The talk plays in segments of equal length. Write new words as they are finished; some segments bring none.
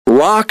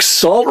Rock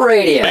Salt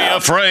Radio. Be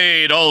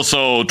afraid,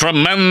 also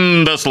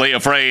tremendously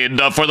afraid,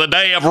 for the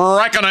day of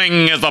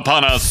reckoning is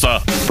upon us.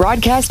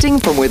 Broadcasting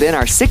from within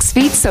our 6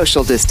 feet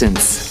social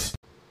distance.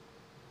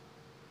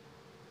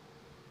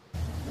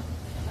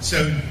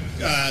 So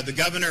the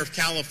governor of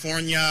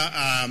California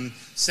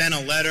sent a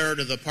letter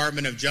to the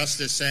Department of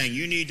Justice saying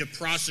you need to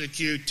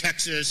prosecute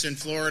Texas and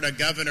Florida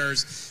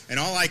governors. And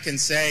all I can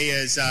say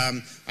is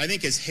I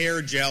think his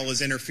hair gel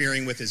is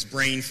interfering with his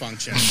brain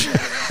function.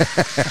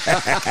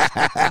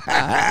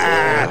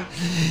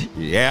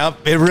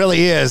 Yep, it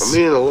really is. For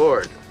me and the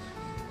Lord,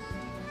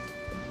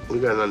 we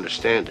got an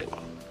understanding.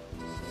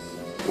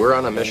 We're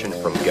on a mission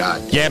from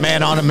God. Yeah,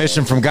 man, on a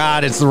mission from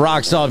God. It's the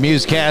Rock Salt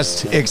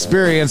Musecast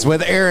experience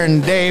with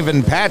Aaron, Dave,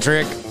 and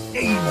Patrick.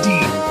 We're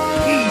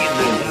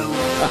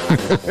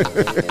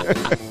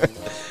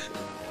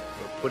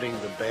putting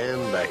the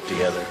band back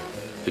together.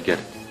 Forget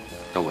it.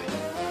 No way.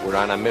 We're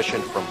on a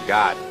mission from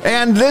God.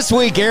 And this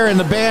week, Aaron,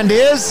 the band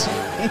is...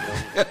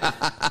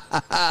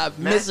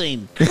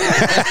 Missing.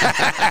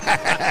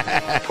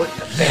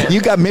 You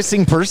got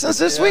missing persons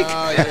this week?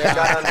 You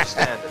gotta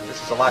understand that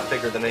this is a lot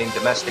bigger than any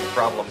domestic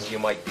problems you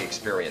might be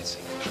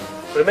experiencing.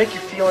 Would it make you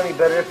feel any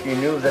better if you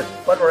knew that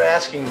what we're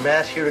asking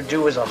Matt here to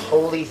do is a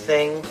holy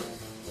thing?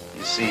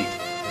 You see,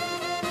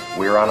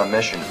 we're on a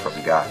mission from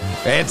God.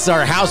 It's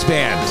our house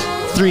band,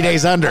 3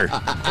 Days Under.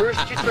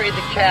 First you trade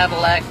the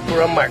Cadillac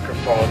for a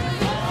microphone.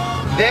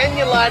 Then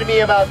you lie to me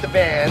about the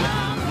band.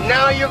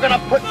 Now you're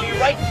gonna put me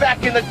right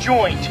back in the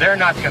joint. They're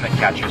not gonna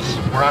catch us.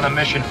 We're on a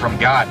mission from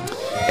God.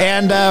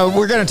 And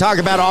we're going to talk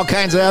about all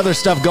kinds of other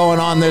stuff going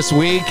on this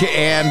week.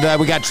 And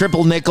we got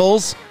triple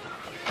nickels.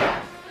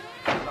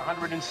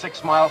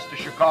 106 miles to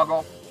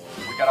Chicago.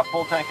 We got a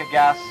full tank of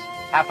gas,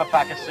 half a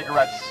pack of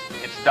cigarettes.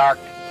 It's dark,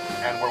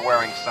 and we're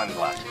wearing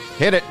sunglasses.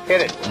 Hit it.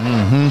 Hit it.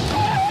 Mm-hmm.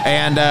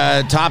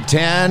 And top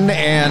 10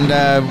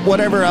 and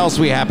whatever else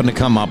we happen to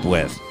come up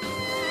with.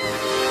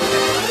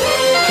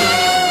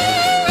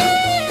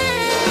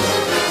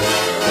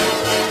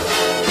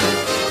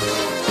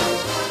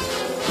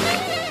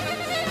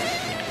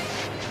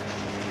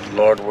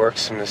 Lord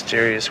works in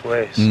mysterious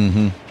ways.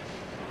 Mm-hmm.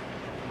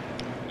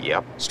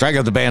 Yep. Strike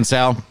out the band,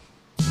 Sal.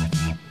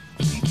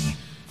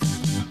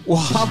 Well,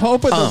 I'm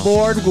hoping the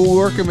Lord will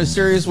work in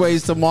mysterious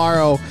ways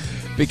tomorrow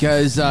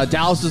because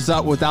Dallas is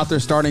up without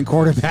their starting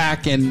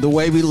quarterback, and the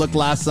way we looked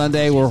last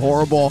Sunday were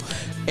horrible.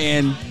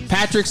 And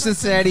Patrick's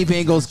Cincinnati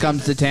Bengals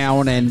comes to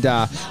town, and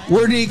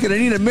we're going to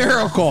need a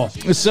miracle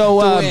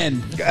to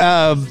win.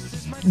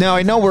 Now,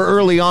 I know we're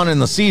early on in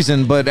the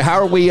season, but how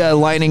are we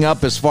lining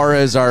up as far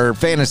as our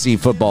fantasy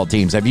football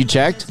teams? Have you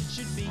checked?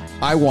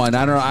 I won.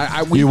 I don't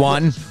know. You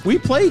won? We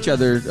play each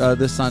other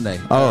this Sunday.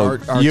 Oh,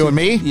 you and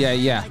me?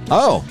 Yeah.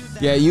 Oh.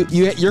 Yeah,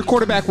 your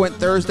quarterback went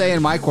Thursday,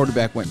 and my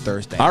quarterback went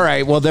Thursday. All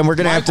right, well, then we're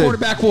going to have to... My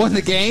quarterback won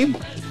the game,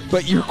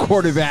 but your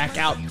quarterback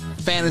out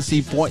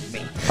fantasy point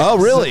me. Oh,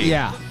 really? So,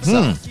 yeah.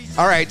 So.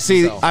 All right,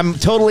 see, I'm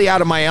totally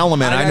out of my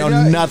element. I know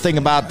nothing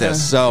about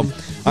this, so...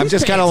 I'm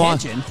just kind of along.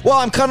 Well,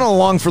 I'm kind of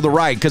along for the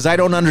ride because I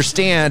don't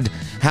understand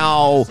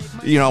how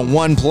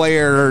one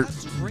player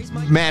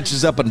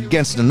matches up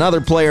against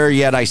another player,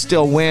 yet I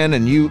still win,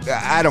 and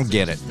I don't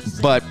get it.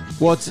 But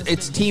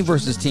it's team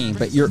versus team,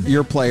 but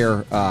your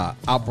player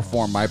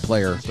outperformed my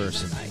player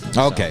Thursday night.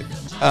 Okay,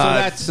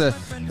 so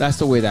that's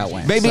the way that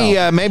went.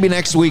 Maybe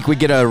next week we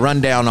get a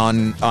rundown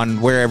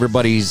on where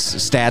everybody's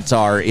stats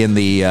are in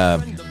the.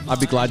 I'd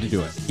be glad to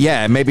do it.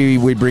 Yeah, maybe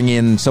we bring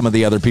in some of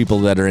the other people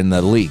that are in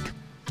the league.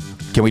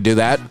 Can we do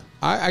that?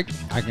 I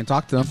can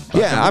talk to them.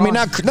 Yeah, I mean,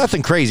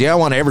 nothing crazy. I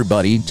want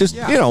everybody. Just,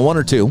 one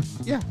or two.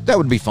 Yeah. That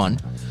would be fun.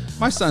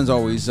 My son's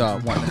always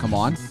wanting to come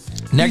on.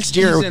 Next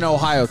year. He's in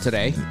Ohio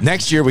today.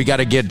 Next year, we got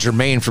to get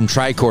Jermaine from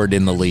Tricord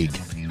in the league.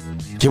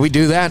 Can we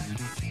do that?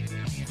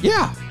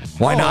 Yeah.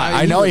 Why not?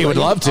 I know he would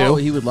love to. Oh,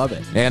 he would love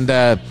it. And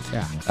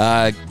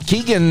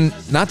Keegan,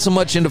 not so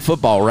much into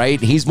football, right?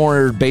 He's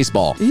more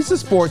baseball. He's a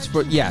sports,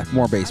 but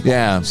more baseball.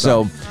 Yeah,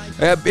 so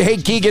hey,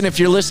 Keegan, if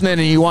you're listening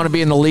and you want to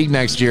be in the league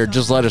next year,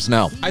 just let us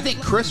know. I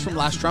think Chris from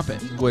Last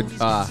Trumpet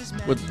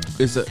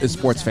is a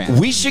sports fan.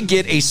 We should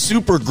get a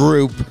super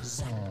group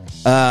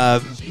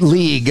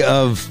league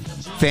of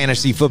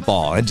fantasy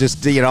football and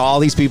just all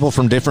these people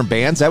from different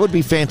bands. That would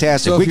be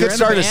fantastic. So we could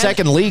start a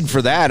second league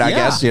for that, I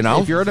guess.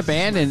 If you're in a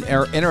band and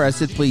are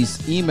interested,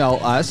 please email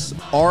us,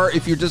 or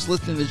if you're just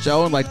listening to the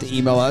show and like to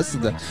email us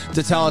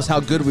to tell us how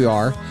good we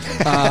are,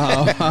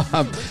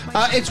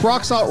 it's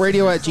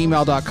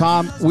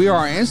rocksaltradio@gmail.com. We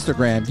are on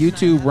Instagram,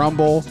 YouTube,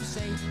 Rumble,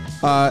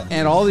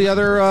 and all the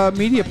other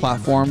media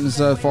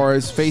platforms as far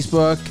as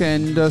Facebook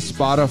and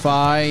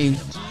Spotify,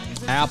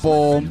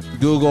 Apple,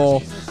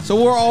 Google. So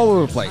we're all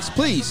over the place.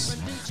 Please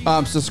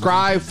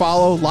subscribe,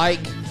 follow, like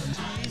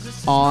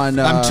on.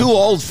 I'm too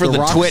old for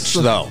the Twitch,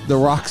 though. The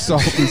Rock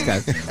Salt, these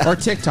guys. Or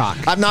TikTok.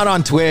 I'm not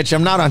on Twitch.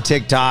 I'm not on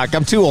TikTok.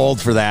 I'm too old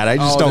for that. I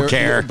just don't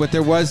care. But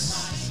there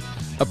was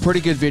a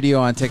pretty good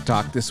video on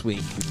TikTok this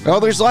week.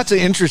 Oh, there's lots of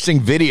interesting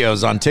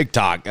videos on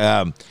TikTok.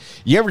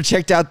 You ever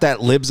checked out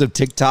that Libs of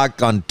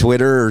TikTok on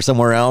Twitter or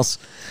somewhere else?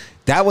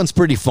 That one's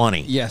pretty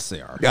funny. Yes,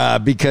 they are.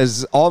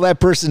 Because all that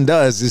person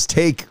does is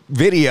take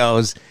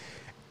videos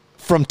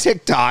from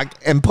TikTok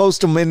and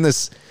post them in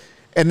this,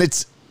 and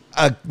it's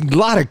a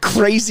lot of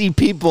crazy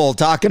people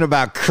talking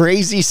about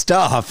crazy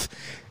stuff,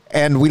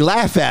 and we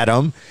laugh at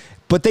them,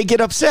 but they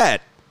get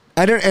upset.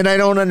 I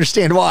don't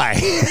understand why.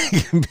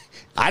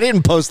 I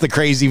didn't post the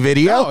crazy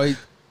video. No,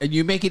 and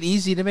you make it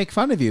easy to make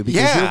fun of you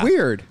because you're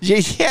weird.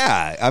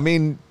 Yeah, I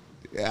mean,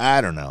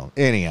 I don't know.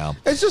 Anyhow,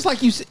 it's just like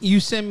you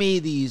send me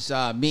these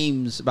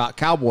memes about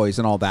cowboys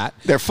and all that.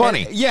 They're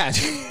funny.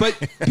 Yes, but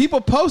people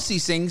post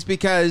these things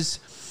because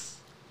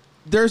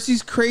there's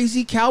these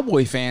crazy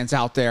cowboy fans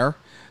out there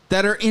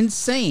that are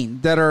insane,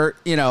 that are,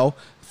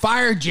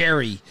 fire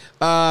Jerry,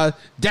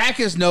 Dak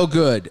is no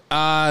good,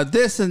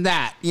 this and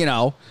that,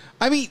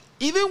 I mean,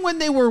 even when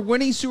they were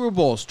winning Super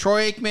Bowls,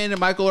 Troy Aikman and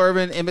Michael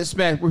Irvin, Emmitt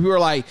Smith, where people were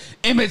like,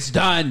 Emmitt's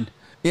done.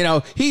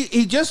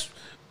 He just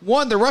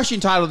won the rushing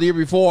title the year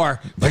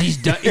before, but he's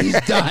done. He's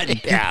done.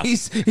 Yeah.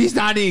 He's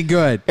not any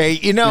good. Hey,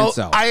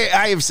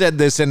 I have said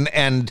this,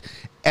 and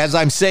as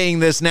I'm saying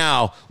this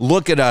now,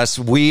 look at us.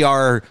 We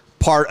are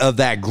part of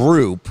that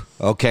group.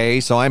 Okay,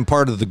 so I'm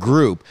part of the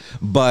group.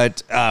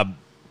 But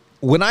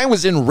when I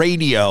was in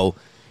radio,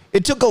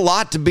 it took a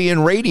lot to be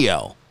in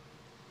radio.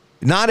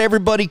 Not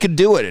everybody could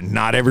do it, and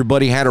not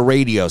everybody had a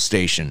radio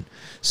station.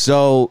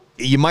 So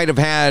you might have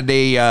had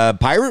a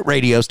pirate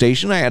radio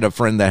station. I had a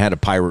friend that had a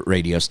pirate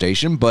radio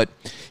station, but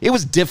it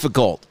was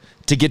difficult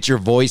to get your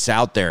voice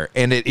out there,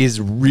 and it is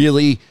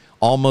really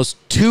almost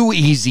too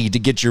easy to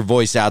get your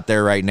voice out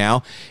there right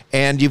now.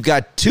 And you've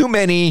got too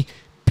many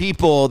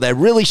people that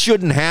really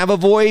shouldn't have a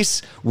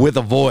voice with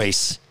a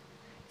voice,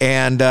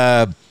 and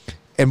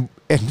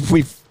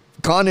we've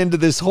gone into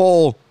this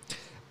whole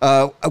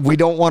we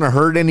don't want to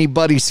hurt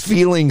anybody's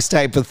feelings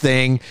type of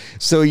thing,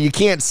 so you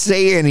can't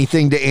say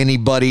anything to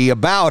anybody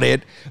about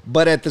it,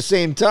 but at the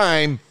same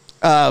time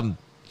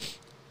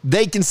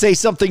they can say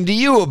something to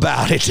you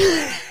about it.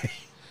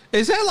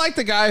 Is that like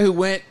the guy who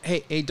went,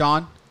 hey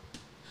Don,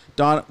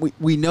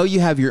 we know you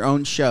have your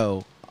own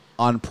show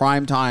on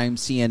primetime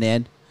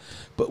CNN,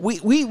 but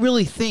we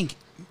really think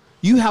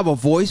you have a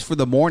voice for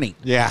the morning.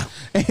 Yeah.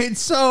 And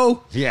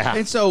so yeah.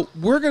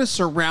 We're going to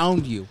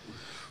surround you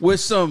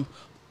with some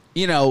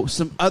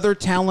other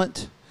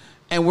talent,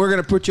 and we're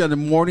going to put you on the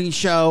morning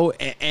show,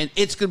 and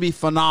it's going to be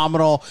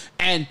phenomenal.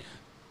 And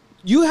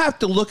you have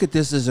to look at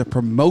this as a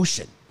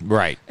promotion.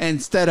 Right.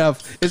 Instead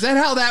of, is that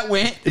how that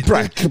went?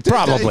 Right.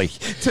 Probably.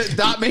 To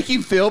not make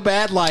you feel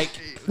bad, like,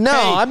 no,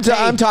 I'm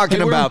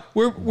talking about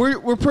we're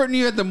putting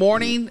you at the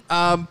morning.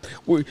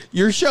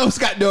 Your show's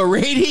got no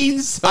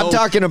ratings. So. I'm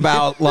talking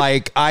about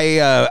like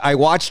I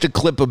watched a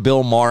clip of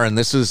Bill Maher, and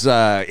this is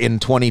in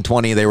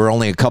 2020. They were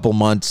only a couple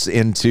months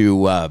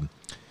into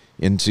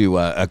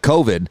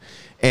COVID,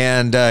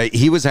 and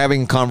he was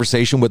having a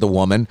conversation with a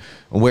woman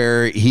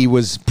where he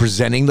was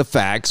presenting the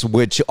facts,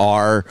 which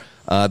are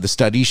the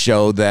studies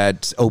show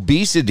that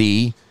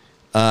obesity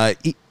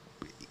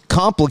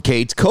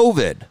complicates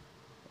COVID.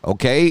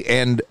 Okay,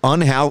 and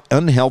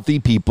unhealthy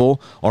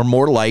people are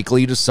more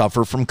likely to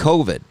suffer from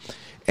COVID.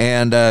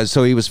 And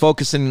so he was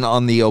focusing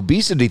on the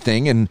obesity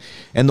thing, and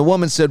the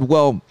woman said,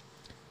 well,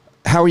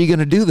 how are you going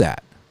to do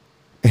that?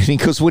 And he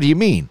goes, what do you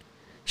mean?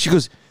 She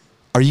goes,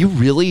 are you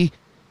really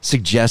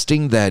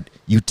suggesting that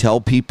you tell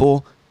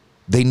people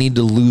they need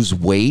to lose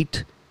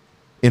weight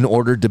in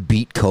order to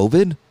beat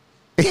COVID?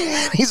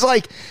 He's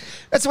like,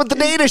 that's what the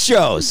data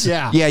shows.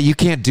 Yeah, you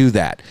can't do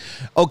that.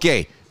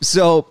 Okay,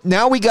 so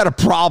now we got a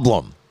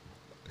problem.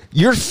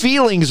 Your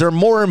feelings are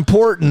more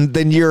important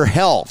than your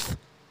health.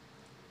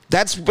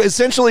 That's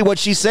essentially what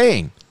she's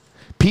saying.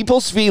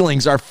 People's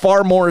feelings are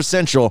far more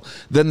essential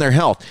than their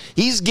health.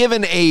 He's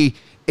given a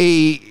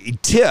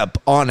tip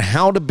on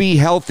how to be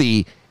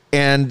healthy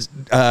and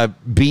stay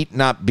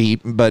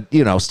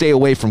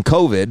away from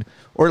COVID,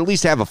 or at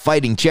least have a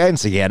fighting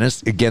chance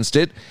against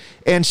it.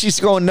 And she's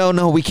going,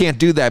 no, we can't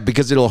do that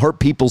because it'll hurt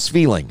people's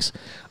feelings.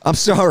 I'm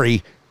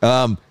sorry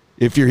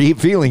if your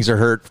feelings are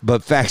hurt,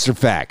 but facts are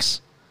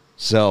facts.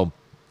 So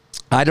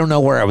I don't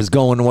know where I was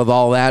going with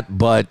all that,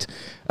 but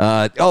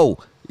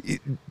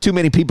too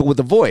many people with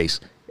a voice.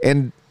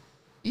 And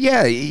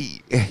yeah,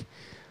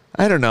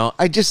 I don't know.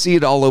 I just see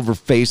it all over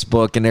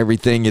Facebook and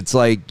everything. It's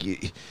like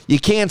you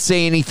can't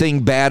say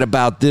anything bad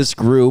about this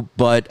group,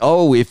 but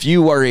if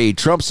you are a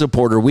Trump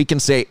supporter, we can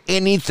say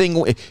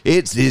anything.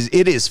 It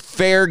is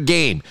fair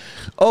game.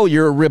 Oh,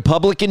 you're a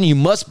Republican, you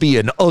must be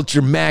an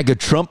ultra MAGA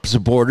Trump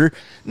supporter.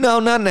 No,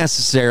 not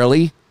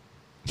necessarily.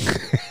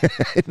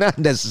 Not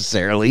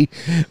necessarily,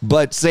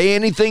 but say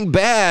anything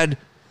bad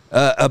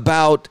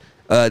about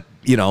the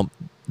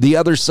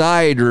other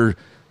side, or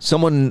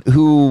someone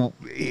who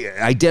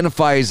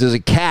identifies as a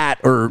cat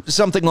or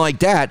something like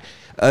that,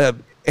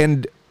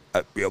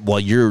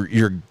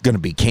 you're going to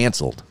be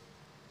canceled.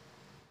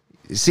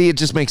 See, it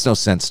just makes no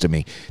sense to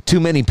me.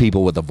 Too many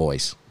people with a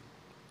voice.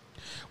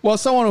 Well,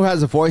 someone who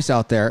has a voice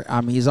out there,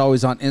 he's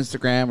always on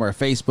Instagram or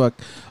Facebook.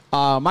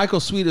 Michael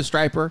Sweet of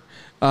Striper.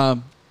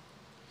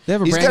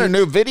 He's got a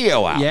new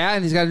video out. Yeah,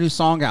 and he's got a new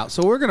song out.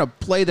 So we're going to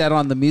play that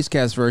on the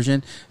Musecast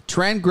version.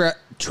 Transgressor.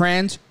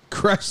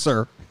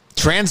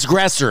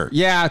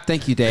 Yeah,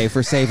 thank you, Dave,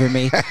 for saving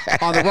me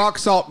on the Rock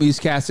Salt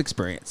Musecast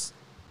experience.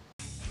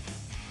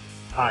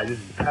 Hi, this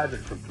is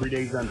Patrick from 3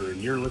 Days Under,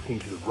 and you're listening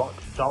to the Rock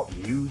Salt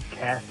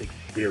Musecast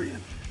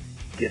experience.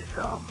 Get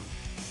some.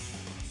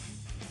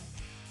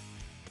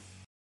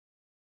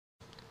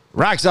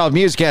 Rock Salt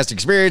Musecast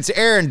experience.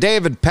 Aaron,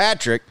 David,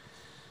 Patrick.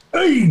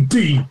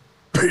 ADP.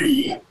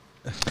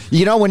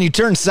 You know, when you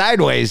turn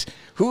sideways,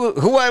 who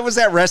was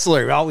that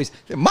wrestler? Always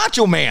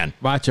Macho Man.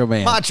 Macho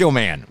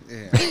Man.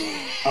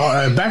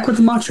 Yeah. Back with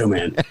the Macho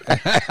Man.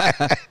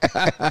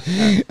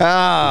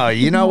 Oh,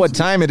 you know what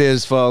time it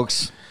is,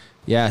 folks.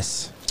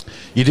 Yes.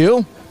 You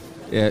do?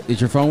 Yeah.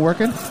 Is your phone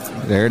working?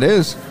 There it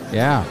is.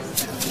 Yeah.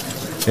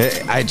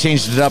 I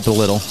changed it up a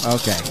little.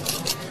 Okay.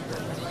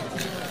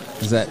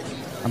 Is that...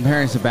 I'm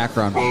hearing some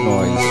background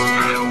noise.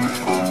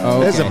 Okay.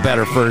 There's a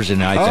better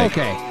version, I think.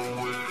 Okay.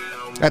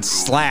 That's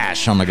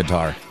Slash on the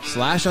guitar.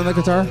 Slash on the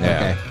guitar?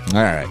 Yeah. Okay.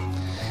 All right.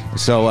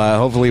 So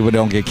hopefully we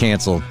don't get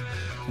canceled.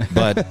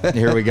 But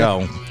here we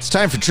go. It's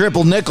time for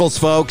Triple Nickels,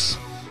 folks.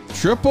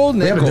 Triple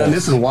Nickels. We haven't done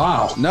this in a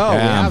while. No, we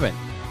haven't.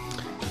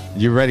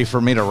 You ready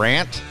for me to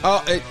rant?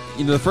 Oh,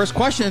 the first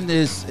question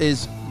is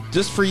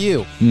just for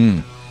you.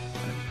 You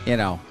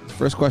know,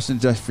 first question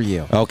just for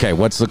you. Okay,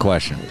 what's the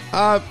question?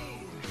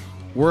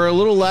 We're a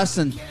little less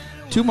than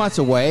 2 months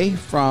away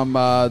from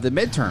the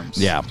midterms.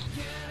 Yeah.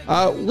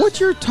 What's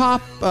your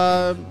top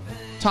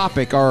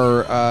topic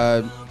or,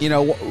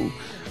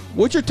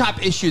 what's your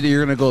top issue that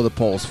you're going to go to the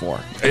polls for?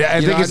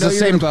 I think it's the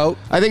same vote.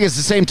 I think it's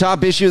the same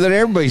top issue that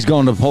everybody's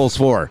going to the polls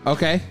for.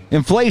 Okay.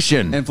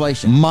 Inflation.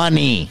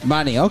 Money.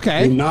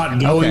 Okay. You're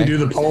not going to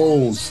the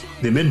polls.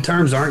 The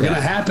midterms aren't going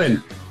to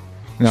happen.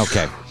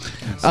 Okay.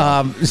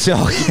 So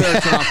you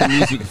better turn off the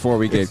music before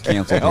we get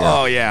canceled. Here.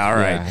 Oh yeah, all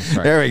right.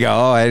 Yeah, there we go.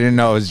 Oh, I didn't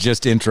know it was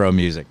just intro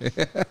music.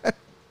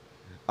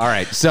 All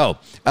right, so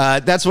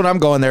that's what I'm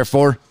going there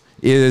for.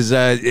 Is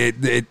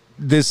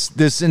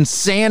this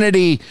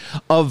insanity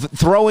of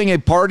throwing a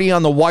party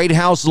on the White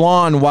House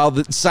lawn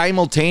while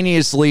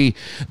simultaneously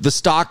the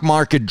stock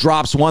market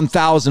drops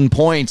 1,000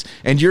 points,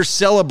 and you're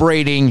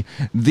celebrating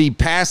the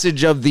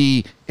passage of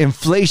the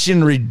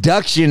Inflation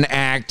Reduction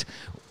Act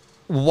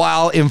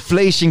while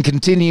inflation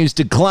continues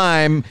to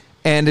climb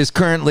and is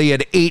currently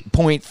at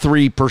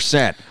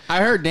 8.3%.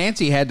 I heard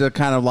Nancy had to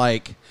kind of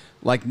like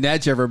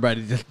nudge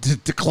everybody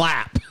to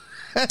clap.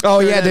 Oh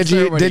yeah, did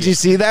you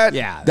see that?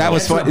 Yeah, that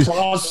was fun.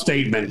 Applause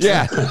statement.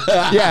 Yeah,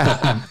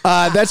 yeah.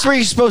 That's where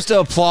you're supposed to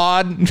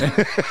applaud.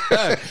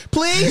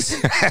 Please.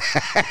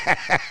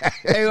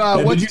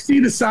 Hey, did you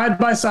see the side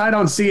by side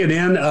on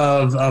CNN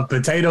of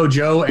Potato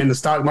Joe and the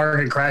stock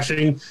market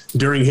crashing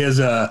during his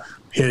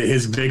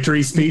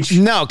victory speech?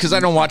 No, because I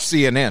don't watch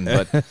CNN,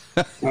 but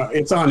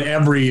it's on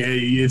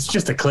it's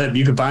just a clip.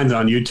 You can find it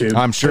on YouTube.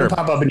 I'm sure. It'll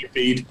pop up in your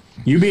feed.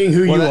 You being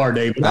who you are,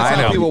 David. That's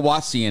how people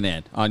watch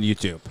CNN on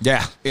YouTube.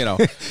 Yeah.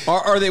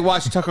 Or they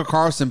watch Tucker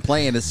Carlson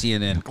playing a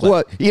CNN clip.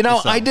 Well,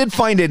 I did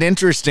find it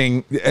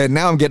interesting, and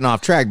now I'm getting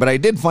off track, but I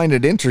did find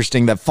it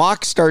interesting that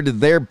Fox started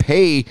their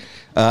pay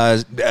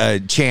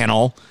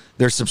channel,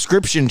 their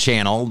subscription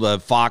channel, the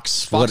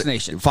Fox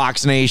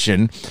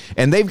Nation,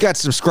 and they've got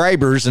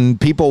subscribers and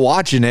people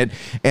watching it,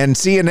 and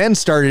CNN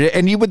started it,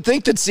 and you would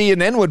think that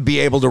CNN would be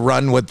able to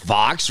run with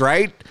Fox,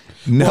 right?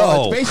 No.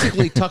 Well, it's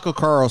basically Tucker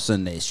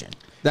Carlson Nation.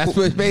 That's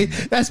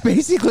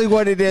basically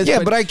what it is.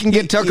 Yeah, but I can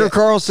get Tucker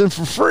Carlson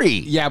for free.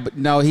 Yeah, but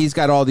no, he's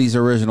got all these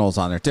originals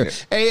on there, too.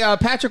 Hey,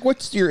 Patrick,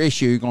 what's your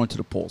issue you're going to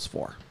the polls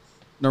for?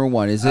 Number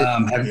one, is it...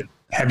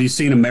 Have you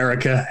seen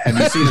America? Have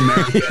you seen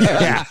America?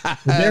 Yeah.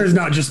 There's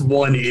not just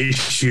one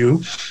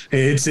issue.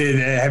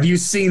 Have you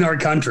seen our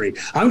country?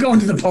 I'm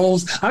going to the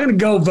polls. I'm going to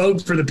go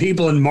vote for the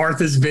people in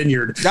Martha's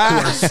Vineyard who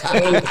are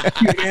so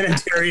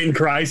humanitarian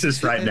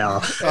crisis right now.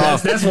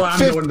 That's why I'm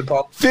going to the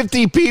polls.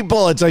 50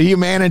 people. It's a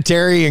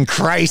humanitarian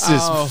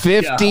crisis.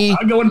 50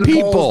 I'm going to the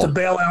people polls to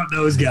bail out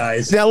those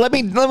guys. Now let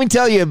me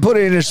tell you, put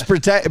it in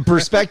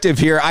perspective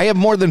here. I have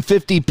more than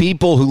 50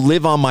 people who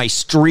live on my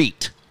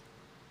street.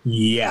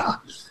 Yeah.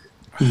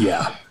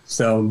 Yeah.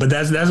 So, but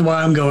that's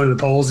why I'm going to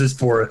the polls, is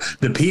for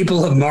the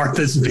people of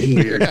Martha's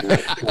Vineyard.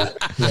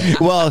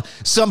 Well,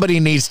 somebody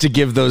needs to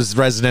give those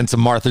residents of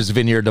Martha's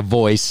Vineyard a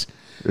voice.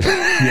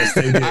 Yes,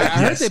 they do. I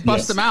heard they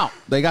bust them out.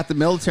 They got the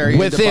military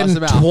within to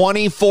bust them out.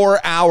 24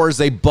 hours.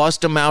 They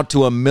bust them out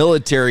to a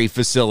military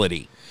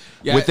facility.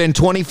 Yeah. Within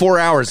 24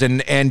 hours.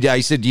 And I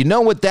said, you know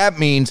what that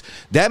means?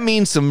 That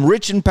means some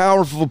rich and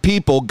powerful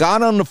people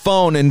got on the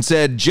phone and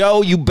said,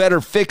 Joe, you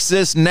better fix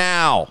this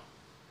now.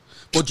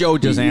 Well, Joe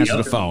doesn't answer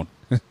the phone.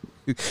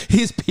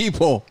 His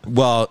people.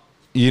 Well,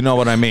 you know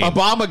what I mean.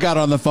 Obama got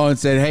on the phone and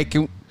said, hey,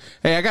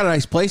 I got a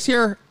nice place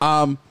here.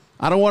 I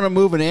don't want to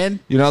move it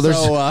in.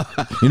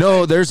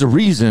 There's there's a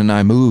reason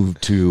I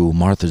moved to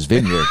Martha's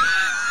Vineyard.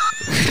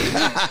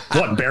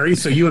 What, Barry?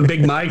 So you and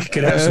Big Mike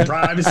could have some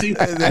privacy?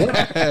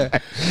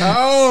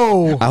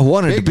 Oh, I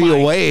wanted to Big be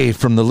Mike. away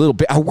from the little.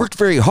 I worked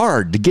very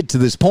hard to get to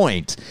this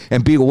point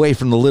and be away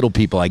from the little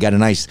people. I got a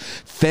nice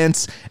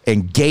fence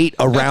and gate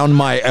around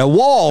a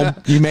wall,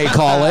 you may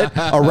call it,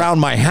 around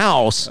my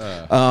house,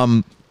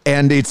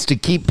 and it's to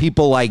keep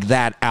people like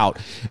that out.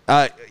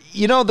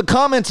 The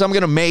comments I'm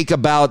going to make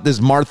about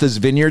this Martha's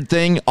Vineyard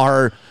thing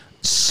are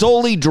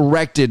solely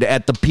directed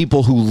at the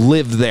people who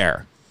live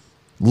there.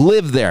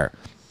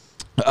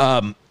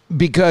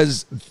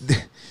 Because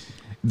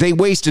they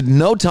wasted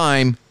no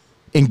time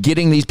in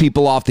getting these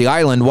people off the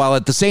island, while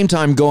at the same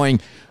time going,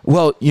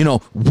 well,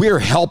 we're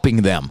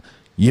helping them.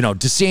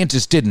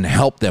 DeSantis didn't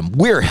help them.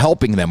 We're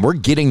helping them. We're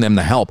getting them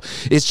the help.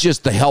 It's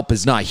just the help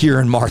is not here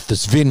in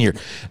Martha's Vineyard.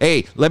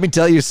 Hey, let me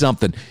tell you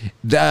something.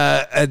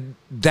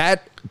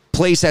 That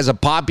place has a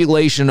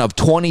population of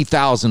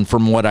 20,000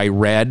 from what I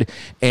read,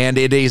 and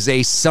it is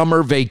a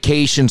summer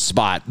vacation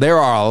spot. There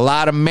are a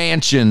lot of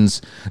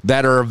mansions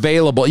that are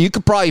available. You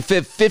could probably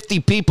fit 50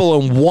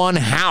 people in one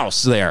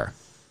house there.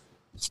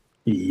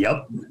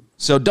 Yep.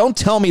 So don't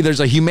tell me there's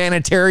a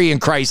humanitarian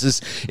crisis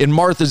in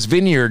Martha's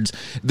Vineyards.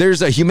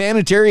 There's a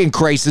humanitarian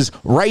crisis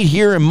right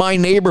here in my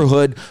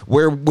neighborhood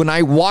where when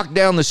I walk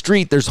down the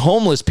street, there's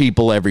homeless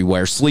people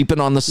everywhere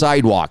sleeping on the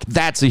sidewalk.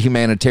 That's a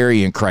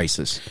humanitarian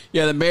crisis.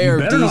 Yeah, the mayor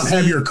You better of not DC.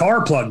 have your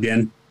car plugged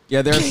in.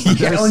 Yeah, they're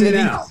Telling you sending.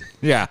 now.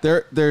 Yeah.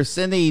 They're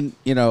sending,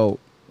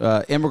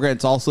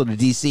 immigrants also to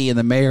D.C., and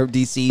the mayor of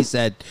D.C.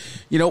 said,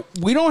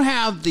 we don't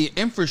have the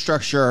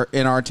infrastructure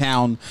in our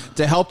town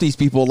to help these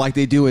people like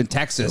they do in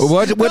Texas.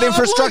 What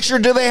infrastructure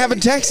do they have in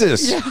Yeah,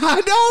 Texas?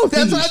 I know.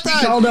 That's what I He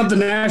thought. called up the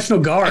National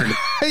Guard.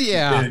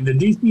 Yeah. The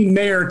D.C.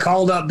 mayor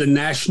called up the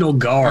National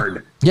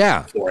Guard.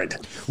 Yeah. For it.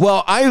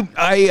 Well,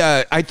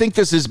 I think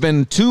this has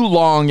been too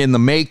long in the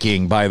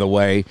making, by the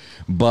way,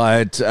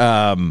 but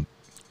they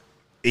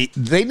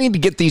need to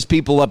get these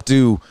people up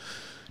to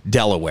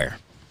Delaware.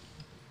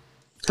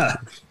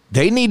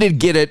 They need to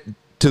get it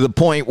to the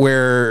point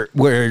where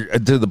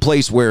to the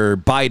place where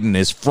Biden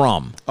is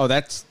from. Oh,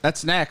 that's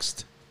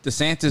next.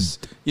 DeSantis,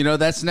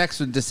 that's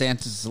next on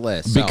DeSantis'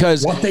 list. So.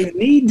 Because what they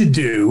need to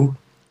do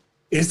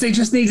is they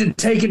just need to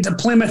take it to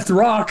Plymouth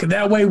Rock.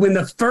 That way, when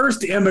the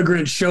first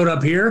immigrants showed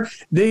up here,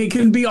 they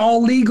can be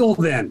all legal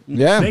then.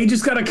 Yeah. They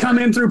just got to come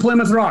in through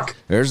Plymouth Rock.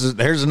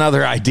 There's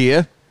another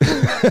idea. All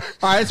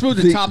right, let's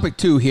move to topic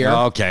 2 here.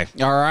 Okay.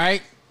 All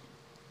right.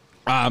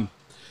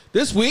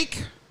 This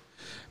week,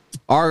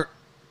 our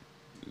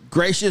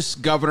gracious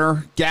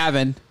governor,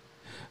 Gavin,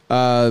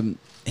 him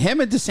and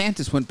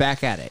DeSantis went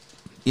back at it,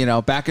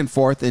 back and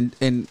forth.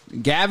 And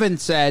Gavin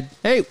said,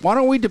 hey, why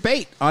don't we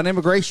debate on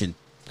immigration?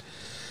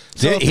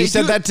 So He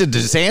said that to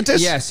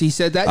DeSantis? Yes, he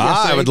said that.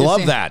 I would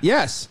love that.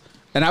 Yes,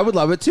 and I would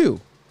love it too.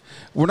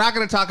 We're not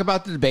going to talk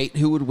about the debate,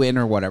 who would win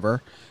or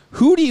whatever.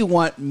 Who do you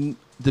want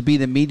to be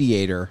the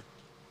mediator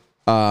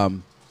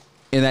in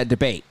that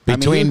debate?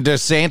 Between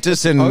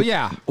DeSantis and... Oh,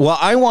 yeah. Well,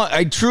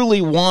 I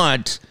truly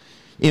want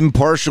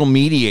impartial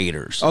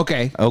mediators.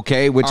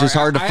 Okay. Which is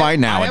hard to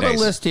find nowadays. I have a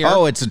list here.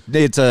 Oh,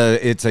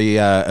 it's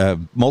a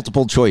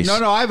multiple choice.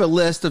 No, I have a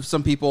list of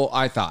some people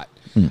I thought.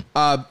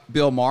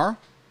 Bill Maher.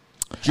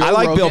 Joe I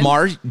like Rogan, Bill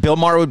Maher. Bill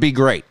Maher would be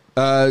great.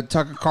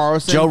 Tucker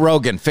Carlson. Joe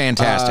Rogan,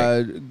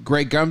 fantastic.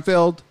 Greg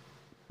Gumfield.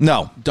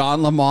 No.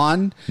 Don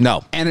Lemon.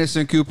 No.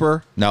 Anderson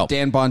Cooper. No.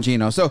 Dan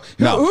Bongino. So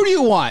No. who do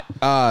you want?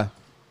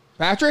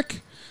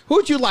 Patrick? Who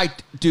would you like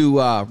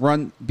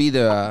to be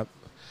the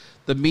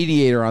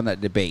mediator on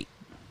that debate?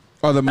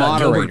 Or the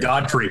moderator? Gilbert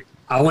Godfrey.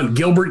 I want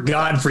Gilbert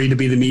Godfrey to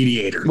be the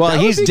mediator. Well, That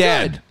would he's be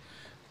dead. good.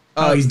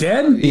 Oh, he's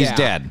dead? He's Yeah.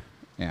 dead.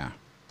 Yeah.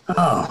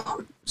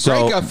 Oh.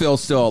 So Greg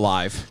Gutfeld's still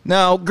alive.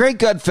 no, Greg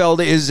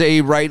Gutfeld is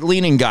a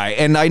right-leaning guy,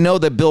 and I know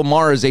that Bill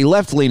Maher is a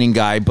left-leaning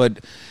guy, but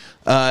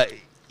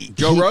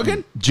Joe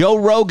Rogan? Joe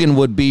Rogan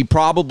would be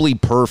probably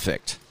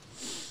perfect.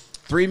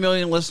 3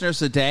 million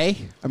listeners a day.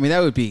 I mean,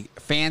 that would be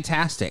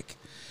fantastic.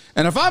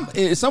 And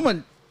if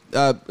someone,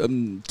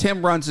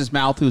 Tim runs his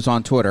mouth, who's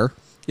on Twitter.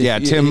 Yeah,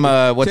 Tim.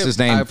 What's his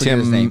name? I forget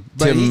his name.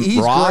 But Tim he's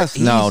Roth?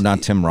 great. No,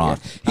 not Tim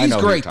Roth. I He's know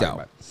who great you're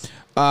though.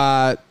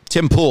 talking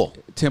Tim Pool.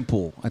 Tim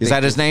Pool. Is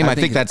that his name? I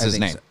think that's his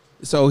name.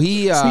 So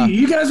he. See,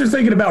 you guys are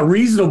thinking about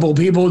reasonable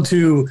people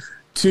to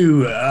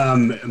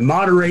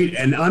moderate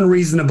an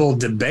unreasonable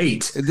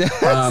debate.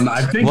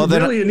 I think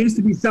it needs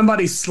to be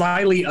somebody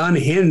slightly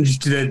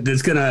unhinged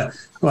that's gonna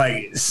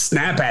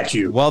snap at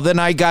you. Well, then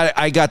I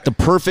got the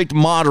perfect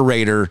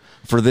moderator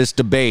for this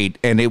debate,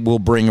 and it will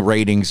bring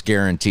ratings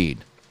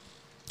guaranteed.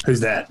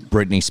 Who's that?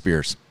 Britney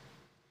Spears.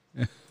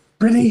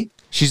 Britney?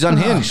 She's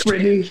unhinged.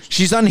 Britney.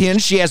 She's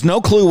unhinged. She has no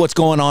clue what's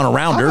going on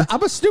around her.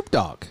 I'm a Snoop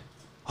Dogg.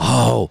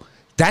 Oh,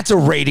 that's a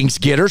ratings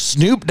getter,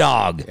 Snoop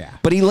Dogg. Yeah.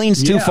 But he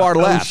leans too far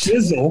left.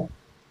 Shizzle.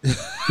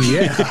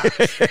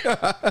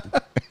 Yeah.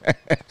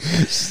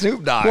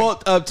 Snoop Dogg.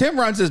 Well, Tim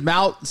runs his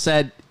mouth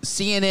said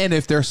CNN,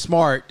 if they're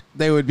smart,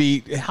 they would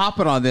be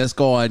hopping on this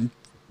going,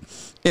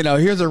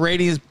 here's a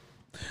ratings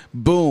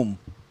boom.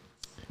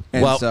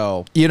 And well,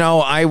 so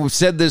I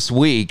said this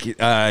week,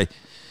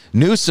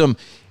 Newsom,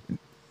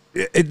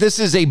 this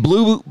is a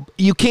blue.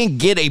 You can't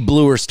get a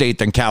bluer state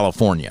than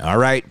California. All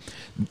right.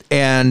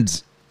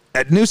 And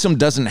Newsom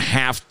doesn't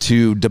have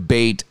to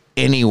debate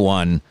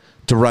anyone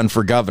to run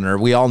for governor.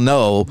 We all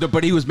know.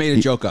 But he was made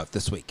a joke of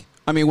this week.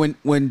 I mean, when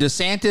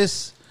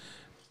DeSantis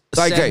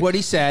said what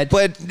he said.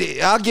 But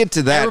I'll get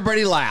to that.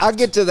 Everybody laughed. I'll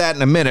get to that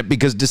in a minute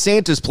because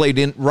DeSantis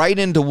played right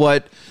into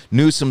what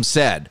Newsom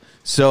said.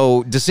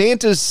 So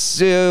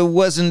DeSantis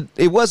wasn't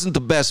the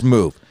best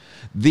move.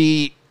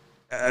 It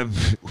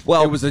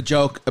was a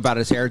joke about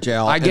his hair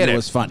gel. I get it. It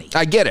was funny.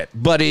 I get it.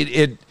 But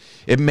it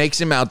makes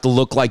him out to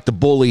look like the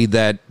bully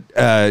that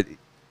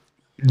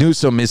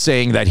Newsom is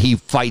saying that he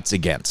fights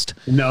against.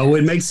 No,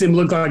 it makes him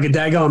look like a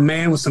daggone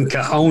man with some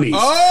cojones.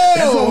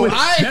 Oh,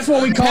 that's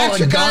what we call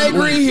Patrick, a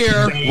gauntlet. I agree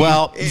here.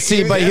 Well,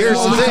 see, but here's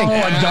the thing.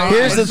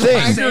 Here's the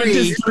thing.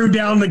 Just threw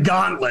down the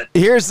gauntlet.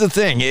 Here's the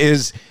thing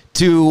is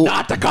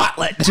not the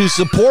gauntlet. To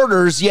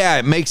supporters, yeah,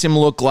 it makes him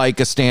look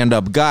like a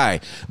stand-up guy.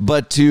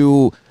 But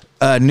to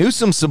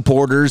Newsom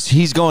supporters,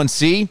 he's going,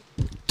 see,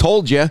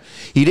 told you.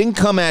 He didn't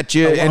come at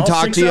you and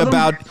talk to you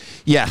about,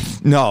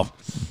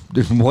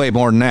 way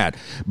more than that.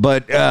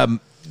 But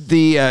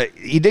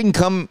he didn't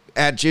come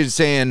at you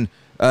saying,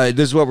 this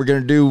is what we're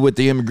going to do with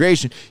the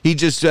immigration. He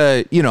just,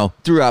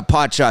 threw out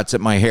pot shots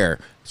at my hair.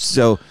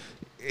 So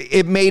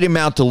it made him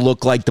out to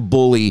look like the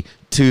bully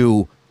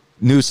to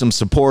Newsom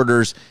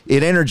supporters.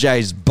 It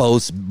energized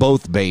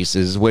both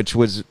bases, which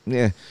was,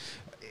 it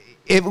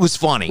was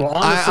funny. Well,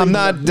 honestly, I'm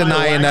not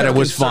denying that it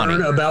was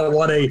funny. About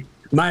what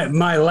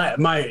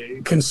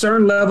my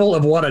concern level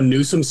of what a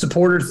Newsom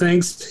supporter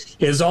thinks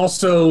is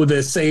also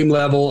the same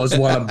level as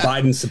what a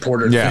Biden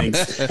supporter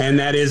thinks, and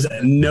that is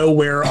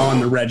nowhere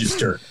on the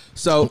register.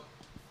 So,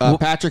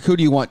 Patrick, who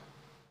do you want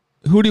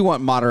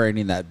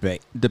moderating that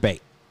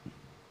debate?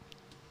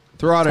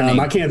 Throw out a name.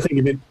 I can't think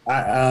of it.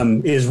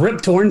 Is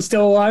Rip Torn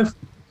still alive?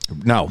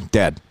 No,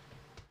 dead.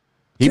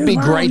 He'd be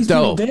great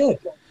though.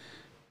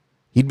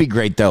 He'd be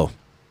great though.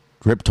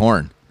 Rip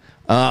Torn.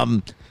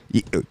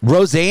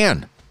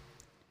 Roseanne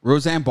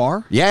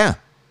Barr? Yeah.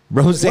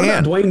 Roseanne. What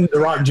about Dwayne The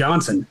Rock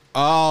Johnson?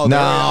 Oh, no.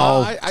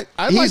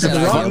 I like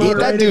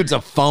that dude's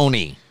a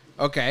phony.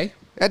 Okay.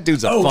 That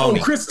dude's a phony.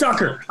 Oh, Chris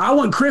Tucker. I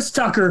want Chris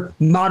Tucker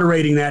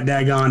moderating that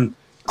daggone.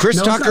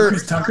 Chris Tucker.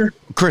 Chris Tucker.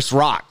 Chris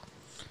Rock.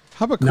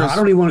 How about Chris? No, I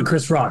don't even want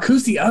Chris Rock.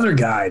 Who's the other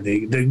guy?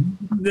 The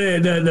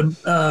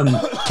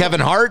Kevin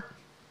Hart?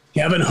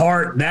 Kevin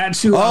Hart.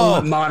 That's who I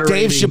want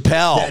moderating. Dave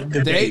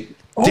Chappelle.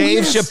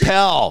 Dave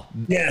Chappelle.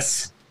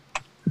 Yes.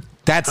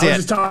 That's I was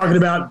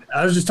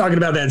just talking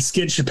about that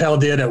skit Chappelle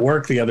did at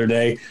work the other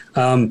day.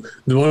 The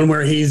one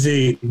where he's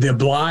the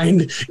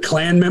blind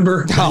Klan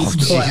member. Oh,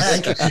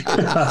 black.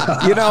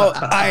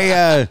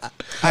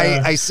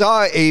 I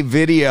saw a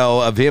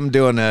video of him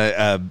doing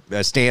a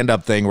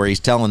stand-up thing where he's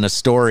telling a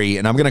story,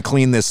 and I'm going to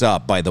clean this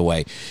up, by the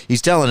way.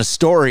 He's telling a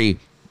story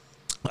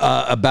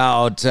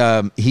about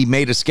he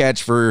made a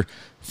sketch for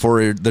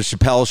the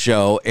Chappelle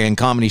Show, and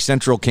Comedy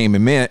Central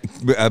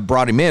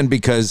brought him in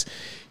because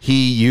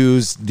he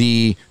used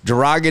the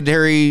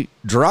derogatory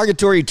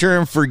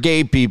term for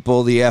gay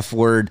people, the F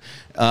word,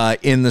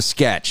 in the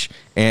sketch.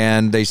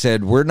 And they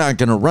said, we're not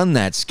going to run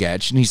that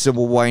sketch. And he said,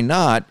 well, why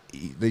not?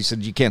 They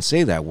said, you can't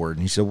say that word.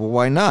 And he said, well,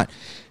 why not?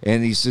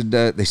 And he said,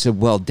 they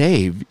said, well,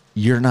 Dave,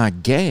 you're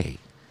not gay.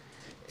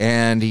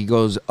 And he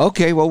goes,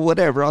 okay, well,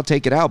 whatever, I'll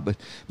take it out. But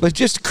it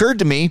just occurred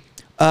to me,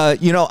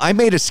 I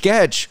made a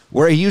sketch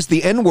where I used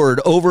the N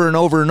word over and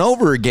over and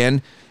over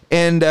again.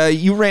 And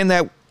you ran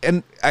that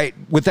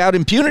without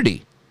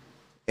impunity.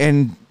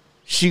 And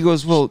she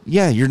goes, well,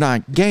 yeah, you're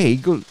not gay.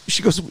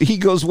 He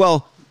goes,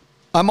 well,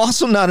 I'm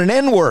also not an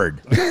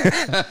N-word. That's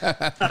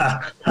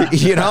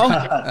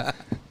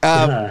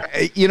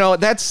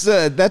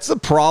the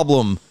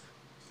problem.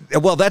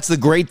 Well, that's the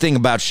great thing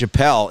about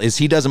Chappelle is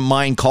he doesn't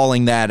mind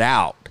calling that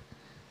out.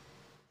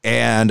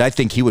 And I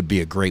think he would be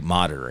a great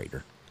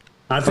moderator.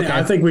 I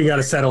think we got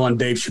to settle on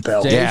Dave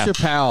Chappelle.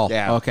 Chappelle.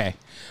 Yeah. Okay.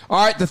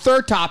 All right, the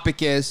third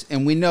topic is,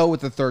 and we know what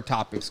the third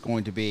topic is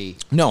going to be.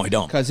 No, I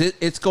don't. Because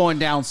it's going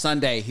down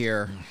Sunday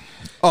here.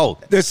 Oh,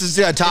 this is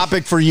a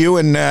topic for you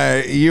and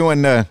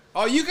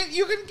Oh, you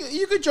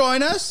could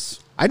join us.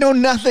 I know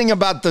nothing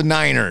about the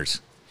Niners.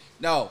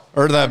 No.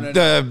 Or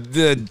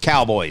the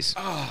Cowboys.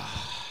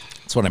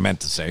 That's what I meant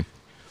to say.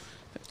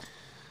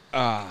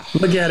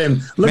 Look at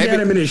him. Look at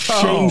him in his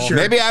shame shirt.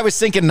 Maybe I was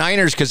thinking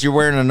Niners because you're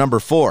wearing a number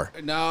 4.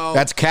 No.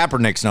 That's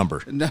Kaepernick's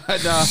number.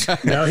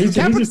 No, he's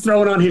just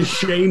throwing on his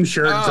shame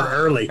shirt for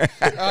early.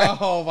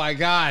 Oh, my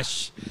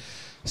gosh.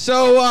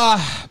 So,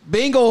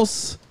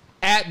 Bengals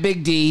at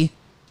Big D.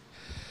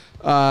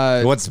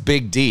 What's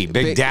Big D?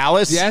 Big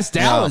Dallas? Yes,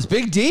 Dallas. No.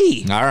 Big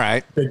D. All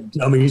right. Big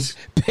dummies.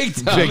 Big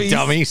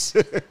dummies.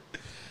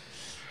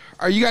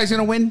 Are you guys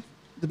going to win?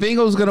 The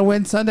Bengals going to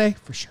win Sunday?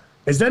 For sure.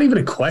 Is that even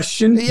a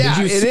question? Yeah,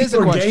 Did you see is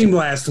your a question. game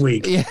last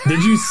week? Yeah.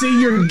 Did you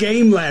see your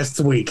game last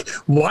week?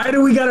 Why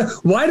do we gotta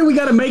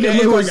make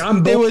it look like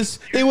I'm both?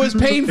 It was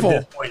painful.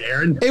 At this point,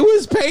 Aaron. It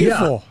was painful.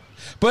 Yeah.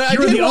 But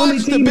You're I did the only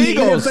watch the team in the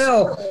Bengals.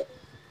 NFL.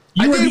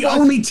 You were the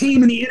only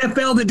team in the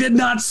NFL that did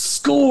not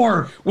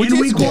score in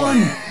week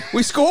 1.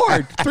 We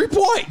scored 3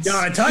 points.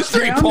 No, a touchdown.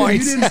 3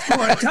 points. You didn't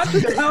score a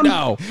touchdown.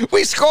 No.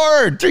 We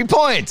scored 3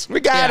 points. We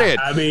got it.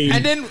 I mean,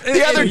 And then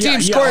The other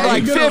team scored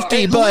like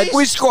 50, but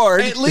we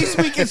scored. At least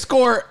we can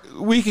score.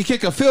 We can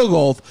kick a field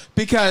goal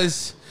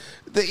because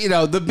the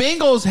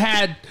Bengals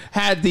had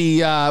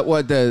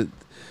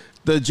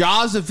the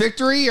jaws of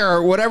victory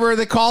or whatever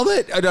they called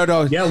it.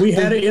 No. Yeah, we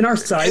had it in our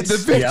sights. The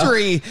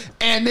victory,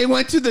 and they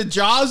went to the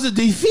jaws of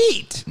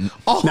defeat.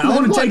 All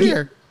Now, in one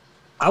year.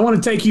 I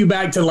want to take you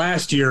back to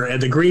last year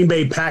at the Green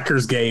Bay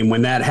Packers game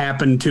when that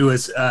happened to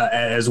us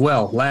as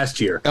well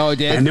last year. Oh, it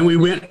did? And then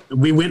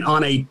we went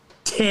on a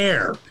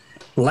tear.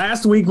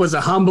 Last week was a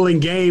humbling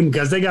game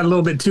because they got a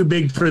little bit too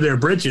big for their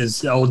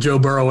britches, old Joe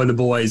Burrow and the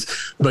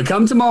boys. But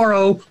come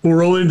tomorrow, we'll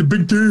roll into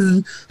Big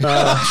D.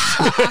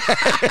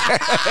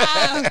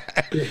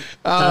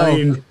 I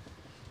mean,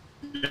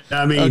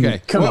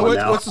 Okay. come on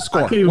now. What's the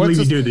score? I can't even believe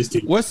you do this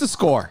to you. What's the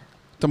score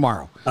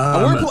tomorrow?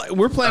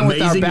 We're playing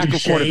with our amazing backup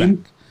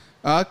shame.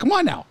 quarterback. Come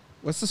on now.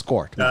 What's the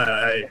score?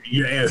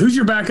 Yeah, who's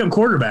your backup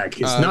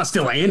quarterback? It's not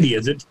still Andy,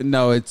 is it?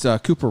 No, it's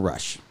Cooper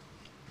Rush.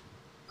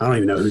 I don't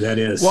even know who that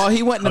is. Well,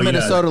 he went into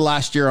Minnesota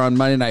last year on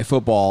Monday Night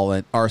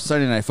Football or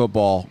Sunday Night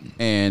Football,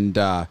 and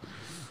led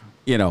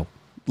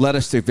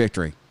us to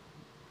victory.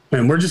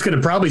 And we're just going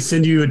to probably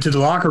send you to the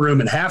locker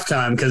room at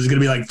halftime because it's going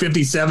to be like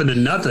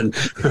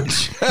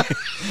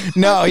 57-0.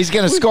 No, he's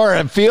going to score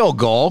a field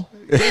goal.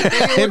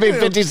 It'd be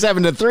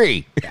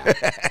 57-3.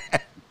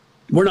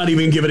 We're not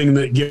even giving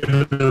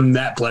them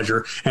that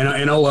pleasure.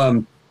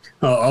 And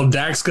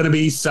Dak's going to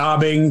be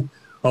sobbing.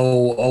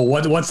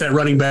 What's that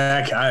running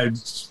back?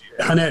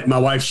 Hunnett, my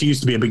wife, she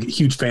used to be a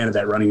huge fan of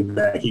that running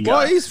back.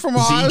 He's from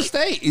Ohio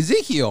State.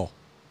 Ezekiel.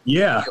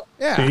 Yeah.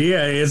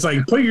 It's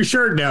like, put your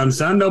shirt down,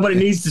 son. Nobody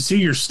needs to see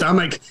your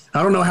stomach.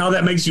 I don't know how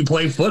that makes you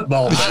play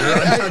football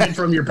better. I'm talking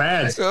from your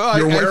pads.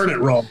 You're wearing it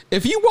wrong.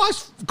 If you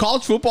watched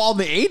college football in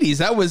the 80s,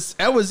 that was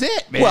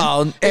it, man.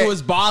 Well, it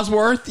was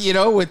Bosworth,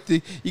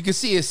 with you could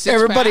see his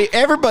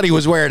everybody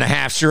was wearing a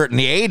half shirt in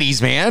the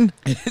 80s, man.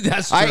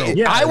 That's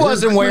true. I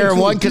wasn't wearing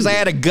one because I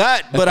had a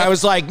gut, but I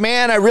was like,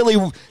 man,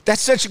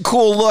 that's such a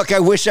cool look. I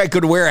wish I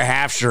could wear a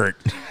half shirt.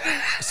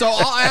 So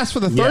I'll ask for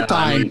the third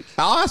time.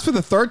 I'll ask for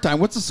the third time.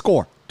 What's the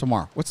score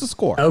tomorrow? What's the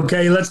score?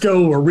 Okay, let's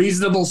go a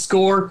reasonable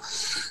score.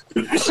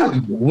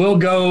 We'll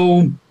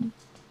go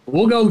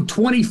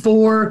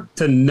 24-0.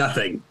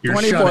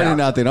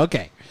 24-0.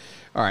 Okay.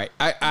 All right.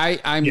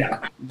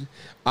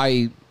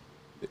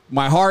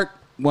 My heart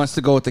wants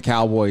to go with the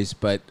Cowboys,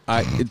 but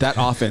that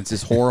offense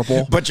is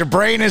horrible. But your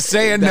brain is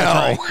saying no.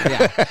 Right.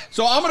 Yeah.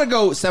 So I'm going to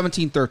go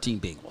 17-13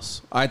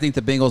 Bengals. I think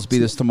the Bengals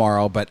beat us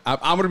tomorrow, but I'm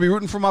going to be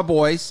rooting for my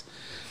boys.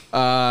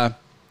 I'm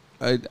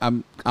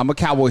a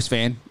Cowboys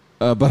fan,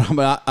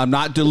 but I'm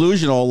not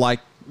delusional like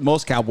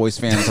most Cowboys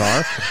fans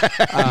are.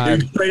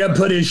 Dude straight up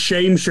put his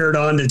shame shirt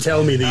on to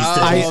tell me these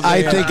things.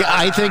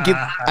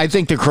 I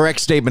think the correct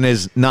statement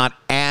is not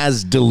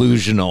as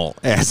delusional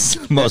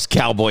as most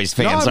Cowboys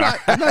fans are.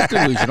 I'm not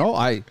delusional.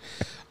 I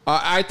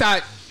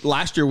thought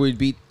last year we'd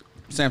beat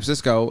San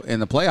Francisco in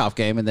the playoff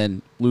game and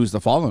then lose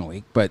the following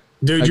week, but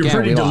dude, you're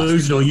pretty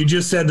delusional. You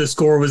just said the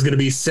score was going to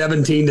be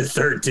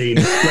 17-13.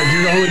 Like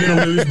you're only going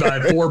to lose by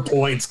 4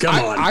 points. Come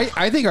on.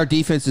 I think our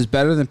defense is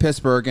better than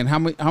Pittsburgh. And how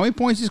many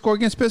points did you score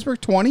against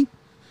Pittsburgh? 20?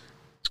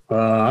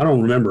 I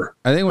don't remember.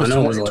 I think it was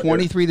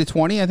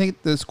 23-20. I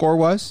think the score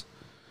was.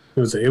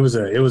 It was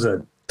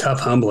a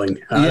tough humbling.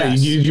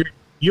 Yes. You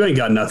ain't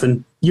got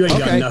nothing. You ain't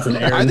got nothing,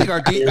 Aaron. I think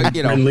our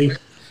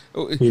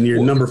in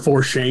your number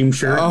 4 shame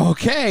shirt.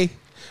 Okay.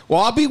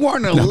 Well, I'll be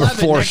wearing an 11 number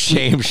 4 next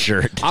shame week.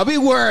 shirt. I'll be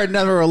wearing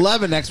another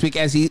 11 next week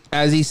as he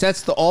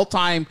sets the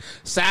all-time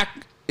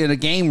sack in a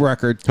game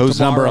record. Who's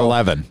tomorrow. number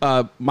 11?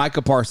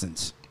 Micah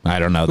Parsons. I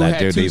don't know that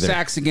dude either. Who either. had 2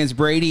 sacks against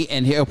Brady,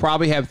 and he'll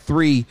probably have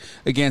 3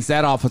 against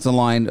that offensive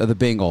line of the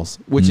Bengals,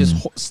 which is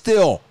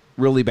still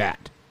really bad.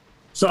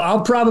 So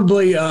I'll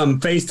probably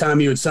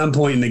FaceTime you at some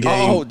point in the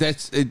game. Oh,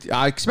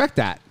 I expect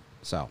that.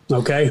 So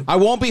okay, I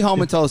won't be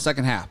home until the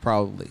second half,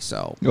 probably.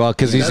 So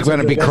because he's going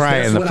to be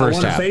crying in the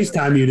first half. I want to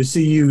FaceTime you to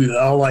see you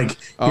all like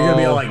you're going to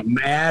be all like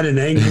mad and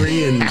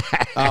angry and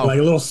like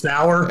a little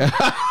sour.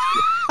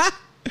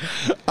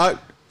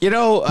 You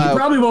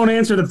probably won't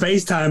answer the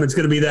FaceTime. It's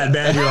going to be that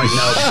bad. You're like,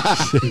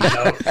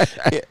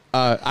 no.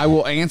 I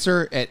will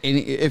answer at any.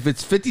 If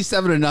it's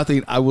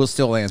 57-0, I will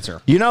still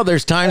answer.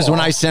 There's times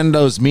when I send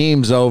those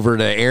memes over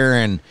to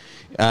Aaron,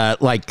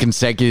 like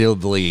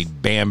consecutively,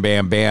 bam,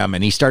 bam, bam,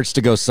 and he starts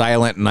to go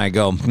silent, and I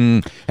go,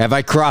 have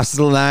I crossed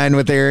the line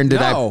with Aaron?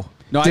 Did I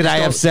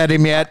upset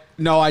him yet?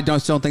 No, I still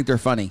don't think they're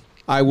funny.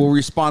 I will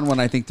respond when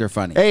I think they're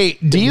funny. Hey,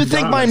 do you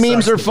think my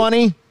memes are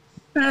funny?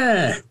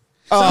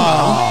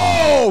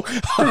 Oh,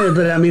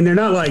 but I mean, they're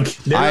not like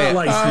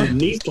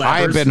knee slappers.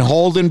 I've been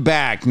holding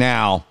back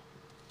now.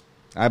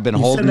 I've been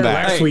holding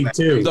back last week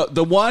too.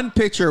 The one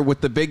picture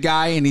with the big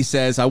guy and he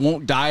says, "I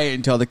won't diet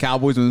until the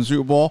Cowboys win the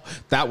Super Bowl."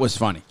 That was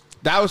funny.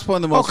 That was one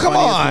of the most. Oh, come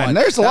on! One.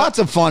 There's lots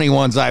of funny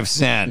ones I've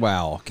sent.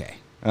 Well, okay.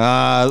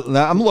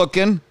 I'm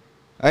looking.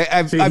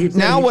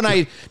 Now when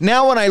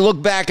I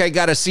look back, I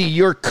got to see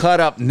your cut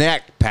up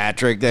neck,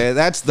 Patrick.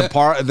 That's the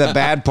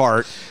bad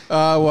part.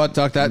 Well,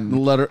 talk that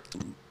letter.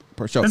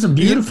 That's a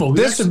beautiful. All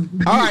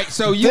right,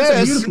 so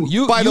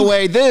by the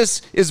way,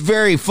 this is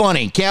very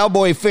funny.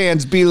 Cowboy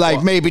fans be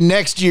like, maybe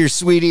next year,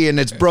 sweetie, and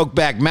it's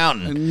Brokeback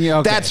Mountain. Yeah,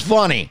 okay. That's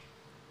funny.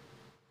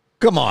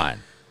 Come on.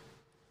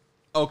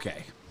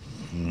 Okay.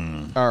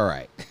 All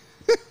right.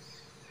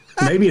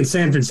 Maybe in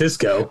San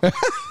Francisco.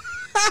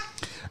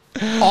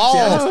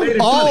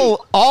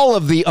 All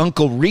of the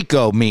Uncle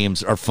Rico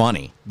memes are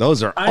funny.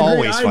 Those are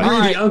always funny. I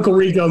agree. The Uncle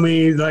Rico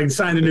memes, like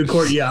signed a new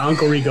court. Yeah,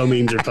 Uncle Rico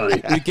memes are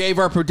funny. We gave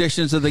our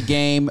predictions of the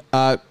game.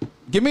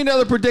 Give me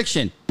another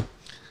prediction.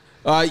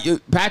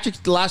 Patrick,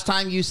 the last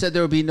time you said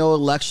there would be no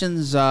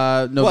elections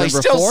November 4th. Well, he's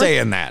still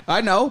saying that.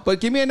 I know,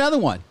 but give me another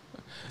one.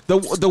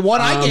 The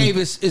one I gave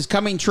is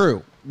coming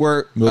true.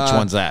 Which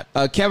one's that?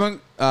 Kevin,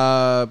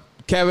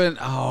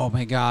 oh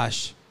my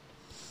gosh.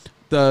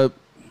 The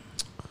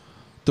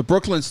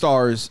Brooklyn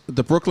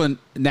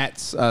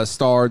Nets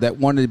star that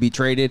wanted to be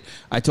traded,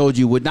 I told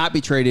you would not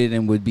be traded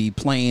and would be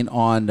playing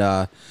on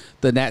the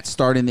Nets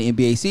starting the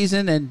NBA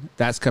season, and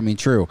that's coming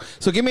true.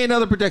 So give me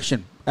another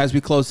prediction as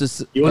we close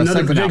this. You want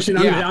another prediction?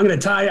 I'm going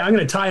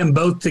to tie them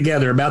both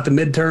together about the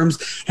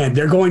midterms, and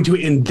they're going to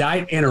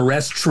indict and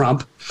arrest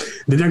Trump.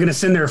 Then they're going to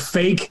send their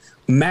fake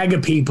MAGA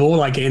people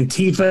like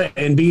Antifa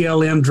and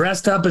BLM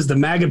dressed up as the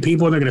MAGA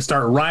people, and they're going to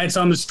start riots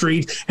on the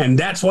street, and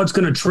that's what's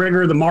going to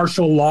trigger the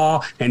martial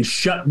law and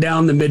shut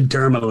down the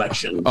midterm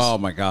elections. Oh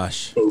my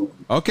gosh.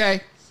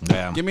 Okay.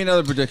 Yeah. Give me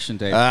another prediction,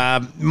 Dave.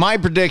 My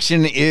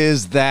prediction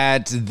is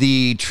that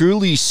the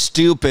truly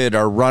stupid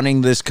are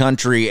running this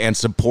country and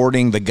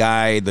supporting the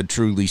guy, the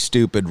truly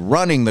stupid,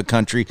 running the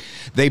country.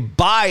 They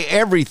buy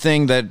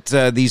everything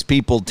that these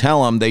people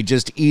tell them. They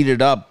just eat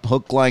it up,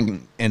 hook,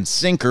 line, and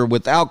sinker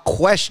without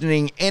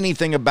questioning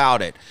anything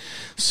about it.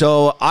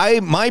 So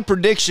my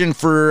prediction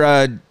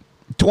for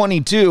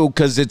 22,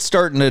 because it's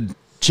starting to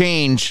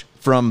change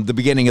from the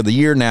beginning of the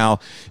year now,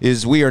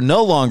 is we are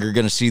no longer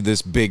going to see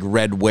this big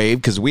red wave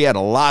because we had a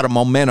lot of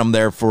momentum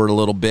there for a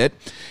little bit.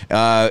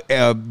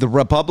 The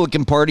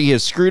Republican Party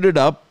has screwed it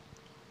up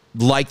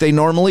like they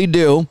normally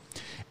do,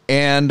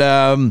 and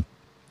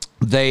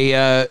they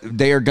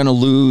are going to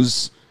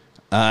lose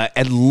at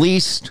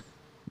the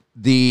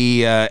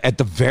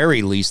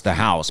very least the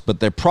House,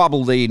 but they're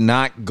probably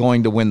not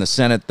going to win the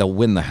Senate. They'll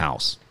win the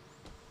House.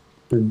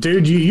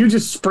 Dude, you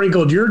just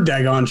sprinkled your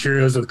daggone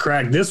Cheerios with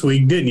crack this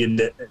week, didn't you,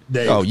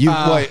 Dave? Oh,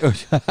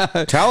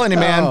 telling you,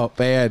 man. Oh,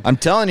 bad. I'm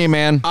telling you,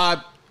 man.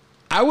 I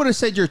would have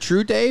said you're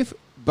true, Dave,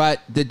 but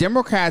the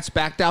Democrats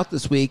backed out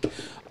this week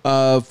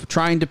of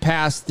trying to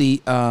pass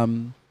the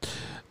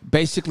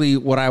basically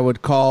what I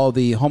would call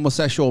the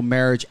Homosexual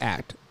Marriage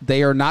Act.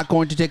 They are not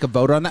going to take a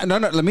vote on that. No,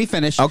 let me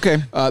finish.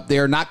 Okay. They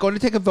are not going to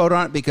take a vote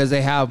on it because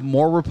they have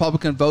more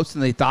Republican votes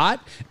than they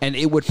thought, and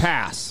it would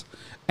pass.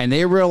 And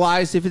they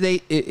realized if they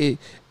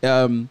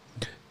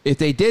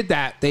did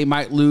that, they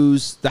might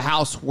lose the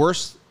House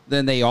worse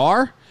than they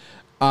are,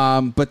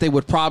 but they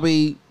would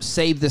probably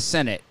save the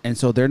Senate, and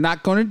so they're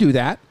not going to do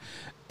that.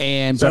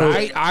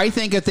 But I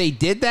think if they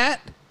did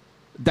that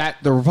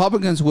the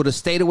Republicans would have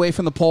stayed away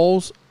from the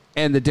polls,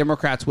 and the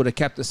Democrats would have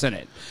kept the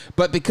Senate.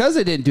 But because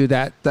they didn't do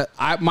that,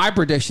 my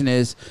prediction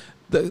is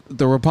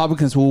the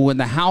Republicans will win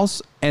the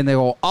House, and they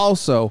will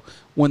also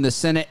win the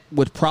Senate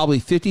with probably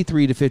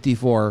 53 to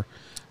 54.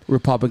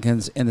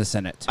 Republicans in the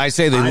Senate. I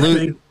say they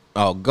lose.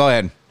 Oh, go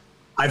ahead.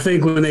 I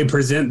think when they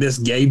present this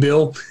gay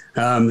bill,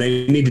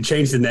 they need to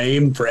change the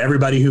name for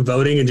everybody who's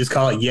voting and just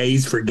call it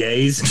Yays for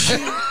Gays.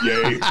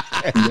 Yay,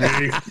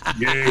 yay,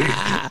 yay.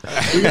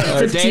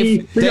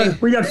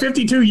 We got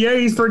 52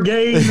 yays for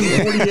gays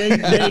and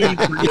 48 yays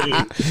for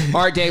gays.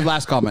 All right, Dave,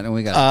 last comment, and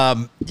we got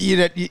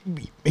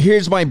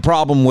here's my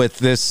problem with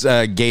this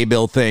gay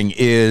bill thing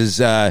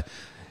is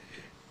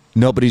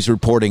nobody's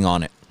reporting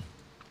on it.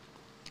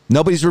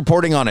 Nobody's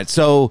reporting on it.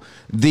 So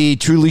the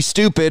truly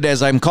stupid,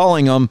 as I'm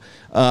calling them,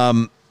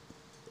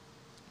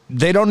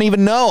 they don't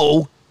even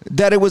know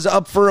that it was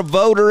up for a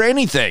vote or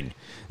anything.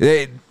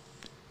 They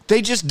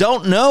just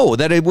don't know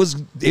that it was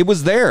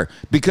there,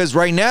 because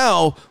right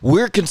now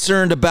we're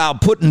concerned about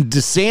putting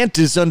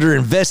DeSantis under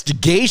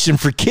investigation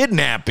for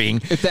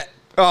kidnapping.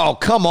 Oh,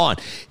 come on.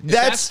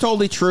 That's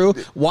totally true.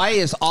 Why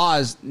is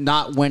Oz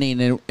not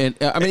winning? And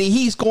I mean,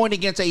 he's going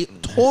against a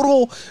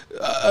total,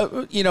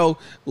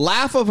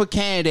 laugh of a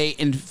candidate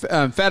in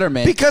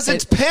Fetterman. Because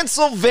it's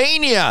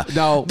Pennsylvania.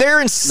 No.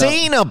 They're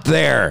insane up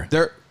there.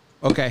 They're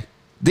okay.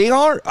 They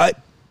are.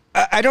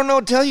 I don't know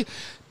what to tell you.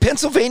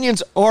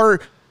 Pennsylvanians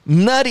are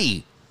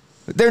nutty.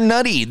 They're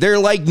nutty. They're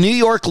like New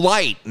York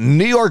light.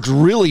 New York's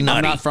really nutty.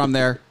 I'm not from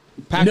there.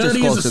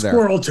 Nutty is a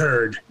squirrel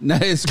turd.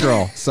 Nutty is a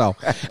squirrel. So...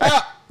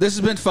 this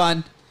has been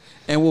fun,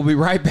 and we'll be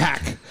right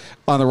back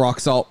on the Rock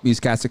Salt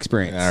Musecast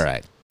Experience. All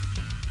right.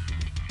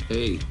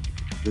 Hey,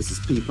 this is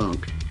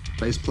P-Funk,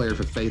 bass player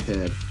for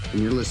Faithhead,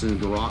 and you're listening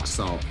to Rock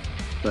Salt.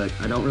 But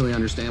I don't really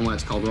understand why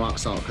it's called Rock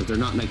Salt, because they're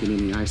not making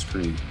any ice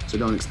cream, so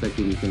don't expect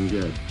anything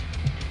good.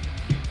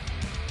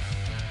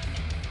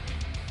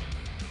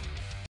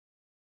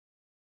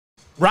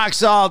 Rock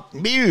Salt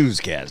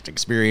Musecast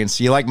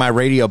experience. You like my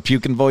radio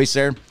puking voice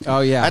there?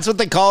 Oh yeah, that's what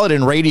they call it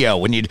in radio.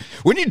 When you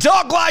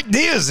talk like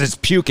this, it's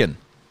puking.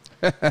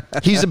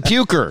 He's a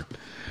puker,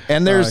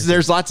 and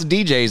there's lots of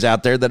DJs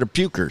out there that are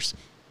pukers.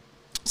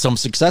 Some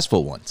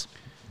successful ones,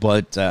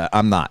 but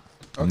I'm not.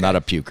 I'm not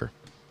a puker.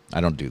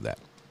 I don't do that.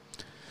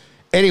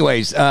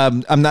 Anyways,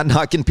 I'm not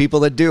knocking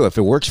people that do. If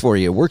it works for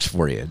you, it works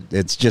for you.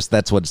 It's just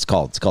that's what it's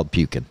called. It's called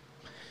puking.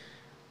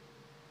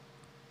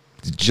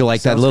 Did you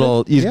like that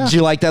little? Did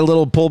you like that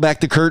little pull back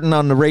the curtain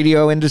on the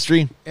radio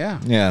industry? Yeah,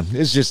 yeah.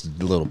 It's just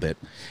a little bit.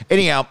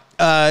 Anyhow,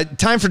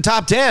 time for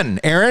top 10.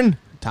 Aaron,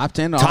 top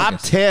 10.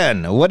 Top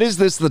 10. What is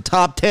this? The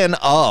top 10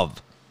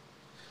 of?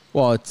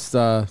 Well, it's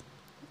top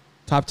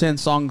 10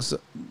 songs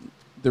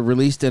that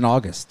released in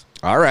August.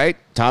 All right,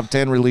 top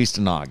 10 released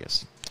in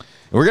August.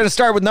 We're going to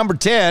start with number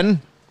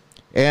 10,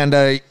 and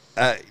I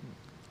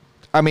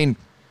mean,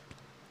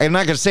 I'm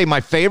not going to say my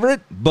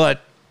favorite,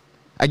 but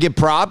I give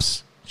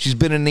props. She's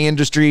been in the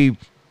industry,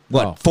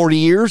 40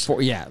 years?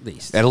 Yeah, at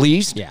least. At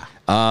least? Yeah.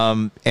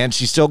 And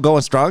she's still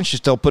going strong. She's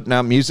still putting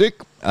out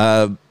music.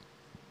 Not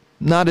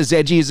as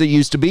edgy as it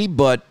used to be,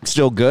 but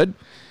still good.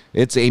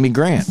 It's Amy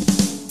Grant.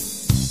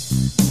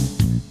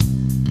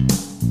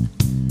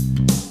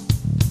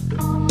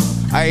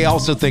 I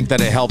also think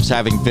that it helps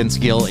having Vince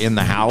Gill in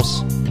the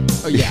house.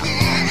 Oh, yeah.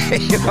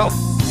 You know?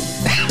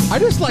 I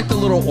just like the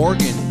little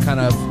organ kind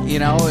of, you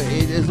know,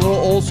 it's a little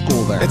old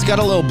school there. It's got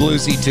a little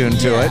bluesy tune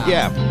to it.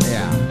 Yeah.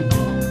 Yeah.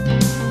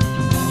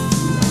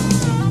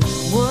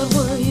 What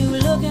were you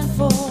looking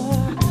for?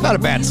 Not a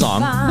bad song.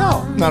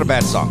 No. Not a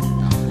bad song.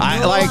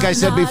 Like I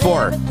said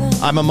before,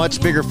 I'm a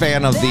much bigger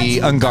fan of the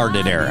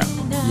Unguarded era.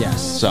 Yes.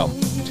 So,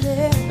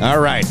 all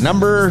right.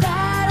 Number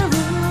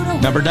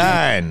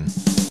 9.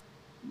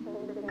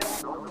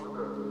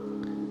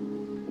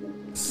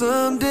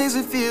 Some days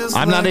it feels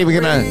I'm not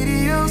even gonna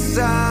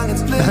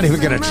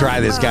try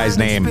this guy's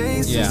name.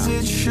 Yeah.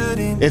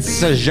 It's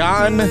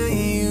Sajan.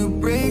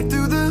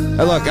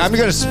 Look, I'm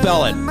gonna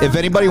spell it. If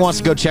anybody wants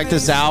to go check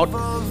this out,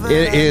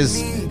 it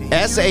is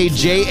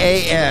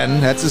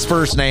Sajan. That's his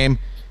first name,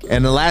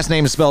 and the last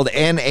name is spelled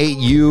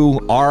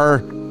Nauriyal.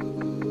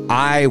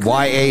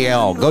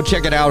 Go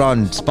check it out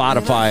on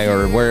Spotify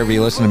or wherever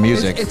you listen to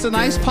music. It's a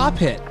nice pop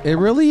hit. It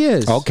really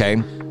is.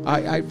 Okay.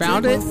 I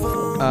found it.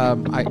 I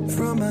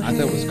thought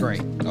it was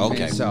great.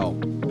 Okay. And so,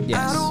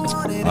 yes.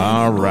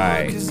 All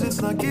right.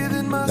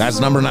 That's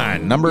number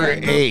 9. Number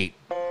 8.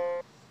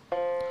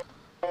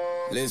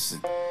 Listen.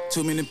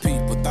 Too many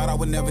people thought I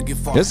would never get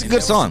far. This is a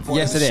good song.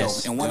 Yes, it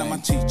is. And one of my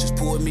teachers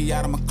pulled me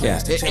out of my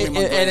class. Yeah. And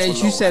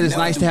as you said, it's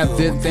nice to have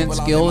Vince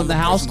Gill in the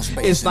house.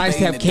 It's nice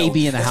to have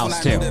KB in the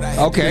house, too.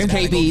 Okay.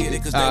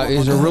 KB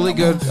is a really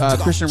good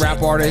Christian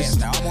rap artist.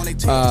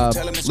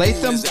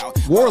 Latham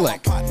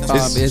Warlick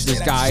is this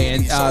guy.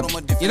 And,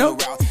 you know,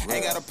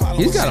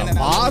 he's got a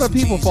lot of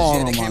people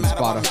following him on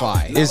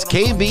Spotify. Is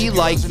KB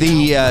like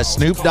the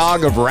Snoop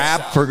Dogg of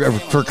rap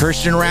for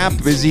Christian rap?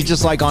 Is he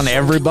just like on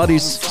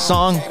everybody's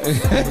song?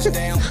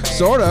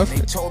 Sort of.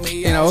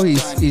 You know,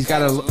 he's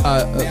got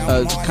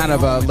a kind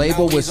of a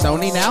label with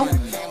Sony now.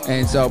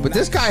 And so, but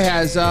this guy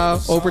has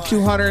over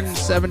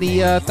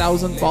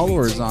 270,000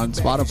 followers on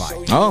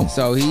Spotify. Oh.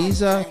 So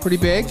he's pretty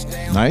big.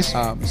 Nice.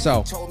 All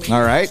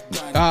right.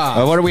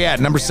 What are we at?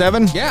 Number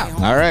 7? Yeah.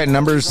 All right,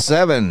 number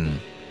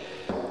 7.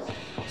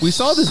 We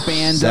saw this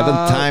band.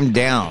 7th Time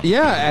Down.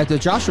 Yeah, at the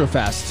Joshua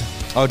Fest.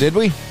 Oh, did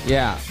we?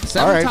 Yeah.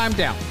 7th Time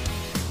Down.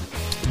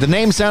 The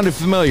name sounded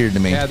familiar to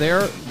me. Yeah,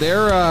 they're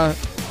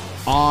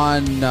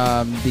on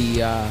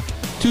the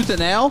Tooth and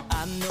Nail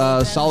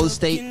Solid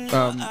State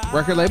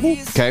record label.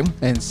 Okay.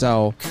 And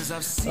so,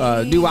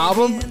 new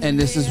album, and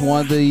this is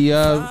one of the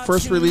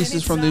first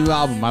releases from the new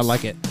album. I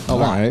like it a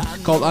lot. Right.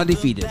 Called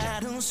Undefeated.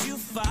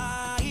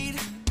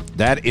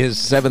 That is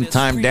 7th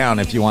Time Down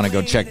if you want to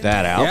go check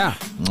that out. Yeah.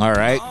 All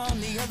right.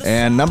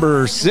 And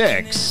number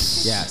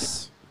 6.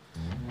 Yes.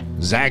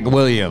 Zach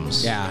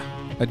Williams. Yeah.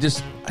 I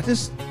just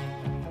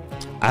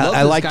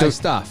I like the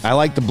stuff. I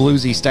like the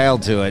bluesy style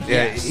to it.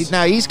 Yes.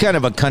 Now he's kind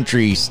of a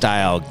country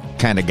style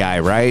kind of guy,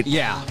 right?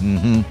 Yeah.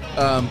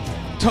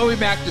 Mm-hmm. Toby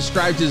Mac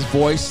described his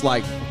voice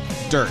like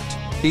dirt.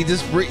 He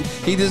just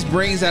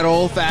brings that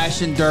old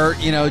fashioned dirt,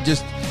 you know,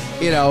 just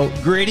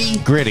gritty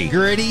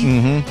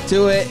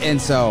to it, and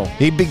so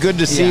he'd be good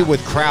to see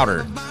with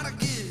Crowder.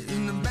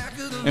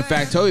 In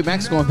fact, Toby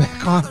Mac's going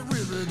back on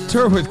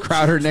tour with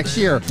Crowder next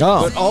year.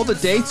 Oh. But all the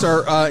dates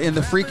are in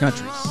the free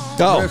countries.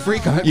 Oh,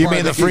 you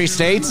mean the free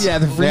states? Yeah,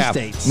 the free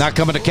states. Not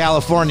coming to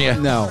California.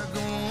 No.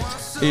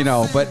 You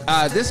know, but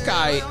this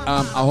guy,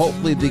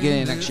 hopefully the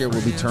beginning of next year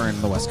will be touring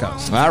the West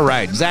Coast. All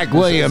right, Zach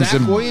Williams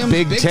and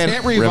Big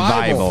Tent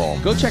Revival.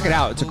 Go check it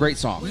out. It's a great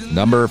song.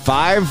 Number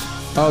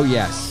 5. Oh,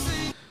 yes.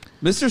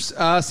 Mr.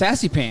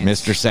 Sassy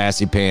Pants. Mr.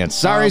 Sassy Pants.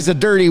 Sorry's a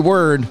dirty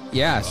word.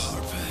 Yes.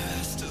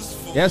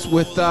 Yes,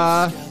 with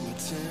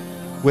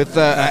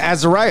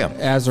Azariah.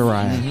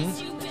 Azariah.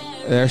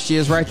 Mm-hmm. There she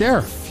is right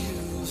there.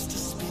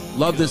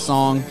 Love this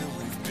song.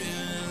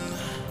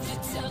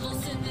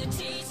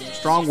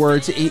 Strong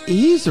words.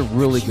 He's a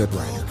really good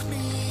writer.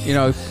 you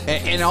know,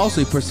 and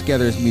also he puts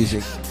together his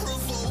music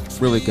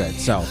really good.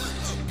 So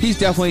he's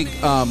definitely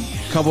a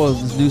couple of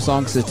his new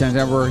songs in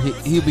September.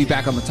 He'll be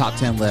back on the top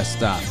 10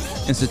 list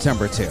in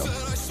September too.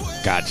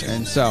 Gotcha.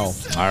 And so,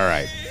 all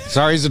right.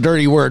 Sorry is a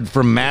dirty word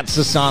from Matt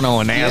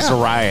Sassano and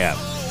Azariah.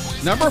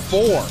 Number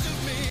 4.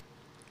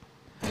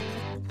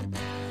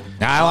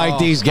 Now, I like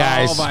these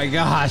guys. Oh my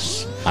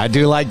gosh. I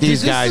do like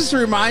these guys. Does this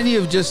remind you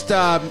of just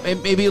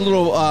maybe a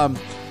little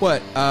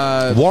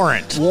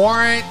Warrant.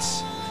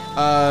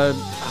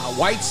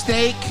 White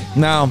Snake?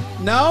 No,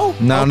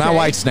 not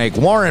White Snake.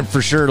 Warrant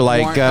for sure.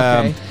 Like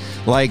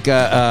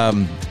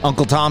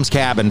Uncle Tom's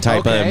Cabin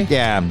type of.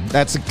 Yeah,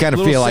 that's the kind of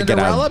little feel I get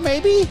out. Cinderella,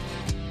 maybe.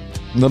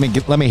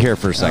 Let me hear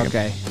for a second.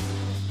 Okay.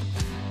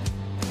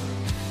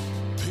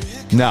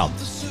 No.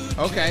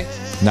 Okay.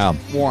 No.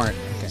 Warrant.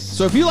 Okay.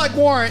 So if you like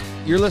Warrant,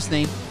 you're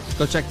listening.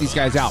 Go check these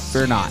guys out.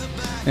 Fear not.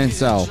 And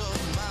so,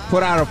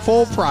 put out a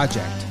full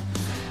project.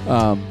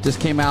 This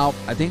came out,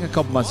 I think, a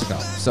couple months ago.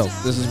 So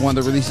this is one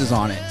of the releases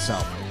on it. So,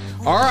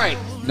 all right,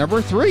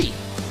 number 3.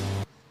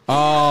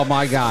 Oh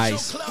my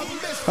guys.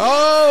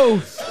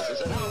 Oh,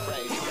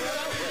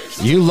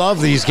 you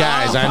love these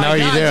guys. I know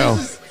you do.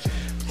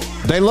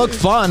 They look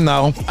fun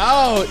though.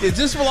 Oh, is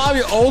this a lot of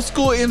your old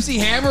school MC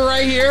Hammer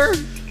right here?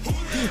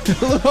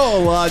 Little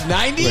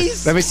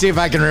 90s. Let me see if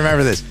I can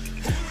remember this.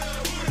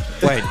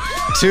 Wait,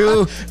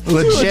 too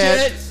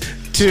legit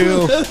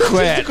to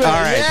quit. All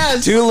right,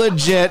 yes. Too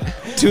legit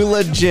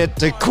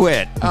to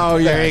quit. Oh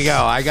yeah, there you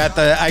go. I got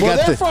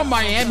they're from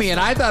Miami, and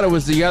I thought it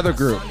was the other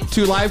group,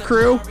 2 Live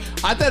Crew.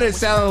 I thought it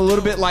sounded a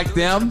little bit like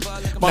them.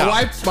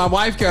 My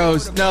wife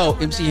goes, no,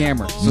 MC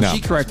Hammer. So No.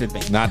 she corrected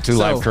me. Not 2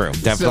 Live Crew.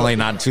 Definitely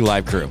not 2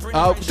 Live Crew.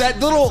 That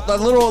little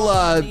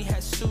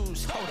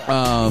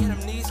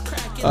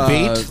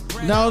beat.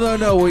 No.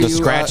 The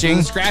scratching?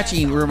 The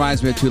scratching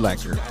reminds me of 2 Live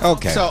Crew.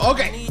 Okay. So,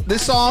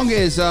 this song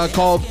is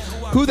called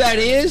Who That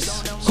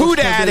Is. Who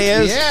That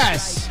Is?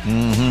 Yes.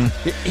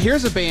 Mm-hmm.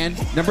 Here's a band,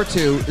 number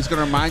 2, is going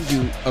to remind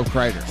you of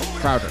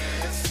Crowder.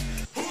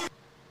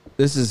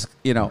 This is,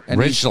 and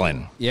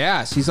Richland.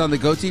 Yes, he's on the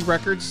Goatee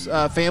Records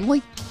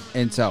family.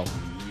 And so.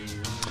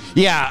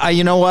 Yeah,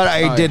 you know what?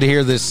 I did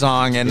hear this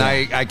song, and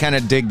I kind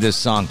of dig this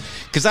song.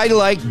 Because I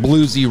like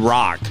bluesy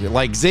rock.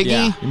 Like Ziggy.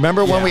 Yeah.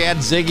 Remember when we had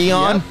Ziggy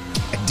on? Yep.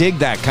 I dig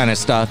that kind of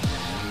stuff.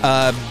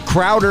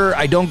 Crowder,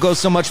 I don't go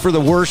so much for the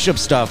worship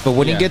stuff, but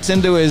when he gets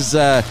into his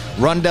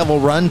Run Devil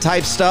Run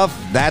type stuff,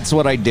 that's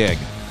what I dig.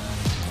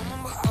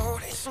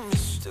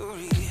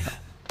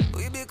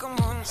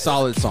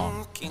 Solid song.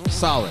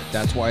 Solid.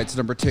 That's why it's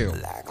number 2.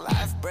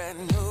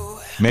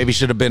 Maybe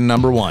should have been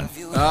number 1.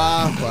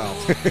 Well.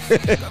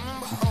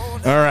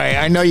 All right,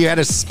 I know you had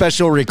a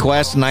special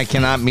request, and I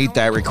cannot meet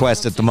that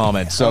request at the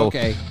moment. So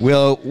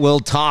we'll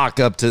talk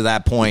up to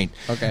that point.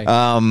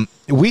 Okay.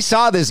 We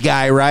saw this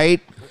guy, right?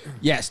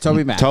 Yes,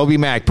 Toby Mac. Toby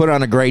Mac put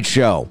on a great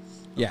show.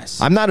 Yes.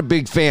 I'm not a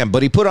big fan,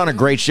 but he put on a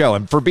great show.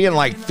 And for being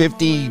like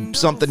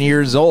 50-something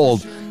years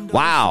old,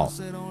 wow.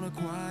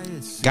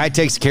 Guy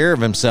takes care of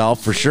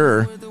himself for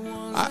sure.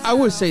 I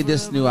would say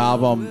this new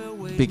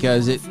album,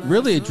 because it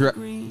really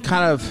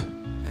kind of,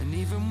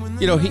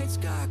 he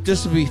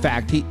just to be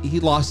fact, he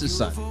lost his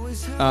son.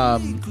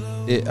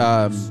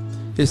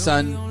 His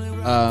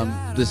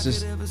son, this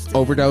is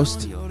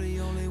overdosed,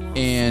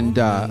 and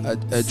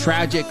a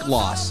tragic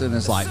loss in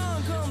his life.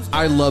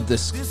 I love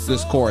this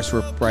chorus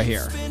right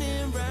here.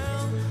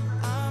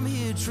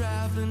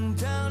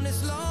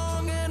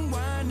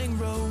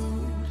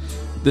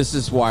 This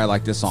is why I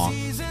like this song.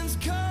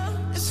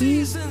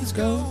 Seasons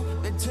go.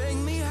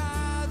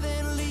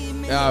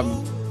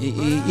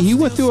 He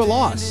went through a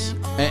loss,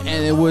 and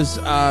it was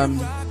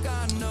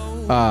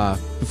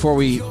before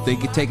they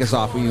could take us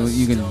off.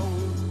 You can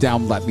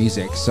download that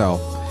music. So,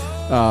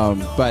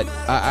 but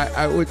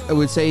I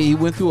would say he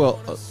went through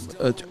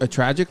a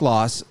tragic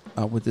loss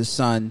with his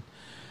son,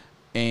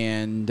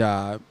 and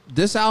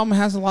this album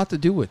has a lot to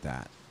do with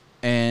that,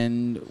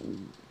 and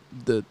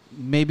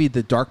maybe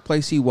the dark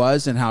place he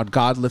was and how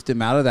God lifted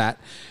him out of that,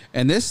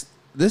 and this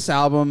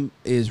album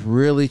is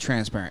really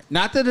transparent.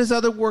 Not that his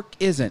other work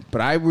isn't,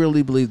 but I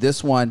really believe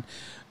this one,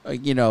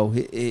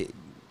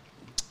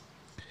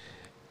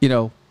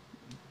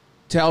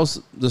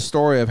 tells the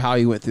story of how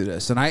he went through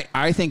this. And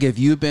I think if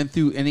you've been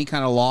through any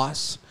kind of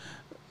loss,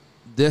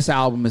 this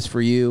album is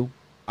for you.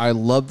 I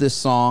love this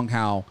song,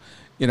 how,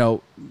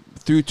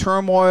 through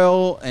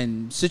turmoil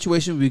and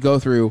situations we go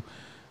through,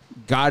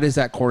 God is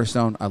that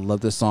cornerstone. I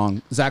love this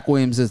song. Zach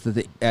Williams is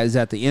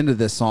at the end of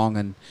this song,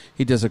 and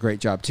he does a great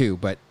job too.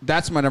 But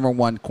that's my number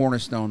 1,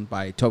 Cornerstone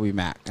by Toby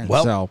Mac. And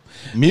so,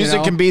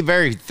 music can be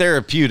very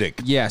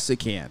therapeutic. Yes, it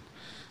can.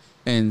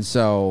 And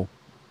so,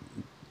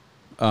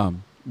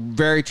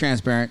 very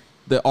transparent.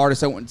 The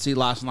artist I went to see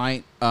last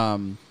night.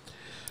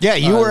 Yeah,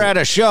 you were at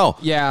a show.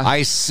 Yeah,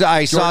 I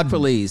saw Jordan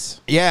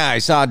Feliz. Yeah, I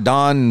saw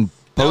Don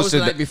That was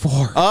posted the night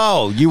before.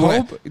 Oh, you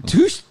went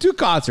two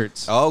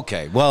concerts.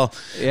 Okay, well,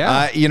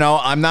 yeah.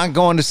 I'm not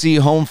going to see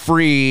Home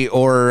Free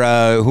or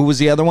who was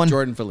the other one?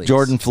 Jordan Feliz.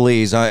 Jordan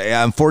Feliz.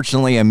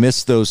 Unfortunately, I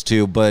missed those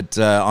two, but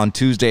on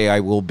Tuesday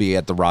I will be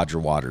at the Roger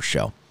Waters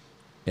show.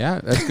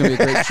 Yeah, that's going to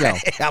be a great show.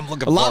 I'm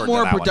looking a lot forward to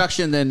more that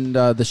production than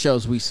the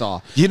shows we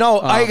saw. You know,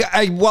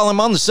 I while I'm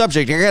on the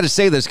subject, I got to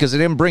say this because I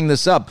didn't bring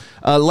this up.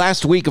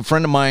 Last week, a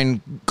friend of mine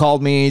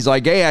called me. He's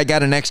like, "Hey, I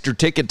got an extra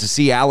ticket to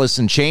see Alice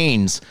in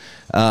Chains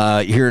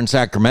here in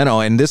Sacramento,"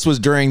 and this was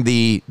during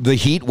the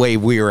heat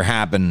wave we were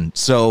having.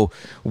 So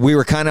we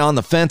were kind of on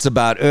the fence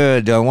about,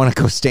 do I want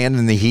to go stand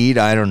in the heat?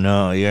 I don't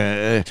know.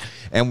 Yeah,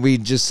 and we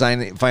just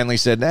finally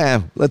said,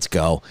 let's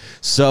go.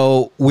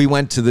 So we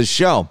went to the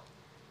show.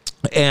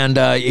 And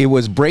it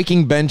was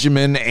Breaking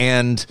Benjamin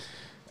and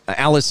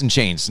Alice in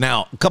Chains.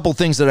 Now, a couple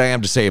things that I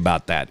have to say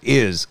about that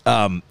is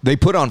they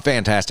put on a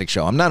fantastic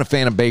show. I'm not a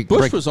fan of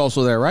Bush was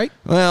also there, right?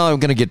 Well, I'm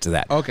going to get to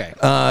that. Okay.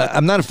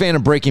 I'm not a fan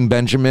of Breaking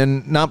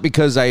Benjamin, not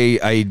because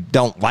I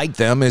don't like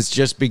them. It's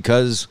just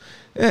because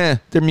their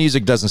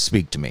music doesn't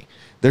speak to me.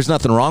 There's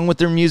nothing wrong with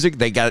their music.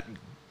 They got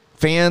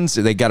fans.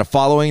 They got a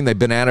following. They've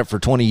been at it for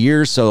 20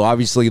 years, so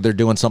obviously they're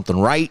doing something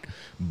right.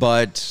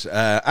 But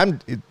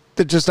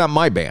they're just not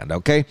my band,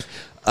 okay?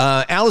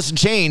 Alice in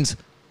Chains,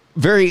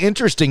 very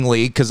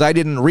interestingly, because I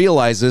didn't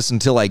realize this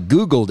until I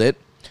Googled it,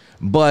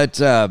 but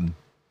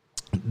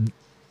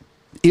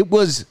it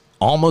was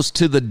almost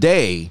to the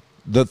day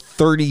the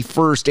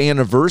 31st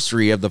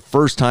anniversary of the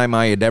first time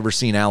I had ever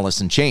seen Alice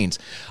in Chains.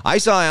 I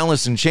saw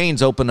Alice in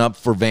Chains open up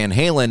for Van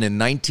Halen in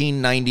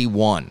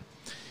 1991.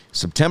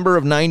 September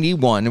of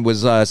 91. It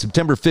was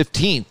September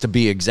 15th, to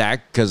be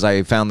exact, because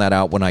I found that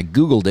out when I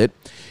Googled it.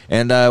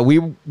 And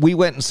we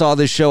went and saw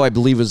this show, I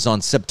believe it was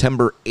on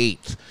September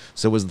 8th.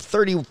 So it was the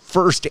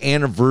 31st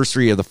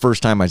anniversary of the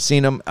first time I've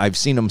seen them. I've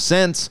seen them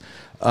since.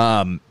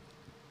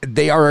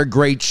 They are a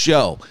great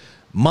show.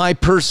 My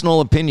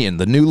personal opinion,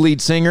 the new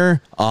lead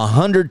singer,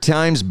 100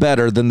 times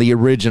better than the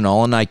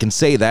original. And I can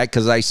say that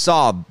because I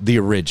saw the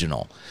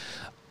original.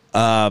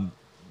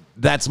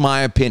 That's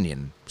my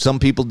opinion. Some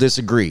people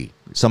disagree.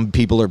 Some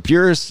people are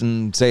purists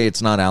and say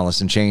it's not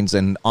Alice in Chains.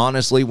 And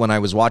honestly, when I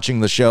was watching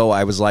the show,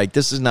 I was like,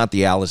 this is not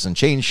the Alice in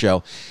Chains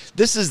show.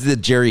 This is the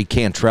Jerry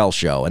Cantrell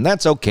show. And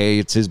that's okay.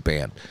 It's his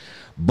band.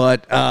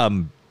 But at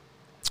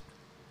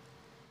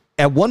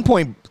one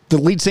point, the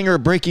lead singer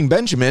of Breaking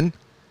Benjamin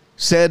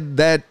said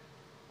that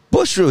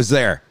Bush was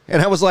there. And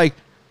I was like,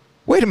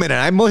 wait a minute.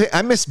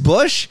 I missed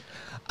Bush?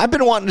 I've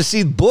been wanting to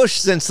see Bush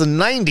since the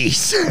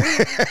 90s.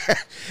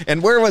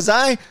 And where was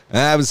I?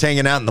 I was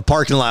hanging out in the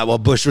parking lot while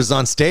Bush was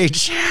on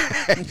stage.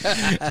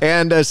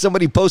 And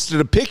somebody posted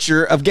a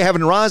picture of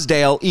Gavin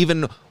Rossdale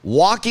even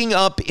walking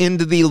up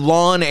into the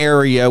lawn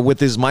area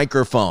with his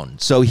microphone.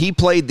 So he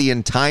played the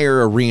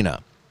entire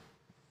arena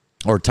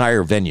or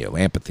entire venue,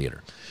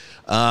 amphitheater.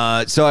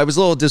 So I was a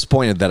little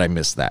disappointed that I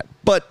missed that.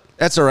 But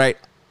that's all right.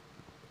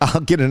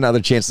 I'll get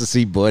another chance to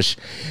see Bush.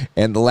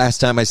 And the last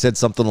time I said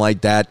something like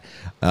that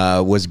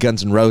was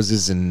Guns N'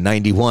 Roses in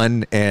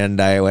 91.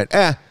 And I went,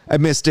 I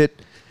missed it.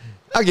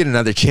 I'll get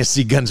another chance to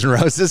see Guns N'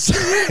 Roses.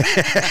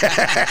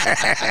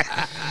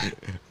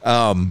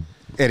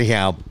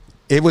 Anyhow,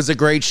 it was a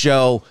great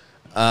show.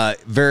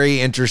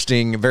 Very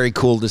interesting. Very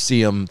cool to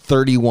see them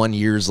 31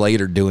 years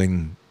later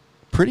doing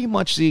pretty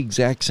much the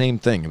exact same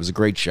thing. It was a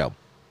great show.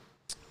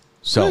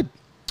 So,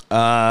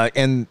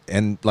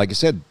 and like I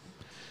said,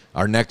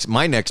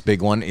 my next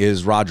big one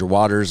is Roger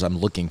Waters. I'm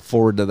looking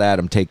forward to that.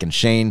 I'm taking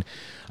Shane.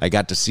 I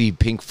got to see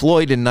Pink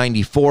Floyd in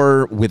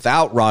 94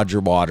 without Roger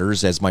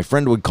Waters, as my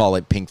friend would call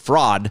it, Pink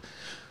Fraud.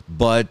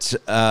 But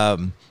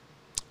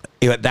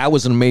that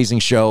was an amazing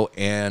show,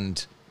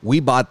 and we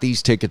bought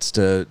these tickets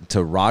to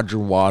Roger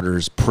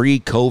Waters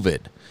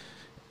pre-COVID,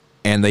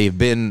 and they've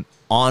been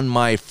on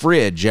my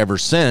fridge ever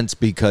since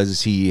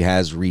because he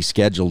has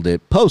rescheduled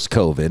it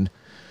post-COVID.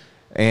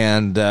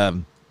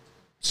 And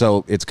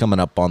so it's coming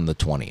up on the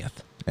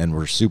 20th, and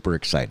we're super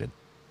excited.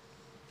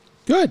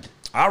 Good.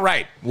 All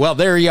right. Well,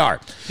 there you are.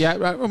 Yeah,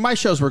 my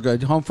shows were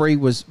good. Home Free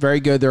was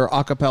very good. They're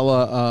a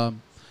cappella,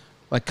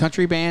 like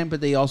country band, but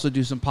they also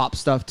do some pop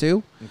stuff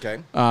too. Okay.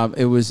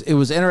 It was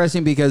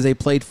interesting because they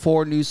played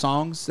 4 new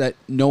songs that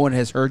no one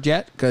has heard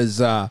yet because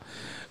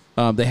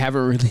they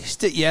haven't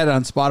released it yet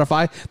on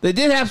Spotify. They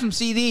did have some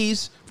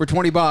CDs for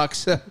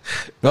 $20.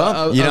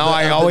 Well,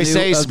 I always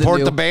say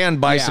support the band,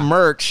 buy some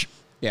merch.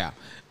 Yeah.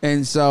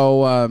 And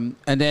so,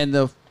 and then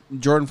the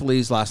Jordan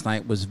Feliz last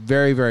night was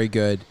very, very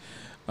good,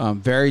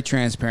 very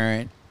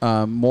transparent,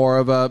 more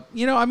of a,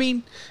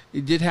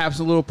 he did have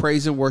some little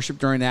praise and worship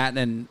during that,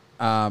 and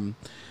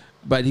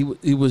but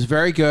he was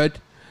very good.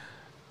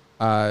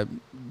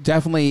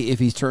 Definitely, if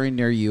he's touring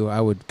near you,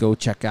 I would go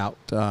check out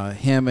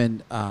him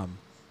and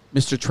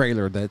Mr.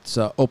 Trailer that's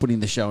opening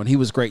the show, and he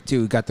was great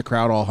too. He got the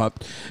crowd all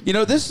humped.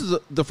 This is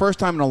the first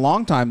time in a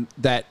long time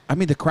that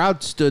the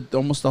crowd stood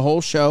almost the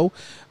whole show.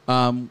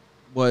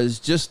 Was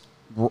just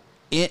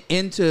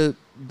into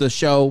the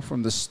show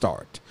from the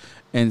start.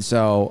 And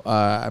so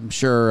I'm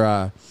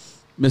sure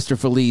Mr.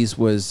 Feliz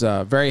was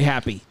very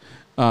happy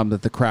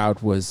that the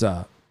crowd was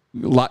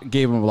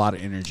gave him a lot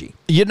of energy.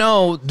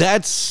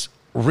 That's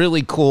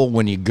really cool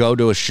when you go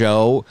to a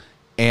show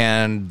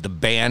and the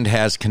band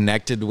has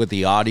connected with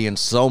the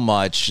audience so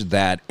much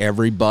that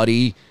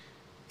everybody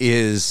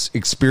is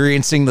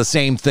experiencing the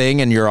same thing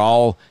and you're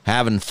all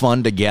having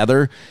fun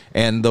together.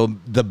 And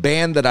the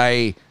band that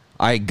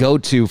I go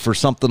to for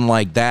something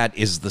like that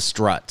is the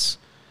Struts.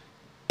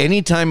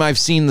 Anytime I've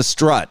seen the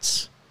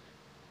Struts,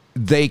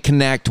 they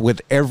connect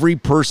with every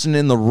person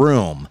in the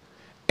room,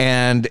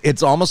 and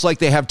it's almost like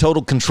they have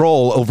total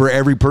control over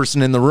every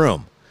person in the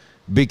room.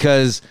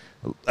 Because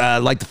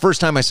like the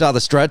first time I saw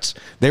the Struts,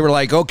 they were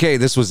like, okay,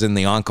 this was in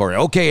the encore.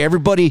 Okay,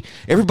 everybody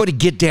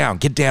get down.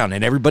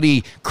 And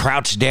everybody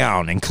crouched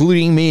down,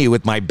 including me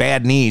with my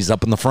bad knees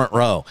up in the front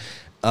row.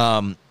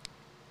 And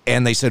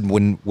they said,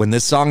 when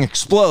this song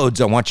explodes,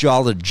 I want you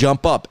all to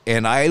jump up.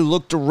 And I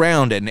looked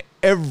around and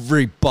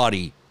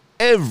everybody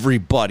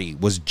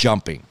was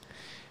jumping.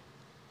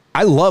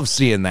 I love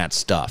seeing that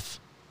stuff.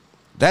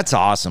 That's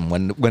awesome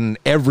when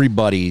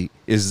everybody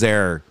is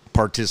there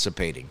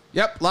participating.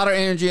 Yep, a lot of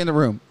energy in the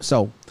room.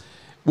 So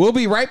we'll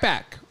be right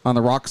back on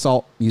the Rock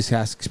Salt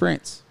Musecast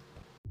Experience.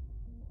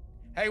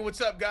 Hey, what's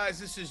up, guys?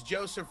 This is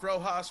Joseph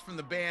Rojas from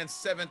the band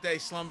Seventh Day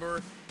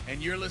Slumber,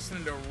 and you're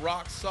listening to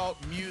Rock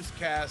Salt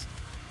Musecast,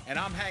 and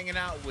I'm hanging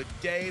out with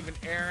Dave and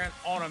Aaron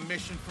on a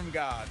mission from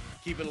God.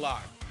 Keep it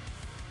locked.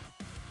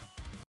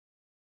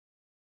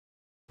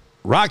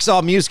 Rock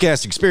Salt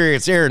Musecast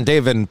Experience, Aaron,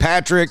 Dave, and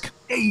Patrick.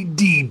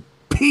 ADP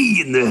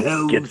in the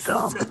house. Get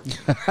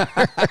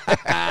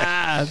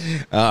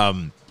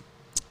some.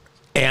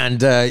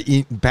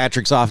 And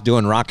Patrick's off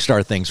doing rock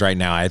star things right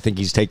now. I think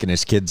he's taking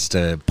his kids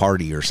to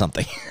party or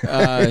something.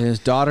 His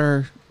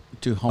daughter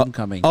to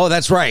homecoming. Oh,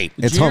 that's right.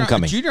 It's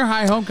homecoming. Junior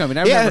high homecoming.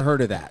 I've never heard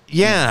of that.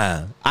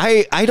 Yeah.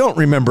 I don't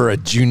remember a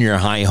junior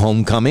high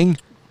homecoming.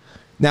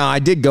 Now, I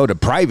did go to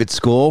private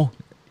school.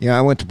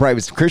 I went to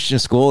private Christian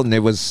school, and it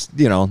was,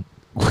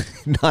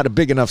 not a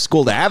big enough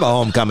school to have a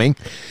homecoming.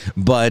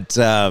 But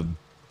I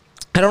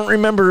don't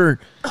remember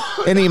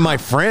any of my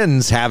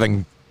friends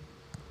having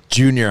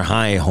junior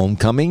high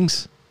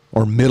homecomings,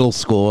 or middle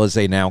school, as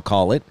they now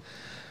call it.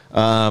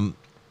 I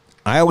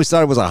always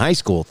thought it was a high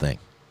school thing.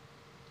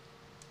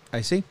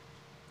 I see.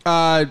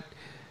 Patrick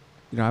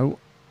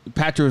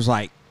was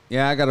like,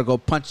 yeah, I got to go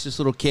punch this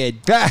little kid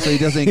so he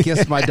doesn't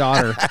kiss my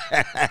daughter.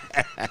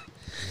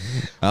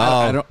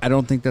 I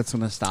don't think that's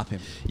going to stop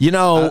him.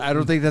 I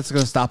don't think that's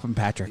going to stop him,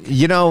 Patrick.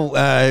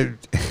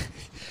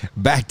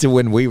 Back to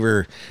when we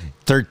were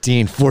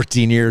 13,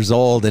 14 years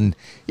old, and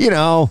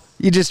you're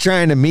just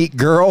trying to meet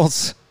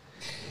girls.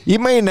 You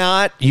may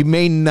not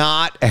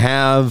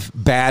have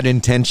bad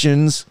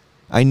intentions.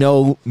 I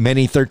know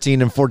many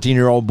 13 and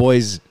 14-year-old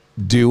boys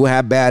do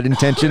have bad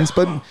intentions,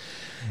 but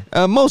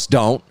most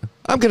don't.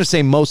 I'm going to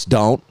say most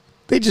don't.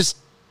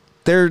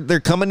 They're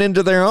coming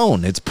into their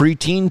own. It's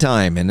preteen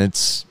time, and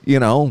it's, you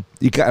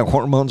got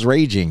hormones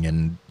raging,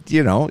 and,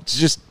 it's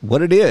just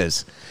what it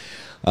is.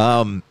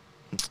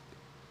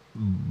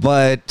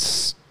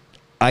 But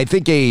I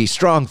think a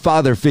strong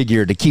father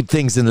figure to keep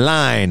things in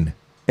line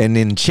and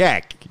in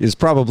check is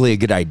probably a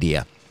good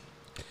idea.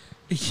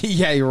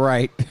 Yeah, you're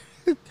right.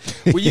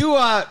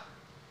 Well,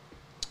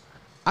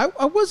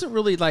 I wasn't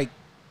really like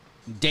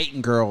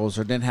dating girls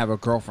or didn't have a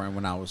girlfriend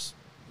when I was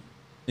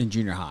in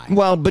junior high.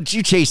 Well, but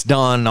you chased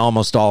Dawn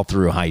almost all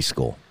through high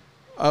school.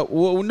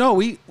 Well, no,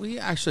 we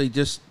actually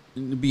just,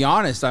 to be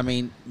honest, I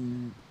mean,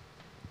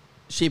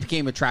 she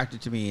became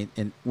attracted to me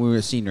when we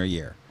were senior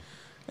year.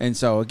 And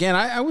so, again,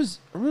 I was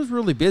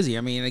really busy.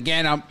 I mean,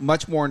 again, I'm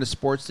much more into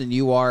sports than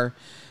you are,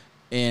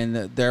 and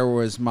there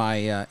was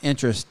my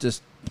interest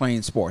just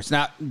playing sports.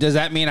 Now, does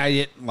that mean I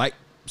didn't like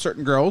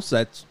certain girls?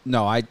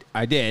 No, I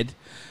did.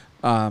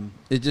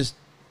 It just,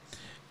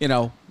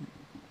 it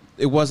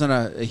wasn't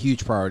a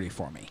huge priority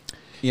for me.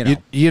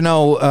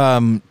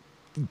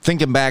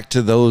 Thinking back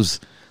to those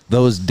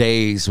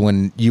days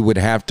when you would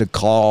have to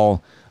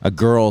call a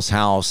girl's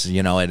house,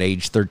 at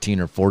age 13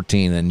 or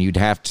 14, and you'd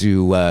have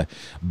to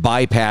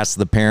bypass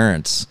the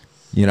parents,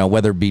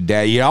 whether it be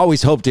dad. You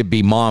always hoped it'd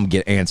be mom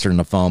answering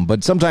the phone,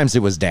 but sometimes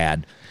it was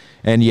dad.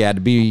 And you had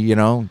to be,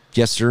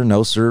 yes, sir,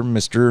 no, sir,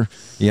 mister,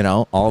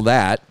 all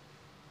that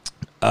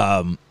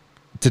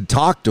to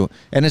talk to.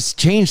 And it's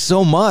changed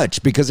so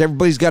much because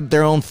everybody's got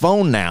their own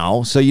phone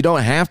now, so you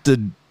don't have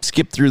to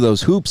skip through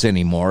those hoops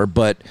anymore.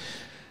 But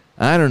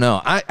I don't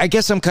know. I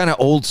guess I'm kind of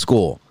old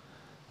school.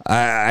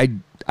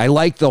 I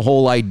like the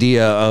whole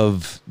idea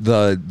of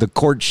the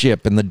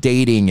courtship and the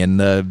dating and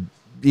the,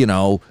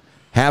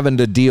 having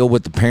to deal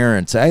with the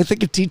parents. I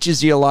think it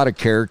teaches you a lot of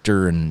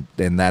character and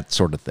that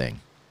sort of thing.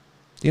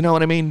 You know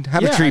what I mean? How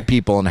to treat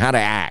people and how to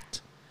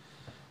act.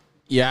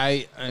 Yeah,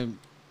 I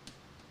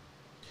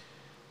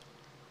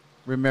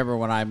remember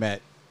when I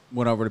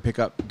went over to pick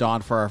up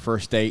Dawn for our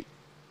first date.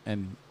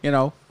 And,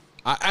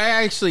 I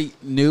actually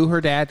knew her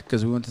dad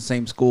because we went to the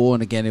same school.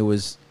 And, again, it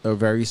was a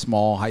very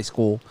small high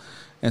school.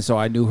 And so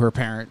I knew her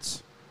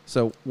parents.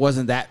 So it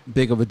wasn't that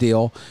big of a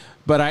deal.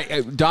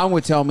 But Dawn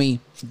would tell me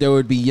there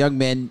would be young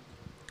men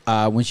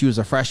when she was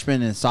a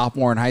freshman and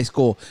sophomore in high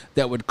school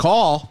that would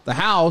call the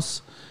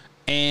house.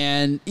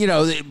 And,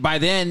 by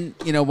then,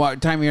 by the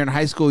time you're in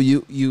high school,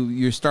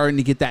 you're starting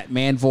to get that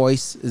man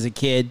voice as a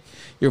kid.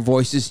 Your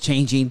voice is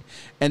changing.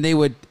 And they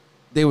would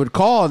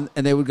call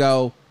and they would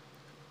go,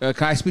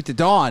 can I speak to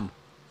Dawn?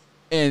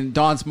 And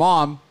Dawn's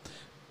mom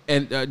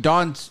and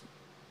Dawn's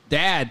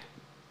dad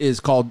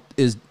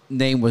his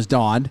name was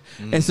Dawn.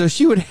 And so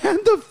she would hand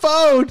the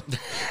phone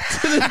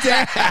to the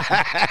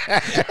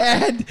dad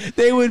and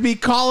they would be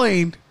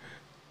calling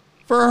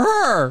for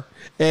her.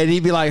 And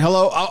he'd be like,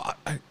 hello,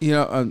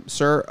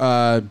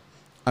 sir,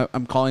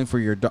 I'm calling for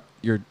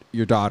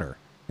your daughter.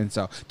 And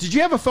so, did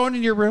you have a phone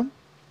in your room?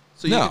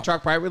 So you could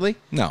talk privately?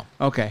 No.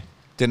 Okay.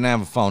 Didn't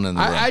have a phone in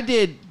the room. I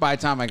did by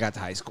the time I got to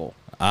high school.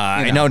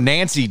 I know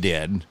Nancy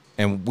did,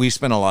 and we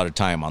spent a lot of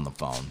time on the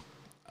phone.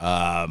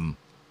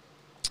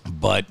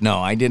 But no,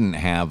 I didn't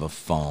have a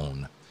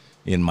phone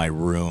in my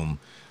room.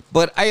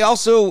 But I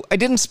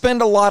didn't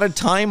spend a lot of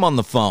time on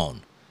the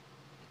phone.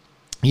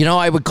 You know,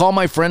 I would call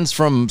my friends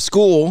from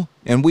school,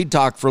 and we'd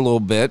talk for a little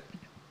bit.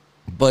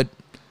 But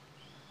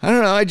I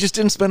don't know, I just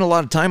didn't spend a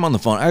lot of time on the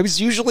phone. I was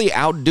usually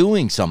out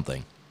doing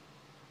something.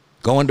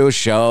 Going to a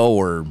show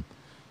or,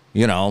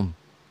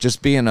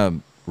 just being a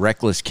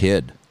reckless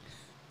kid.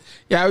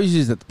 Yeah, I was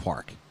usually at the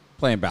park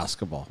playing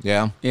basketball.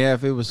 Yeah? Yeah,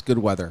 if it was good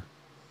weather.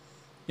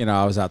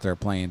 I was out there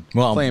playing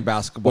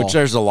basketball. Which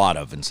there's a lot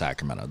of in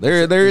Sacramento.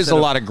 There is a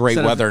lot of great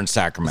weather in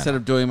Sacramento. Instead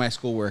of doing my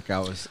schoolwork, I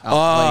was out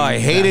I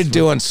hated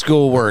doing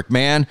schoolwork,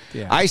 man.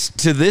 Yeah.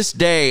 To this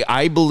day,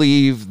 I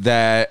believe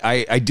that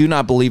I do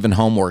not believe in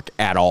homework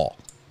at all.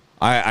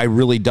 I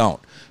really don't.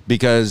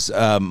 Because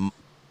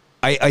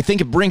I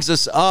think it brings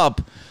us up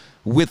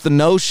with the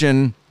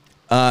notion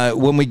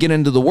when we get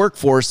into the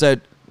workforce that,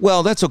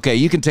 well, that's okay.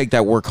 You can take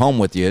that work home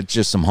with you. It's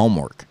just some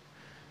homework.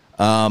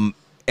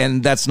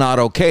 And that's not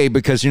okay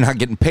because you're not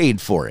getting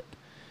paid for it.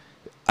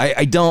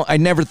 I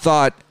never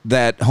thought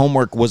that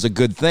homework was a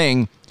good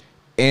thing.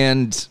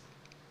 And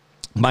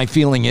my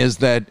feeling is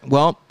that,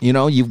 well,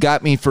 you've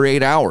got me for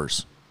 8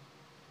 hours.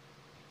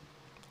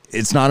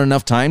 It's not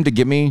enough time to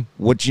give me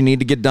what you need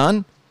to get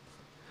done.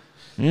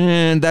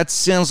 And that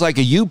sounds like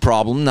a you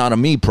problem, not a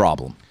me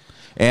problem.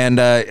 And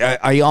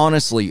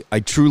I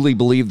truly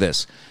believe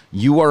this.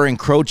 You are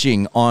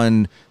encroaching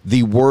on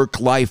the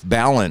work-life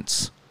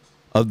balance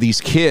of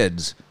these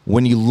kids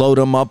when you load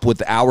them up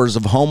with hours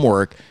of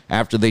homework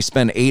after they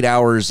spend 8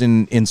 hours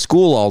in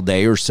school all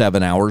day or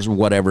 7 hours or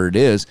whatever it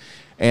is.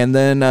 And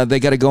then they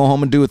got to go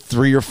home and do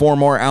 3 or 4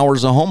 more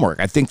hours of homework.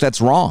 I think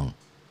that's wrong.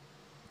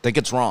 I think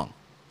it's wrong.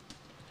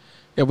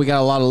 Yeah, we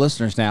got a lot of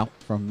listeners now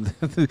from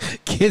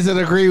kids that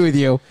agree with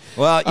you.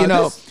 Well,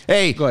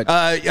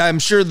 I'm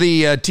sure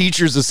the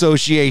Teachers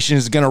Association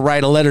is going to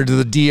write a letter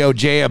to the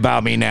DOJ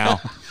about me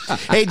now.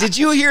 Hey, did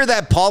you hear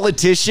that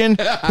politician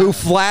who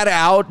flat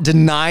out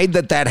denied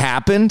that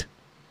happened?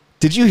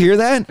 Did you hear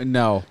that?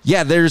 No.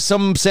 Yeah, there's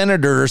some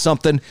senator or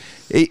something.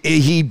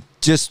 He's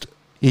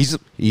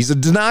a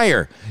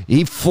denier.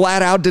 He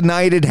flat out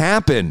denied it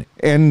happened.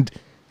 And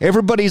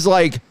everybody's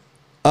like,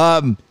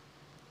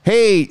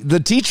 hey, the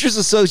Teachers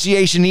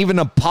Association even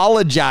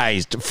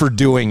apologized for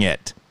doing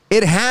it.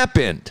 It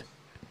happened.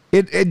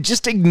 It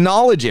just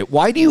acknowledge it.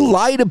 Why do you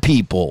lie to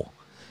people?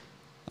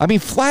 I mean,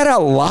 flat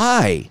out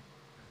lie.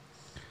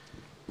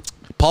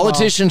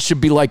 Politicians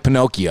should be like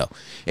Pinocchio.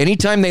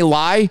 Anytime they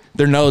lie,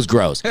 their nose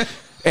grows.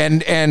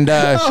 And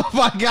oh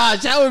my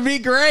gosh, that would be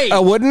great,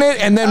 wouldn't it?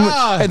 And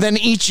then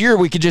each year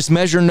we could just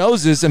measure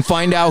noses and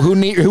find out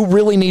who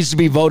really needs to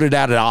be voted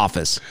out of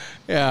office.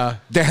 Yeah.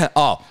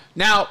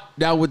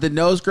 Now would the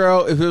nose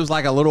grow if it was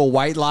like a little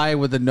white lie?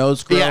 Would the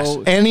nose grow? Yes.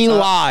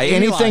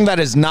 Anything that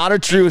is not a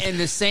truth, and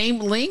the same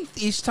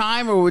length each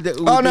time, or would it?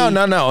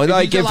 No.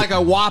 Like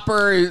a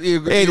Whopper.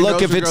 Hey,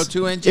 look, if it's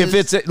 2 inches.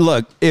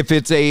 If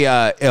it's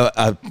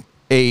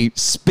a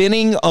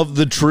spinning of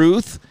the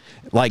truth.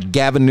 Like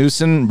Gavin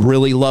Newsom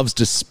really loves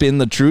to spin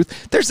the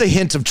truth. There's a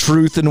hint of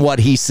truth in what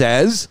he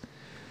says,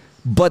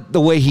 but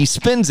the way he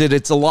spins it,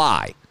 it's a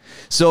lie.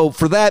 So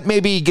for that,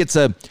 maybe he gets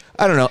a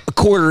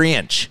quarter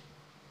inch.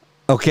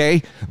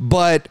 Okay.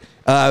 But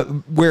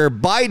where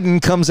Biden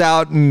comes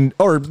out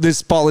or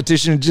this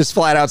politician just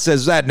flat out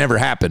says that never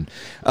happened,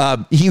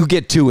 you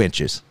get 2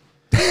 inches.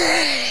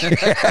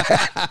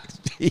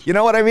 You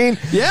know what I mean?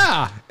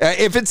 Yeah.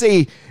 If it's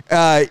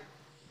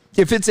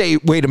a,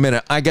 wait a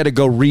minute, I got to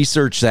go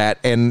research that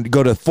and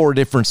go to 4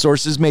 different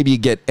sources, maybe you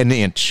get an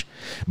inch.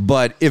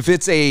 But if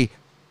it's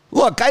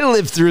look, I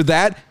lived through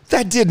that.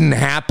 That didn't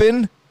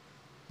happen.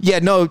 Yeah,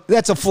 no,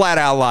 that's a flat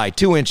out lie.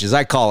 2 inches,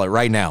 I call it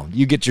right now.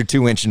 You get your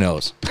 2-inch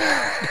nose.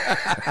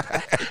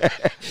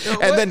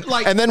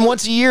 And then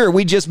once a year,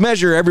 we just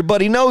measure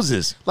everybody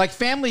noses. Like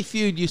Family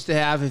Feud used to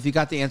have, if you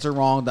got the answer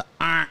wrong,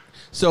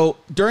 so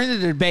during the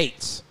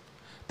debates,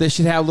 they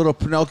should have a little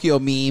Pinocchio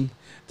meme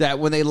that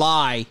when they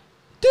lie,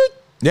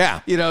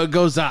 yeah, it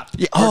goes up.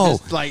 Yeah. Oh,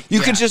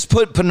 you could just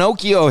put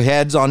Pinocchio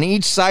heads on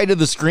each side of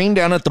the screen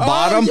down at the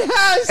bottom,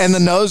 yes! And the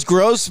nose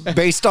grows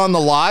based on the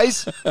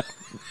lies.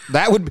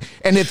 That would,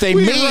 and if they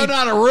run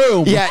out of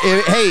room, yeah.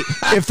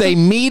 If they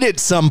meet at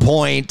some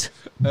point,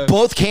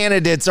 both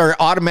candidates are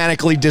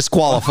automatically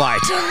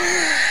disqualified.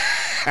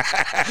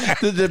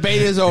 The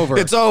debate is over.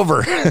 It's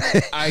over.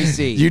 I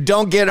see. You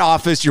don't get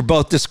office. You're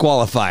both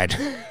disqualified.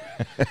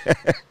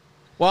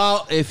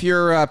 Well, if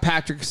you're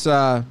Patrick's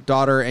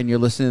daughter and you're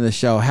listening to the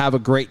show, have a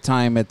great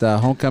time at the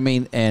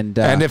homecoming. And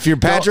if you're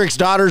Patrick's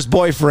daughter's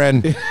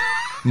boyfriend,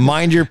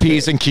 mind your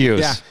P's and Q's.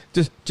 Yeah,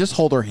 just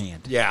hold her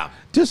hand. Yeah.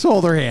 Just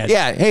hold her hand.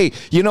 Yeah. Hey,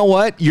 you know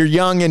what? You're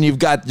young and you've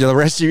got the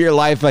rest of your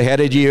life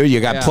ahead of you.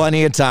 You got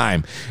plenty of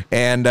time.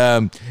 And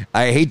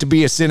I hate to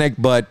be a cynic,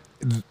 but,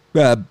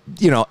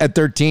 at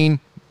 13,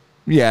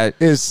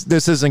 this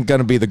isn't going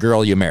to be the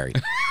girl you marry.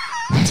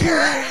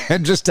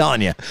 I'm just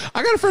telling you.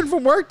 I got a friend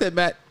from work that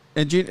met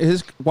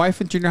his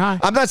wife in junior high.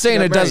 I'm not saying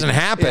it doesn't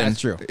happen. Yeah,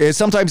 that's true.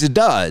 Sometimes it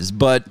does,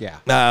 but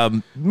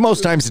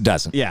most times it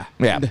doesn't. Yeah.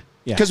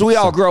 Because we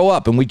all grow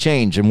up and we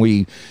change and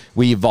we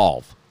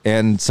evolve.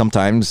 And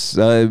sometimes,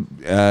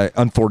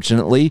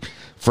 unfortunately,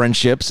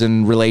 friendships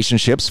and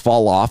relationships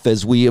fall off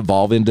as we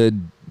evolve into,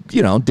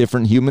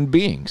 different human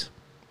beings.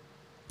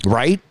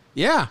 Right?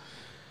 Yeah.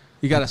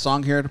 You got a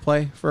song here to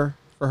play for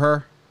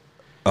her?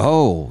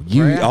 Oh,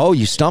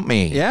 you stumped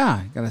me.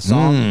 Yeah, got a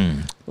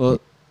song. Well,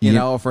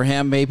 for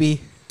him,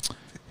 maybe.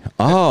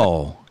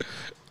 Oh,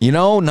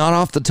 not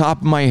off the top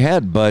of my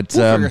head, but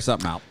we'll figure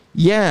something out.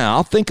 Yeah,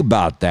 I'll think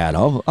about that.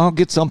 I'll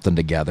get something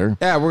together.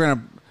 Yeah, we're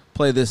gonna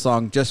play this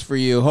song just for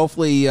you.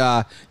 Hopefully, you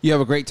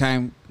have a great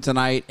time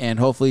tonight, and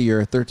hopefully,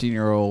 your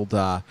 13-year-old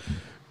or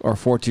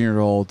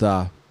 14-year-old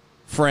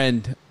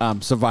friend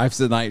survives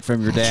the night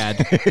from your dad.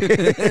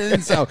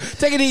 So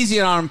take it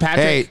easy on him,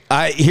 Patrick.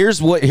 Hey,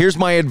 here's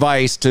my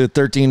advice to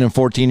 13 and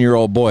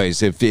 14-year-old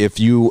boys. If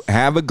you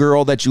have a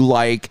girl that you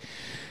like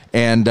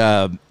and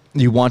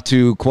you want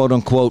to quote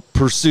unquote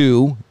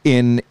pursue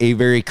in a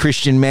very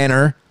Christian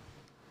manner,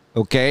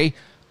 okay,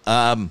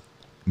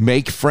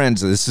 make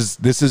friends.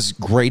 This is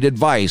great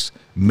advice.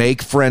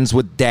 Make friends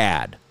with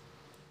dad.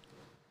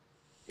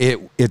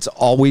 It's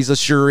always a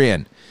sure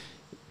in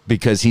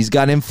because he's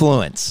got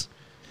influence.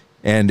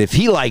 And if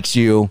he likes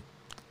you,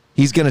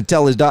 he's going to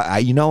tell his daughter,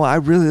 I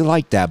really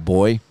like that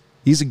boy.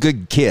 He's a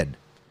good kid.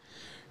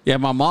 Yeah,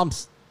 my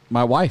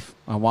wife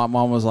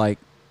was like,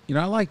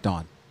 I like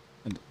Don.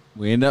 And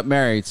we ended up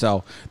married.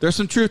 So there's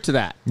some truth to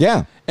that.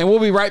 Yeah. And we'll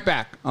be right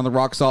back on the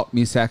Rock Salt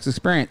Music Hacks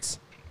Experience.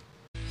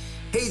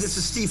 Hey, this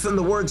is Steve from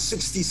the Word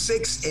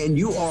 66, and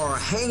you are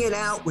hanging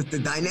out with the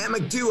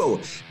dynamic duo,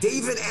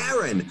 Dave and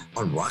Aaron,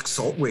 on Rock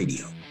Salt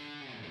Radio.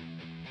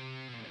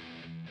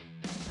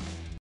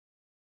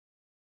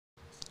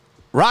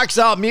 Rock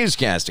Salt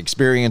Musecast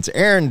Experience.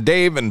 Aaron,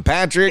 Dave, and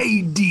Patrick.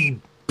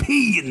 ADP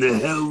in the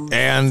house.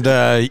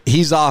 And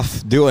he's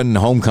off doing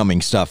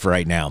homecoming stuff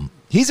right now.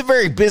 He's a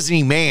very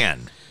busy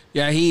man.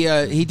 Yeah,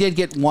 he did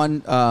get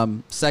one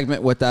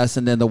segment with us,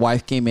 and then the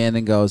wife came in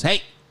and goes,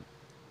 "Hey,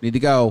 need to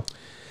go."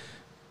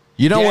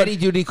 Daddy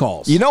duty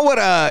calls. You know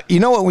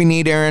what we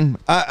need, Aaron?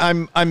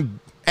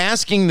 I'm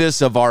asking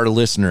this of our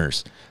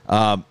listeners.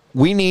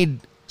 We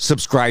need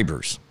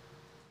subscribers.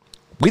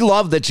 We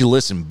love that you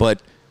listen,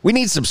 but we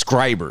need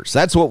subscribers.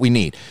 That's what we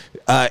need.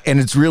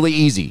 And it's really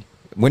easy.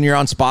 When you're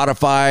on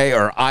Spotify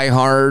or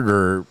iHeart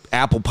or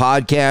Apple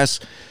Podcasts,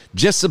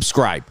 just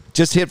subscribe.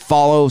 Just hit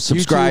follow,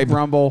 subscribe. YouTube,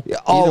 Rumble,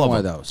 all of one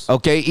of those.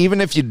 Okay,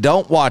 even if you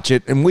don't watch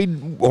it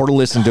or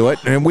listen to it,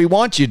 and we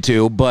want you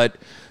to, but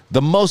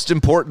the most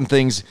important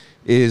things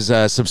is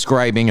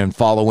subscribing and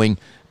following.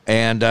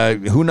 And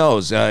who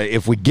knows,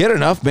 if we get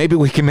enough, maybe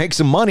we can make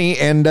some money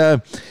and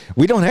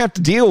we don't have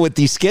to deal with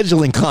these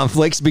scheduling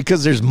conflicts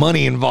because there's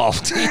money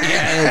involved.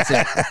 Yeah, that's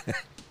it.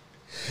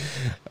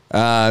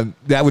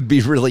 That would be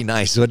really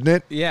nice, wouldn't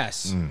it?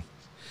 Yes.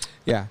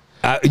 Yeah.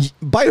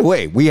 By the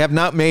way, we have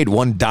not made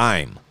one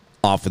dime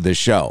off of this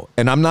show.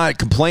 And I'm not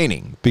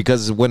complaining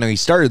because when we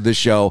started this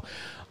show,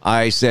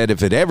 I said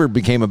if it ever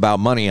became about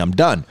money, I'm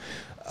done.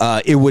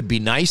 It would be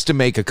nice to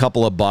make a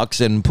couple of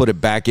bucks and put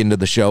it back into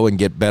the show and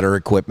get better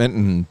equipment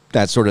and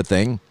that sort of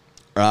thing.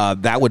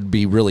 That would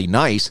be really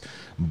nice,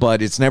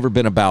 but it's never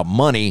been about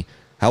money.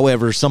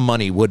 However, some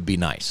money would be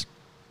nice.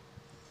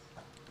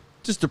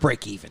 Just to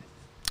break even.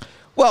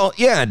 Well,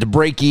 yeah, to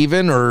break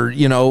even or,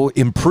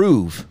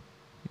 improve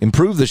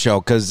the show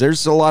because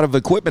there's a lot of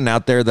equipment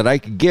out there that I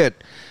could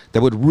get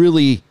that would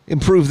really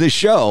improve this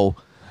show.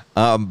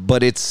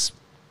 But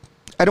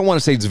I don't want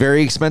to say it's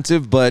very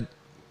expensive, but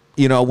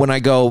when I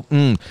go,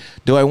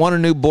 do I want a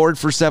new board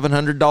for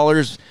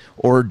 $700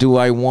 or do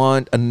I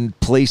want a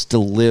place to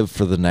live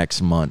for the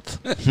next month?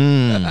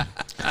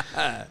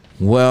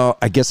 Well,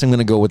 I guess I'm going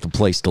to go with the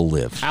place to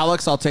live.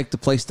 Alex, I'll take the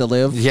place to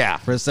live. Yeah.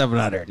 For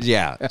 $700.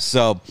 Yeah.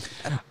 So,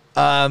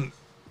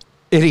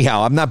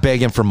 anyhow, I'm not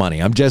begging for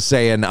money. I'm just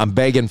saying I'm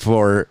begging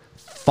for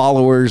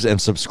followers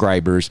and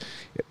subscribers.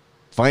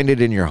 Find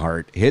it in your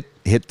heart. Hit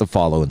the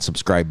follow and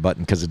subscribe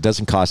button because it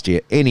doesn't cost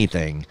you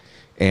anything.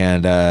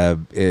 And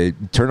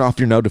turn off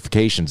your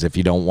notifications if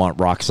you don't want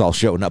Rock Salt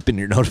showing up in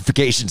your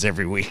notifications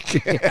every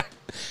week.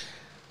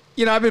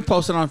 I've been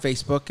posting on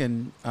Facebook,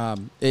 and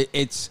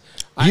it's...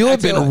 You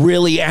have been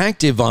really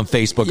active on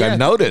Facebook, yeah, I've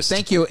noticed.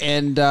 Thank you.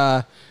 And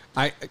I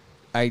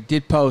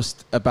did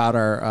post about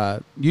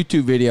our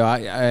YouTube video,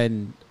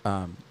 and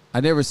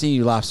I never seen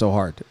you laugh so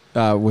hard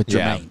with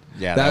Jermaine.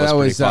 Yeah, that was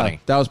pretty funny.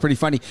 That was pretty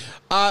funny.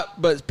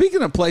 But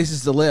speaking of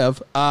places to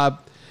live,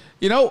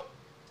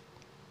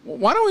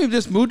 Why don't we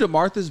just move to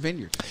Martha's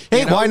Vineyard?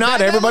 Hey, why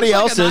not? Everybody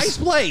else like a is. nice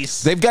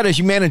place. They've got a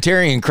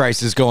humanitarian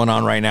crisis going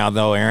on right now,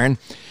 though, Aaron.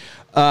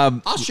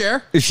 I'll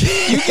share. You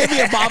give me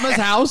Obama's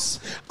house.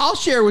 I'll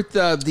share with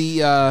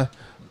the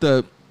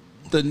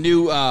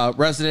new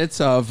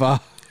residents of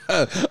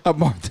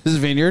Martha's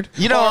Vineyard.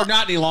 You know, or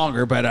not any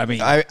longer, but I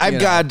mean, I've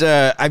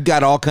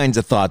got all kinds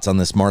of thoughts on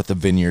this Martha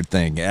Vineyard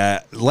thing.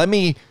 Let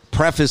me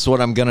preface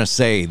what I'm going to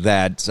say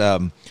that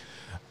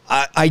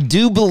I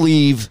do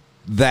believe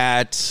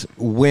that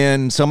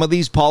when some of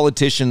these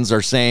politicians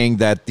are saying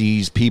that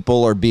these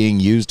people are being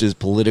used as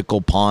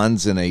political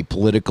pawns in a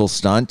political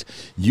stunt,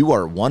 you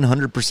are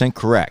 100%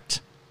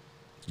 correct.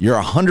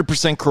 You're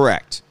 100%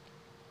 correct.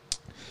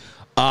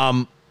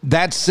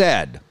 That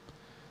said,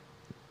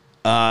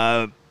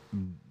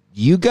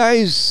 you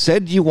guys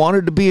said you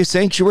wanted to be a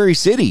sanctuary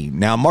city.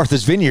 Now,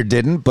 Martha's Vineyard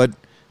didn't, but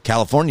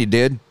California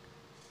did.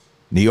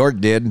 New York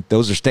did.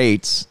 Those are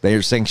states. They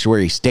are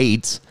sanctuary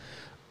states.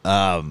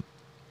 I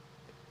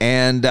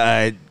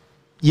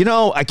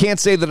can't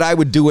say that I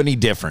would do any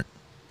different.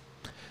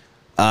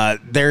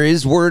 There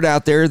is word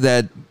out there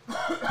that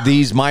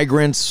these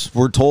migrants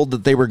were told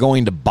that they were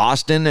going to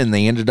Boston and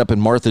they ended up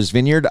in Martha's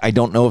Vineyard. I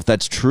don't know if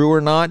that's true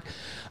or not.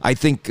 I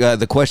think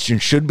the question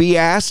should be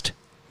asked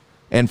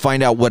and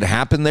find out what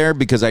happened there,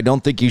 because I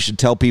don't think you should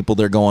tell people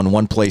they're going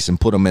one place and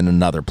put them in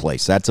another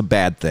place. That's a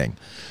bad thing.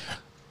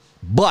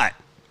 But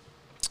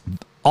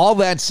all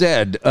that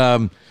said,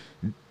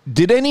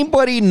 did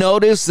anybody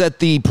notice that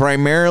the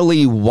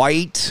primarily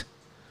white,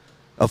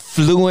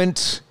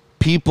 affluent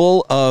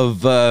people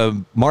of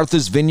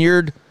Martha's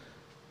Vineyard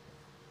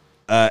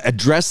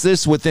addressed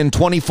this within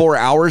 24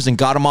 hours and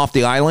got them off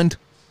the island?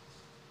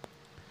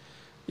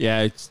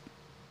 Yeah,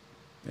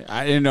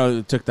 I didn't know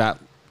it took that,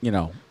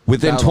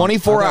 Within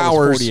 24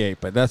 hours, 48,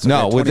 but that's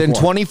no. Within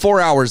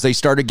 24 hours, they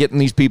started getting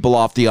these people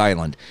off the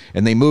island,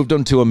 and they moved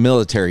them to a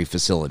military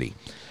facility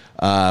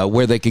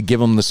where they could give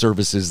them the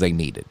services they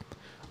needed.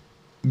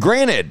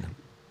 Granted,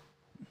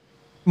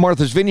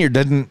 Martha's Vineyard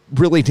doesn't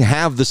really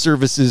have the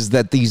services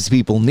that these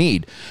people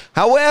need.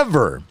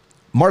 However,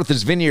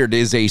 Martha's Vineyard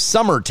is a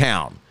summer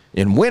town.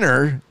 In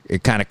winter,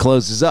 it kind of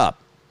closes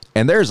up,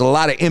 and there's a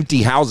lot of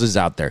empty houses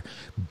out there.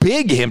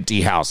 Big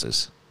empty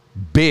houses.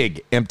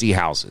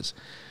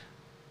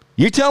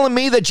 You're telling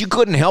me that you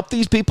couldn't help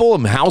these people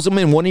and house them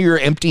in one of your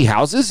empty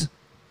houses?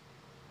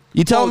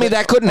 You telling me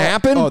that couldn't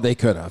happen? Oh, they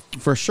could have,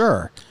 for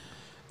sure.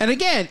 And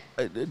again,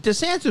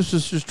 DeSantis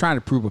was just trying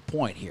to prove a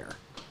point here.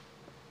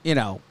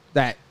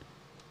 Why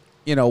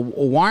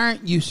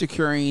aren't you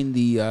securing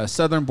the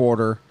southern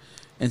border?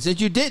 And since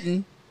you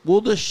didn't,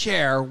 we'll just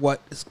share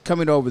what's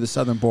coming over the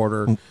southern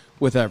border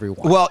with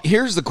everyone. Well,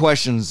 here's the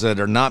questions that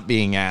are not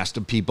being asked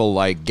of people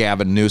like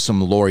Gavin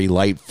Newsom, Lori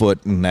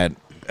Lightfoot, and that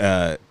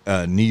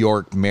New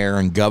York mayor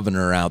and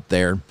governor out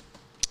there.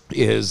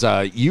 Is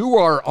you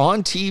are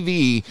on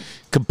TV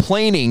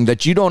complaining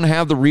that you don't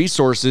have the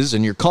resources,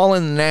 and you're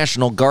calling the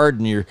National Guard,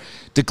 and you're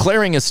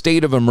declaring a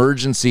state of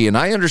emergency. And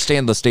I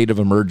understand the state of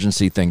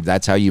emergency thing.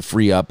 That's how you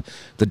free up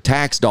the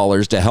tax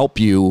dollars to help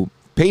you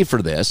pay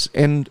for this.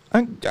 And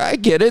I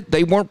get it.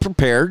 They weren't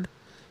prepared.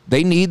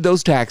 They need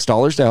those tax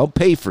dollars to help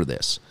pay for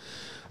this.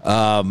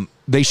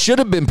 They should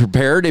have been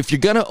prepared. If you're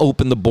going to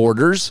open the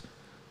borders,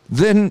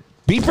 then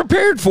be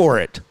prepared for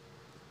it.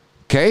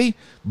 Okay?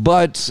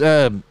 But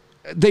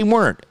they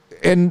weren't.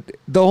 And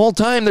the whole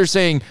time they're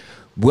saying,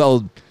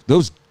 well,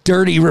 those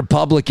dirty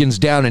Republicans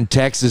down in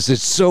Texas,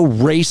 it's so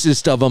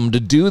racist of them to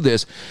do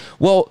this.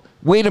 Well,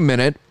 wait a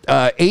minute.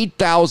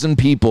 8,000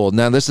 people.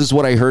 Now, this is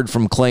what I heard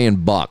from Clay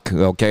and Buck,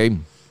 okay?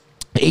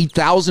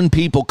 8,000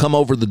 people come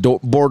over the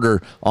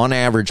border on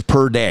average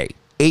per day.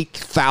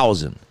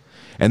 8,000.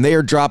 And they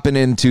are dropping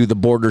into the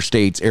border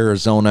states,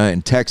 Arizona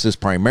and Texas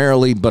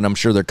primarily, but I'm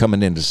sure they're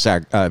coming into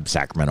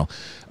Sacramento,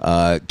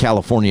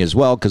 California as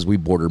well, because we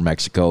border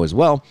Mexico as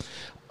well.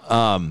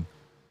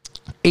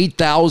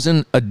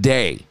 8,000 a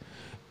day.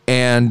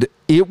 And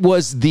it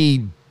was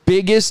the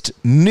biggest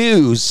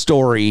news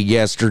story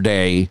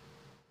yesterday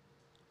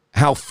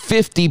how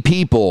 50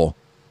 people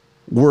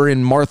were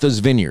in Martha's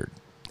Vineyard.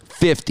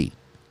 50.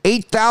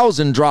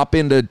 8,000 drop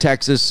into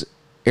Texas,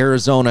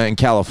 Arizona, and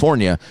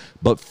California,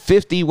 but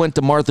 50 went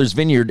to Martha's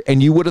Vineyard,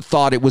 and you would have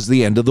thought it was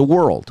the end of the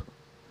world.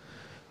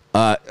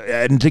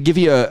 And to give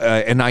you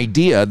an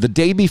idea, the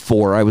day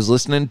before, I was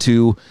listening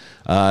to,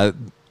 I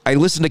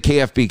listen to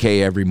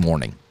KFBK every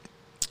morning.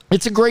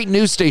 It's a great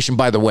news station,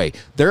 by the way.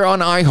 They're on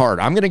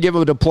iHeart. I'm going to give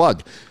it a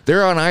plug.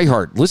 They're on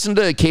iHeart. Listen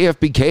to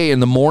KFBK in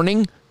the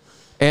morning,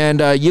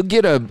 and you'll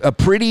get a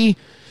pretty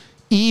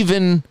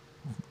even,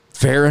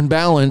 fair and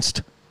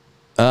balanced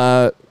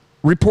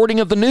reporting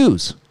of the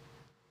news.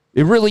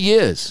 It really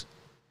is.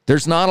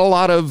 There's not a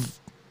lot of,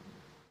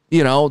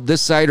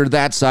 this side or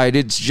that side.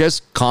 It's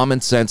just common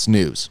sense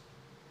news.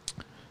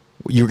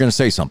 You were going to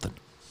say something.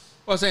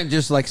 Well, saying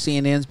just like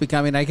CNN's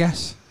becoming, I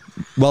guess.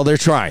 Well, they're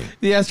trying.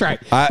 Yeah, that's right.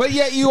 But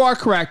yeah, you are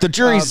correct. The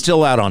jury's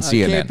still out on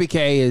CNN.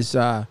 KFBK is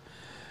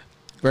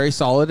very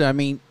solid. I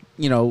mean,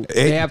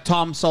 they have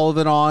Tom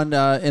Sullivan on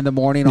in the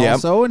morning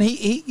also, and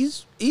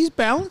he's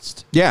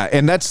balanced. Yeah,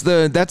 and that's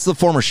the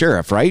former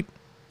sheriff, right?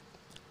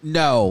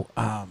 No.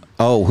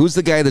 Who's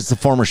the guy that's the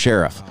former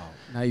sheriff?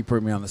 Now you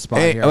put me on the spot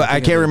here. I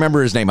can't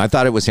remember his name. I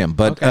thought it was him.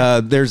 But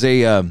there's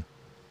a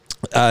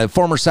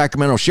former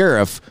Sacramento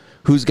sheriff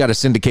who's got a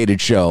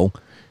syndicated show,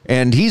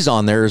 and he's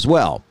on there as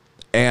well.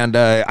 And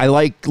I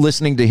like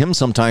listening to him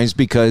sometimes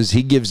because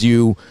he gives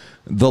you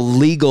the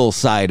legal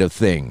side of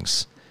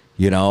things,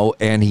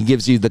 and he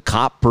gives you the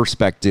cop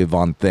perspective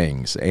on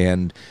things.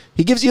 And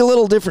he gives you a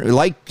little different,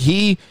 like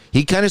he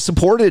kind of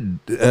supported,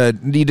 I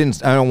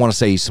don't want to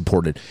say he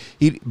supported,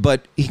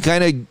 but he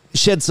kind of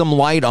shed some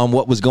light on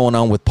what was going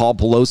on with Paul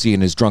Pelosi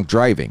and his drunk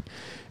driving.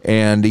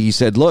 And he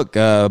said, look,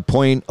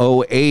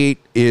 0.08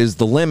 is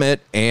the limit,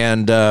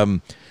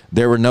 and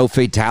there were no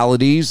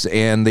fatalities,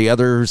 and the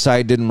other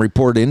side didn't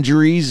report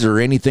injuries or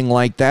anything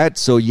like that.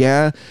 So,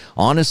 yeah,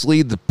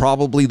 honestly,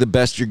 probably the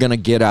best you're going to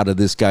get out of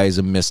this guy is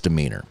a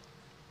misdemeanor.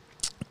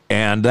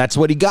 And that's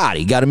what he got.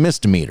 He got a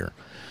misdemeanor.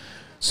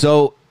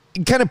 So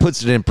it kind of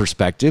puts it in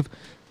perspective.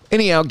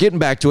 Anyhow, getting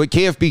back to it,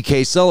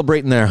 KFBK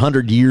celebrating their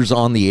 100 years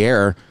on the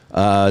air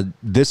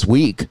this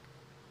week.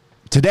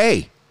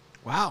 Today.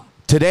 Wow.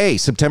 Today,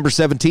 September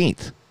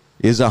 17th,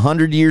 is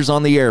 100 years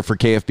on the air for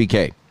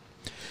KFBK.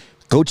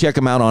 Go check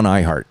them out on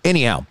iHeart.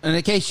 Anyhow. And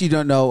in case you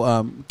don't know,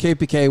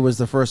 KFBK was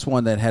the first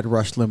one that had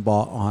Rush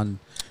Limbaugh on.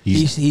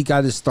 He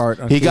got his start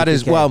on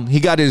KFBK. He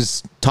got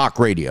his talk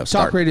radio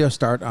start. Talk radio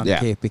start on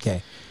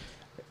KFBK.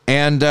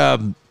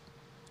 And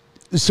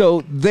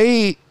so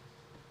they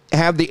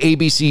have the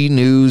ABC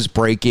News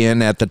break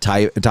in at the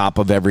top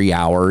of every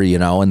hour,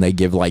 and they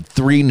give like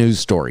 3 news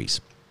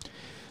stories.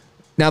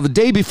 Now, the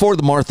day before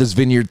the Martha's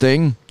Vineyard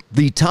thing,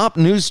 the top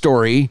news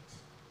story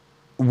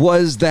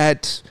was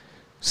that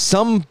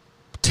some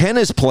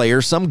tennis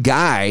player, some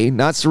guy,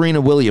 not Serena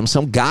Williams,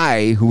 some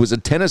guy who was a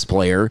tennis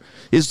player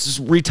is just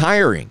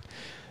retiring.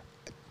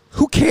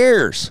 Who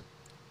cares?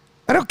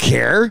 I don't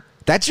care.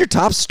 That's your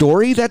top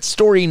story? That's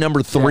story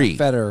number 3. Yeah,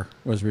 Federer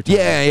was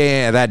retiring.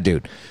 Yeah, that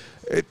dude.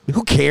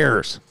 Who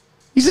cares?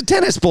 He's a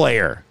tennis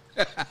player.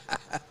 I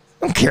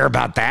don't care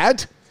about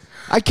that.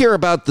 I care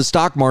about the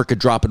stock market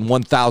dropping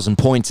 1,000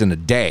 points in a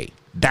day.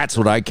 That's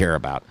what I care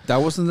about. That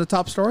wasn't the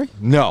top story?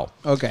 No.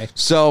 Okay.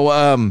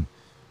 So,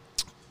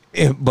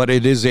 but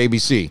it is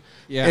ABC.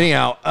 Yeah.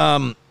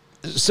 Anyhow,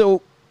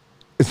 so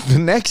the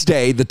next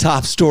day, the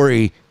top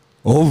story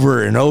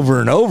over and over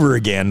and over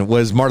again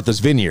was Martha's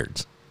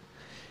Vineyards.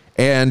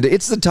 And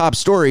it's the top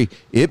story.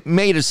 It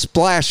made a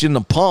splash in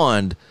the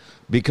pond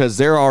because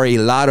there are a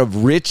lot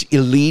of rich,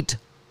 elite,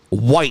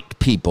 white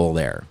people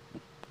there.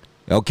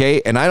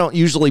 Okay? And I don't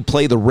usually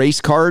play the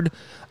race card.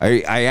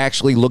 I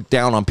actually look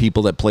down on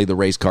people that play the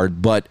race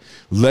card. But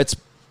let's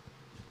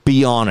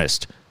be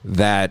honest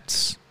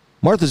that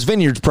Martha's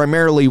Vineyard's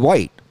primarily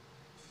white.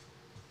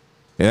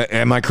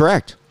 Am I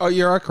correct? Oh,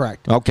 you are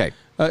correct. Okay.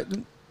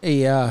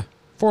 A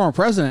former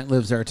president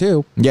lives there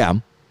too. Yeah.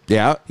 He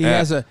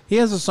has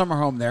a summer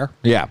home there.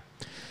 Yeah.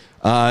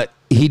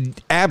 He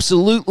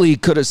absolutely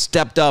could have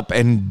stepped up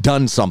and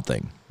done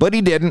something, but he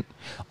didn't.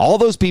 All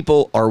those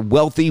people are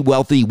wealthy,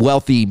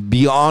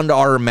 beyond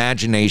our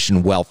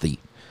imagination wealthy.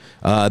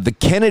 The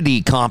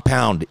Kennedy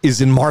compound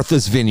is in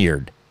Martha's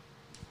Vineyard.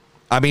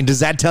 I mean, does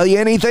that tell you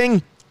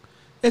anything?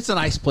 It's a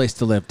nice place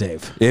to live,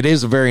 Dave. It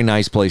is a very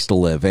nice place to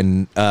live,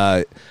 and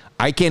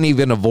I can't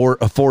even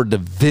afford to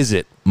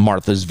visit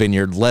Martha's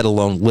Vineyard, let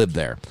alone live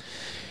there.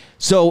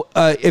 So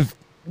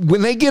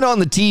when they get on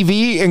the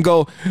TV and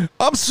go,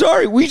 I'm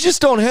sorry, we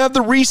just don't have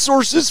the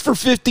resources for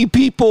 50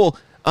 people.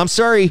 I'm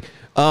sorry,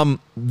 the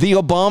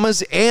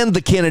Obamas and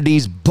the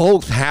Kennedys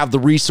both have the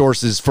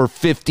resources for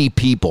 50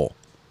 people.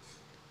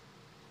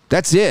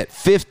 That's it,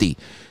 50.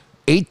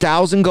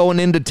 8,000 going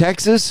into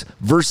Texas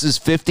versus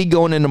 50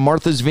 going into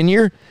Martha's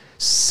Vineyard.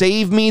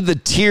 Save me the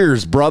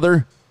tears,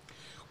 brother.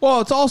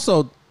 Well, it's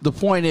also, the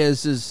point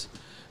is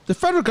the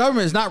federal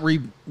government is not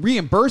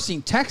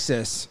reimbursing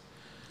Texas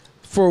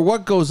for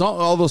what goes on,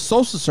 all those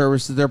social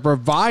services they're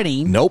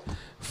providing. Nope.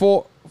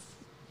 For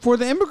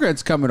the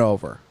immigrants coming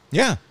over.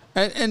 Yeah.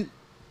 And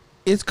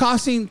it's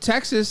costing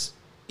Texas,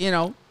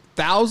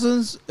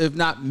 thousands, if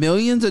not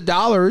millions of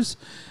dollars.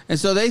 And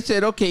so they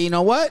said, okay, you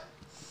know what?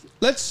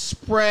 Let's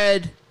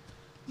spread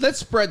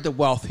the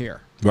wealth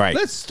here. Right.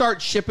 Let's start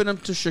shipping them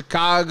to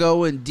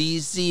Chicago and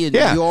D.C. and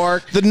New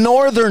York. The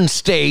northern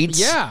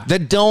states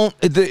that don't,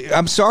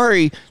 I'm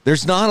sorry,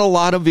 there's not a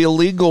lot of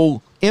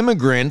illegal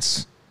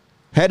immigrants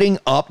heading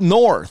up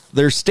north.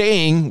 They're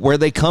staying where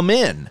they come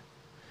in.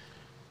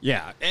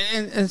 Yeah.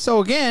 And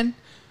so, again,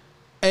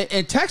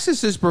 and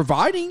Texas is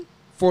providing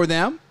for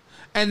them,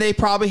 and they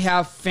probably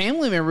have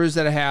family members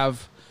that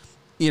have,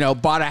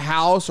 bought a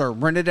house or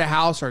rented a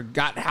house or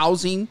got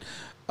housing.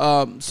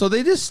 So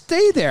they just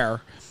stay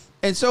there.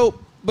 And so,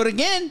 but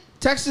again,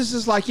 Texas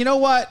is like, you know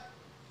what?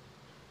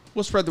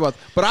 We'll spread the wealth.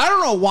 But I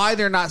don't know why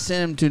they're not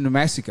sending them to New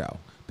Mexico,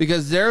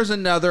 because there's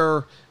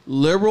another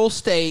liberal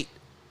state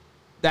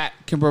that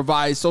can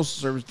provide social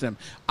service to them.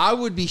 I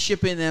would be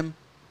shipping them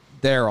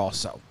there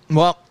also.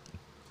 Well,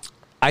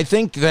 I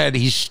think that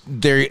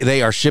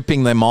they are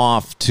shipping them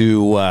off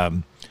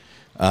to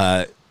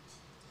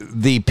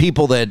the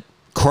people that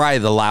cry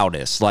the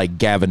loudest, like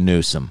Gavin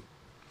Newsom.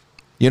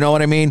 You know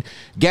what I mean?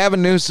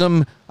 Gavin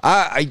Newsom,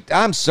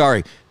 I'm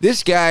sorry.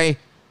 This guy,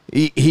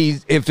 he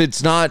if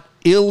it's not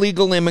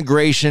illegal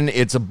immigration,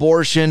 it's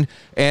abortion,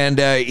 and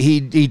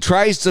he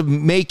tries to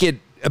make it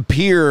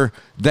appear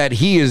that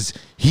he's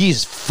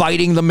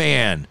fighting the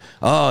man.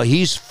 Oh,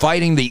 he's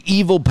fighting the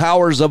evil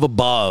powers of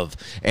above.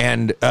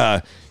 And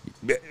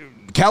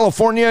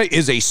California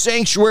is a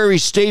sanctuary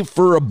state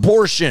for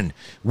abortion.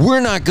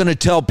 We're not going to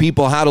tell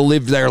people how to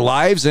live their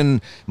lives.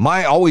 And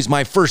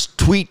my first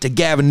tweet to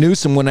Gavin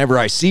Newsom whenever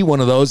I see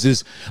one of those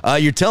is,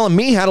 you're telling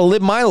me how to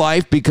live my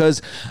life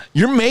because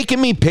you're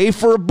making me pay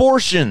for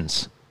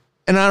abortions.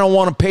 And I don't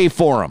want to pay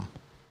for them.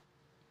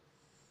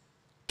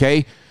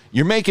 Okay?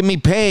 You're making me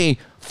pay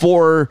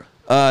for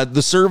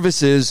the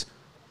services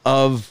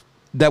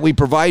that we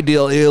provide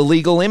to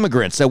illegal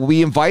immigrants that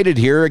we invited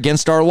here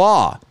against our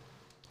law.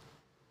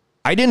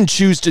 I didn't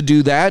choose to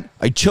do that.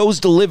 I chose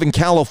to live in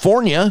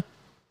California,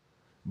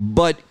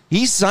 but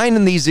he's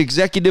signing these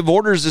executive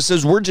orders that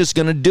says we're just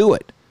going to do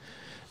it.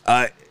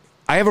 I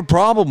have a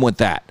problem with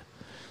that.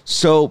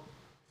 So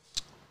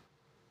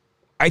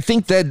I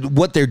think that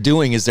what they're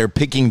doing is they're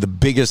picking the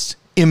biggest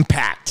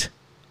impact.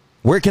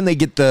 Where can they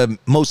get the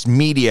most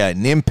media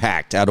and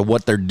impact out of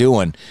what they're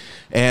doing?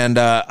 And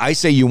I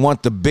say you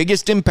want the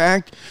biggest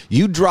impact,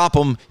 you drop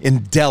them in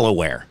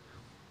Delaware.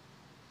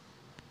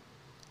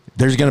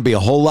 There's going to be a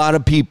whole lot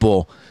of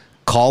people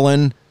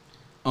calling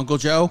Uncle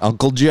Joe.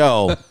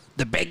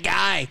 The big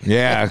guy.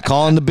 Yeah,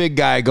 calling the big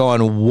guy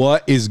going,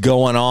 what is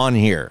going on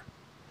here?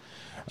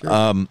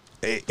 Sure.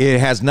 It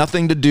has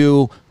nothing to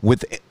do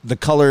with the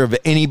color of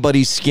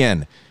anybody's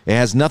skin. It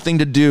has nothing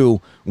to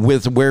do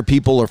with where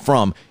people are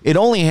from. It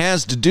only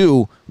has to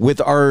do with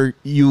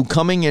you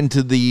coming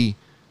into the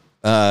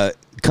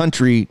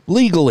country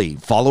legally,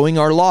 following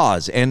our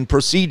laws and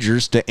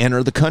procedures to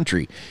enter the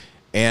country.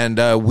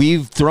 And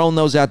we've thrown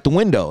those out the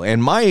window.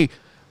 And my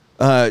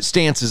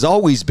stance has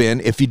always been,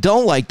 if you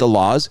don't like the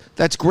laws,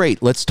 that's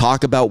great. Let's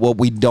talk about what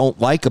we don't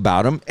like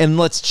about them, and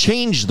let's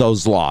change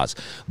those laws.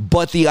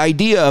 But the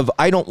idea of,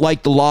 I don't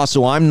like the law,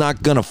 so I'm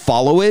not going to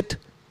follow it,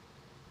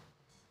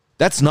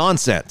 that's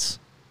nonsense.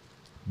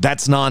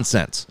 That's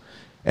nonsense.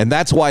 And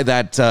that's why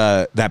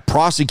that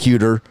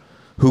prosecutor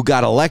who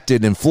got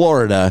elected in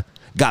Florida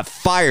got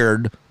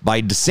fired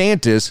by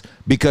DeSantis,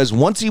 because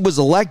once he was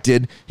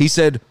elected, he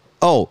said,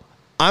 oh,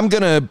 I'm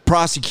going to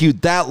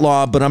prosecute that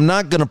law, but I'm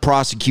not going to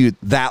prosecute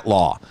that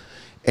law.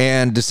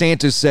 And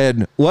DeSantis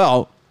said,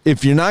 well,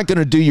 if you're not going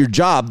to do your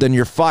job, then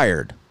you're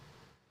fired.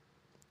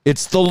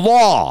 It's the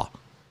law.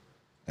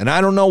 And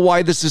I don't know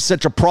why this is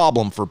such a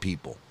problem for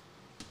people.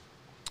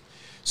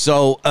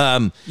 So,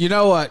 you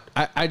know what?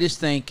 I just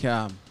think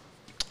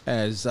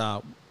as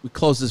we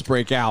close this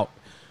break out,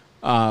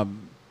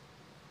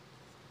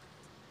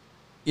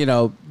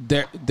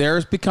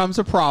 there's becomes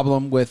a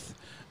problem with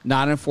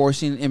not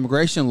enforcing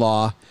immigration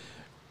law.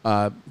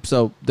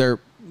 So they're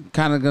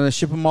kind of going to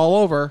ship them all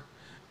over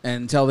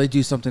until they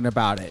do something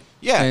about it.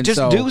 Yeah, and just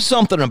do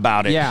something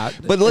about it. Yeah,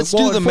 but let's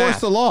do the math.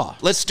 Enforce the law.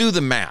 Let's do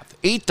the math.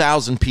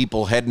 8,000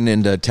 people heading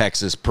into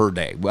Texas per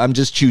day. I'm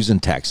just choosing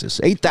Texas.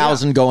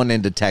 8,000 going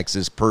into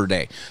Texas per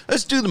day.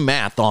 Let's do the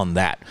math on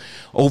that.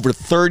 Over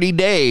 30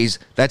 days,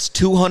 that's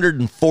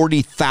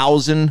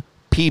 240,000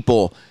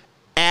 people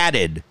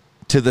added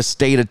to the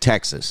state of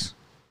Texas.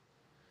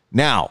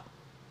 Now,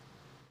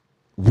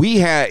 we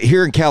have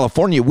here in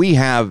California, we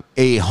have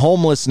a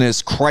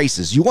homelessness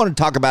crisis. You want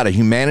to talk about a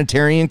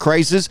humanitarian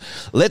crisis?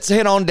 Let's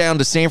head on down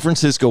to San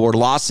Francisco or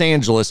Los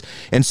Angeles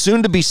and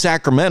soon to be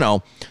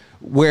Sacramento,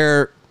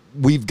 where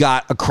we've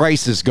got a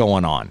crisis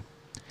going on.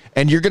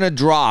 And you're going to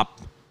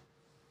drop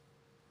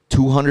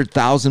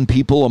 200,000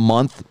 people a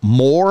month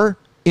more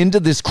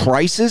into this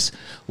crisis?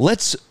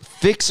 Let's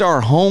fix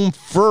our home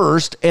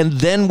first, and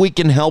then we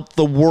can help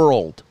the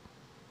world.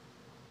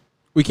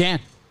 We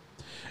can.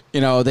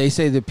 They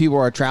say that people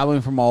are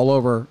traveling from all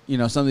over.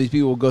 Some of these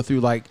people will go through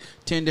like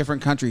 10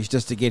 different countries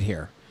just to get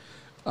here.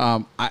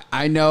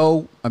 I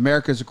know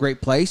America's a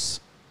great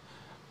place,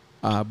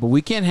 but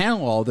we can't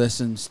handle all this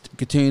and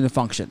continue to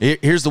function.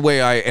 Here's the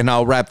way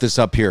I'll wrap this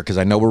up here because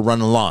I know we're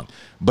running long,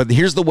 but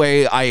here's the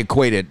way I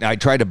equate it. I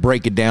try to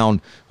break it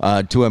down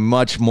to a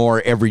much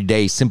more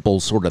everyday, simple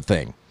sort of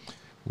thing,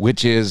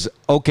 which is,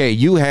 okay,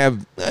 you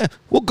have,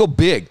 we'll go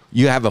big.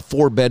 You have a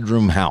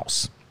 4-bedroom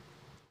house.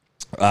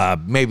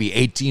 Maybe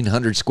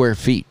 1,800 square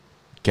feet,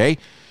 okay?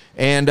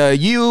 And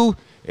you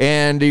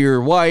and your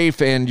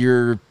wife and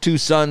your 2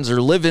 sons are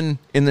living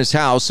in this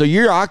house, so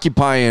you're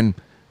occupying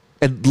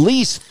at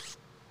least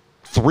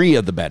 3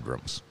 of the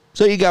bedrooms.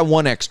 So you got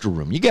 1 extra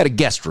room. You got a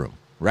guest room,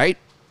 right?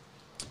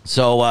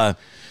 So,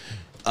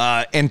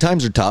 and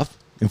times are tough.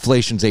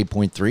 Inflation's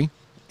 8.3,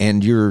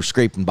 and you're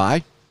scraping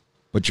by,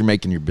 but you're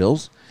making your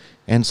bills.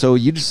 And so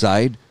you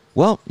decide,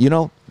 well,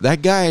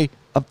 that guy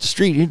up the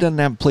street, he doesn't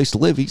have a place to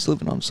live. He's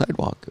living on the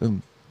sidewalk.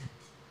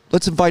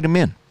 Let's invite him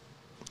in.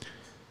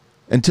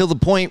 Until the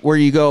point where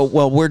you go,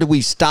 well, where do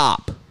we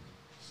stop?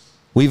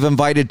 We've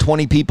invited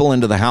 20 people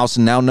into the house,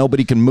 and now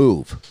nobody can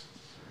move.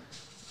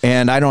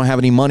 And I don't have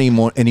any money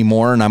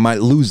anymore, and I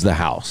might lose the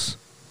house.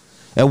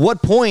 At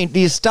what point do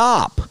you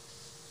stop?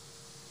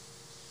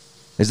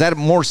 Is that a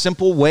more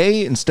simple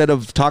way instead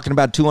of talking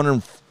about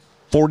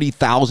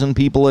 240,000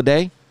 people a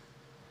day?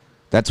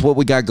 That's what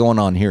we got going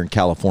on here in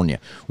California.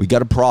 We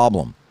got a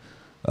problem.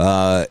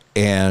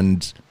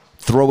 And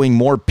throwing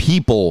more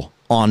people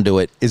onto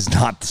it is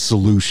not the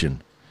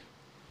solution.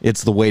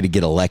 It's the way to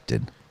get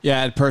elected. Yeah,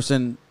 I had a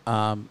person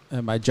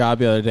at my job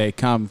the other day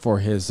come for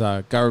his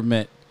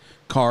government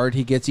card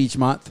he gets each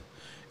month,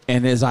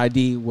 and his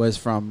ID was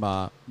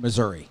from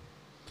Missouri.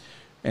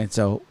 And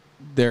so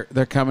they're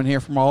coming here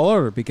from all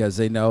over because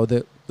they know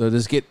that they'll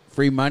just get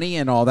free money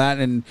and all that,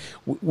 and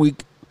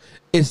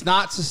it's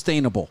not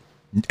sustainable.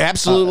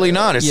 Absolutely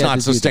not. It's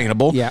not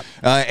sustainable. Yeah.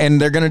 And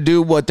they're going to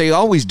do what they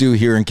always do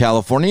here in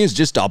California is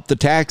just up the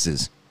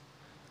taxes.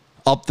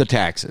 Up the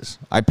taxes.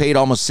 I paid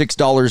almost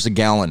 $6 a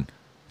gallon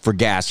for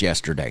gas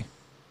yesterday.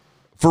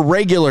 For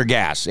regular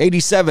gas,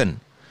 87.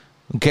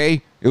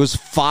 Okay? It was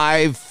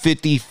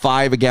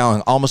 $5.55 a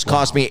gallon. Almost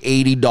cost me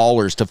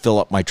 $80 to fill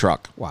up my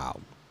truck. Wow.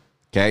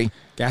 Okay?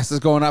 Gas is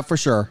going up for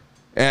sure.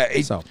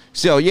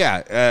 So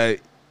yeah.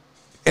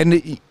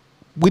 And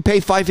we pay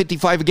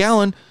 $5.55 a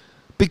gallon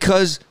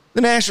because the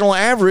national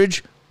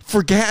average for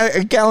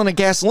a gallon of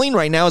gasoline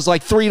right now is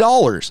like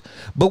 $3.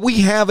 But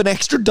we have an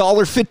extra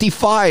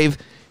 $1.55.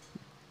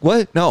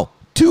 What? No,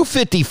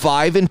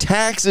 $2.55 in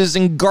taxes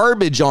and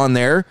garbage on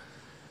there.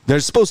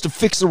 They're supposed to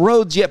fix the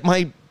roads, yet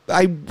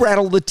I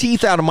rattle the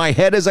teeth out of my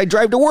head as I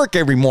drive to work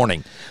every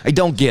morning. I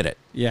don't get it.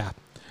 Yeah.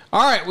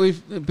 All right,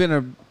 we've been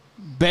a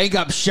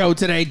bang-up show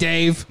today,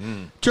 Dave.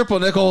 Triple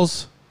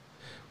nickels.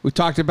 We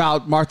talked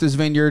about Martha's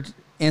Vineyard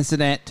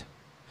incident.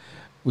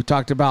 We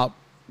talked about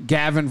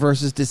Gavin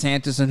versus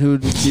DeSantis and who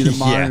to be the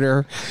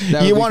monitor.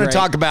 Yeah. You want to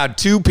talk about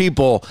two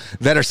people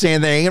that are saying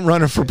they ain't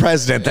running for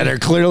president, that are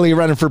clearly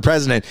running for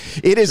president.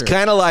 It is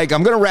kind of like,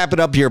 I'm going to wrap it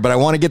up here, but I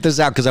want to get this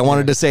out because I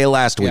wanted to say it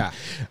last week.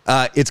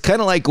 Yeah. It's kind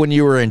of like when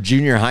you were in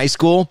junior high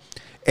school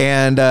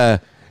and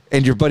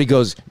your buddy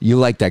goes, you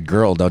like that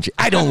girl, don't you?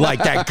 I don't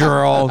like that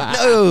girl.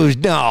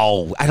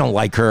 No, I don't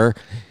like her.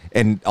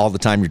 And all the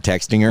time you're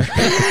texting her.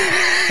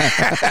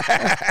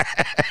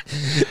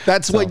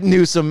 That's what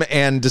Newsom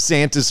and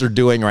DeSantis are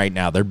doing right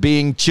now. They're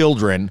being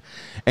children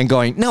and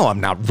going, no, I'm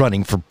not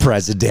running for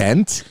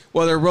president.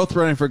 Well, they're both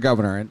running for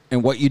governor.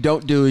 And what you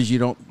don't do is you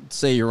don't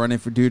say you're running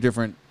for two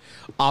different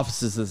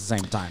offices at the same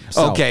time.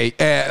 So. Okay,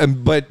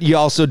 but you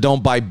also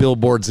don't buy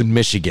billboards in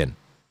Michigan.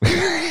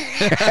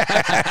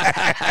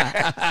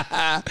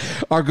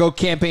 Or go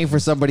campaign for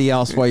somebody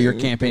else while you're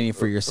campaigning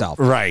for yourself.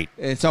 Right.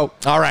 And so,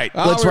 all right,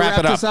 let's wrap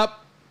it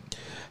up.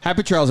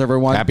 Happy trails,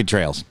 everyone. Happy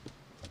trails.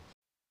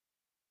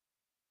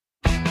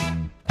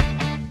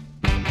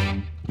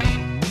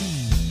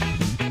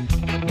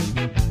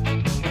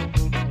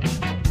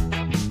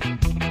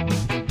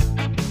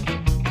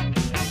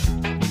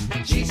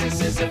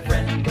 Jesus is a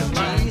friend of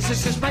mine.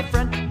 Jesus is my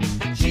friend.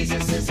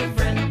 Jesus is a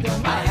friend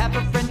of mine. I have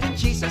a friend in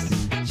Jesus.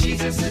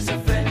 Jesus is a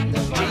friend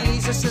of mine.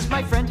 Jesus is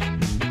my friend.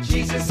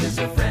 Jesus is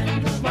a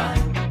friend of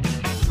mine.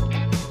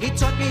 He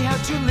taught me how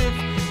to live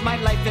my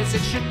life as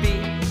it should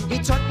be.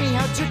 He taught me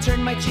how to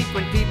turn my cheek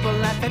when people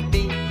laugh at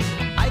me.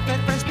 I've had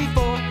friends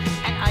before,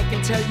 and I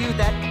can tell you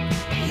that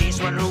he's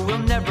one who will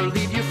never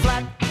leave you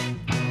flat.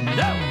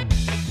 No!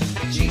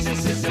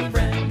 Jesus is a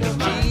friend of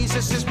mine.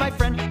 Jesus is my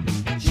friend.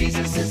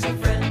 Jesus is a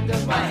friend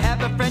of mine. I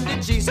have a friend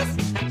in Jesus.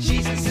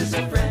 Jesus is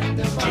a friend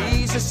of mine.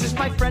 Jesus is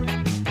my friend.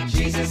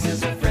 Jesus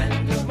is a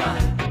friend of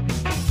mine.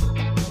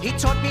 He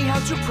taught me how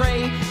to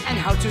pray and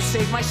how to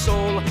save my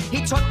soul.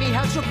 He taught me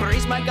how to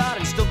praise my God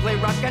and still play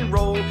rock and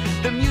roll.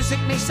 The music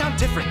may sound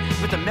different,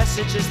 but the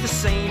message is the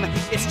same.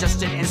 It's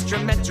just an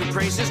instrument to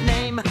praise his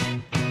name.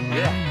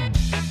 Yeah.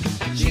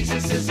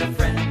 Jesus is a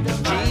friend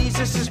of mine.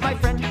 Jesus is my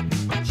friend.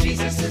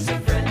 Jesus is a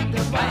friend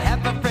of mine. I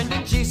have a friend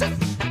in Jesus.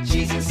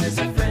 Jesus is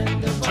a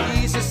friend of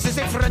mine. Jesus is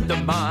a friend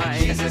of mine.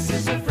 Jesus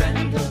is a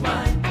friend of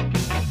mine.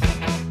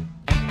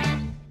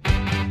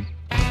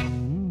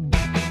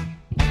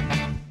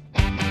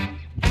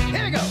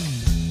 Here we go.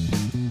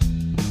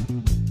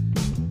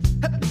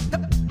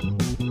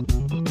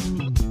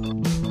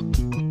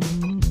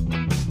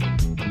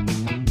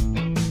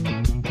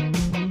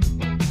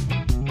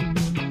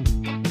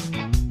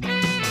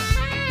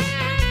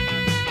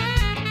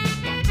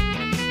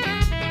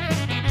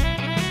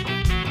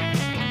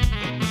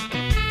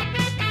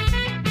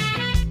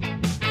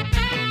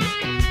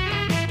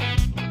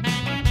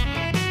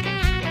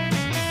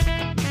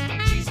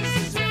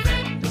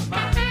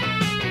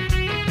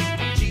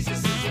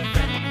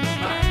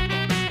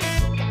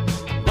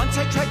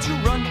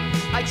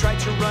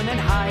 And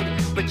hide,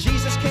 but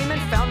Jesus came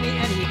and found me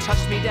and he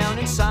touched me down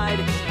inside.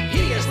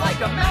 He is like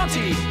a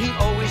Mountie, he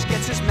always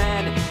gets his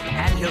man,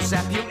 and he'll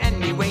zap you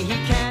any way he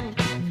can.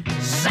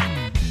 Zap!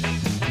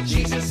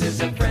 Jesus is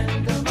a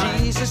friend of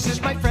mine. Jesus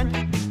is my friend.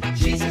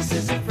 Jesus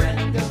is a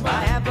friend of mine.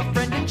 I have a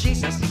friend in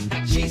Jesus.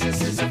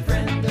 Jesus is a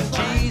friend of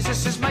mine.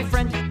 Jesus is my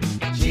friend.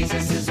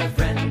 Jesus is a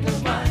friend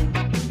of mine.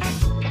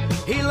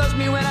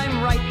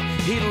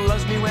 He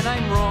loves me when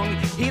I'm wrong.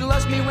 He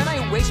loves me when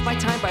I waste my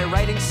time by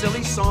writing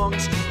silly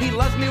songs. He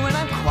loves me when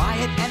I'm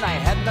quiet and I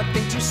have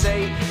nothing to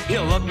say.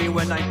 He'll love me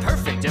when I'm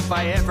perfect if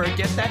I ever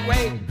get that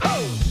way.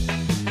 Oh!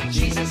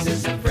 Jesus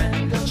is a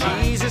friend of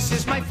mine. Jesus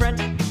is my friend.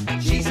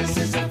 Jesus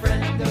is a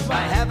friend of mine.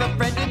 I have a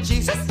friend in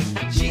Jesus.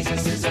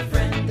 Jesus is a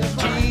friend of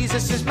mine.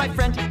 Jesus is my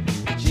friend.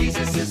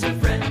 Jesus is a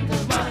friend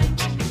of mine.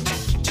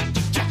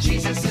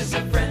 Jesus is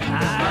a friend of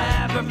mine. I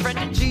have a friend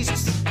in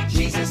Jesus.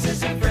 Jesus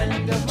is a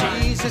friend of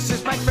mine. Jesus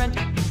is my friend.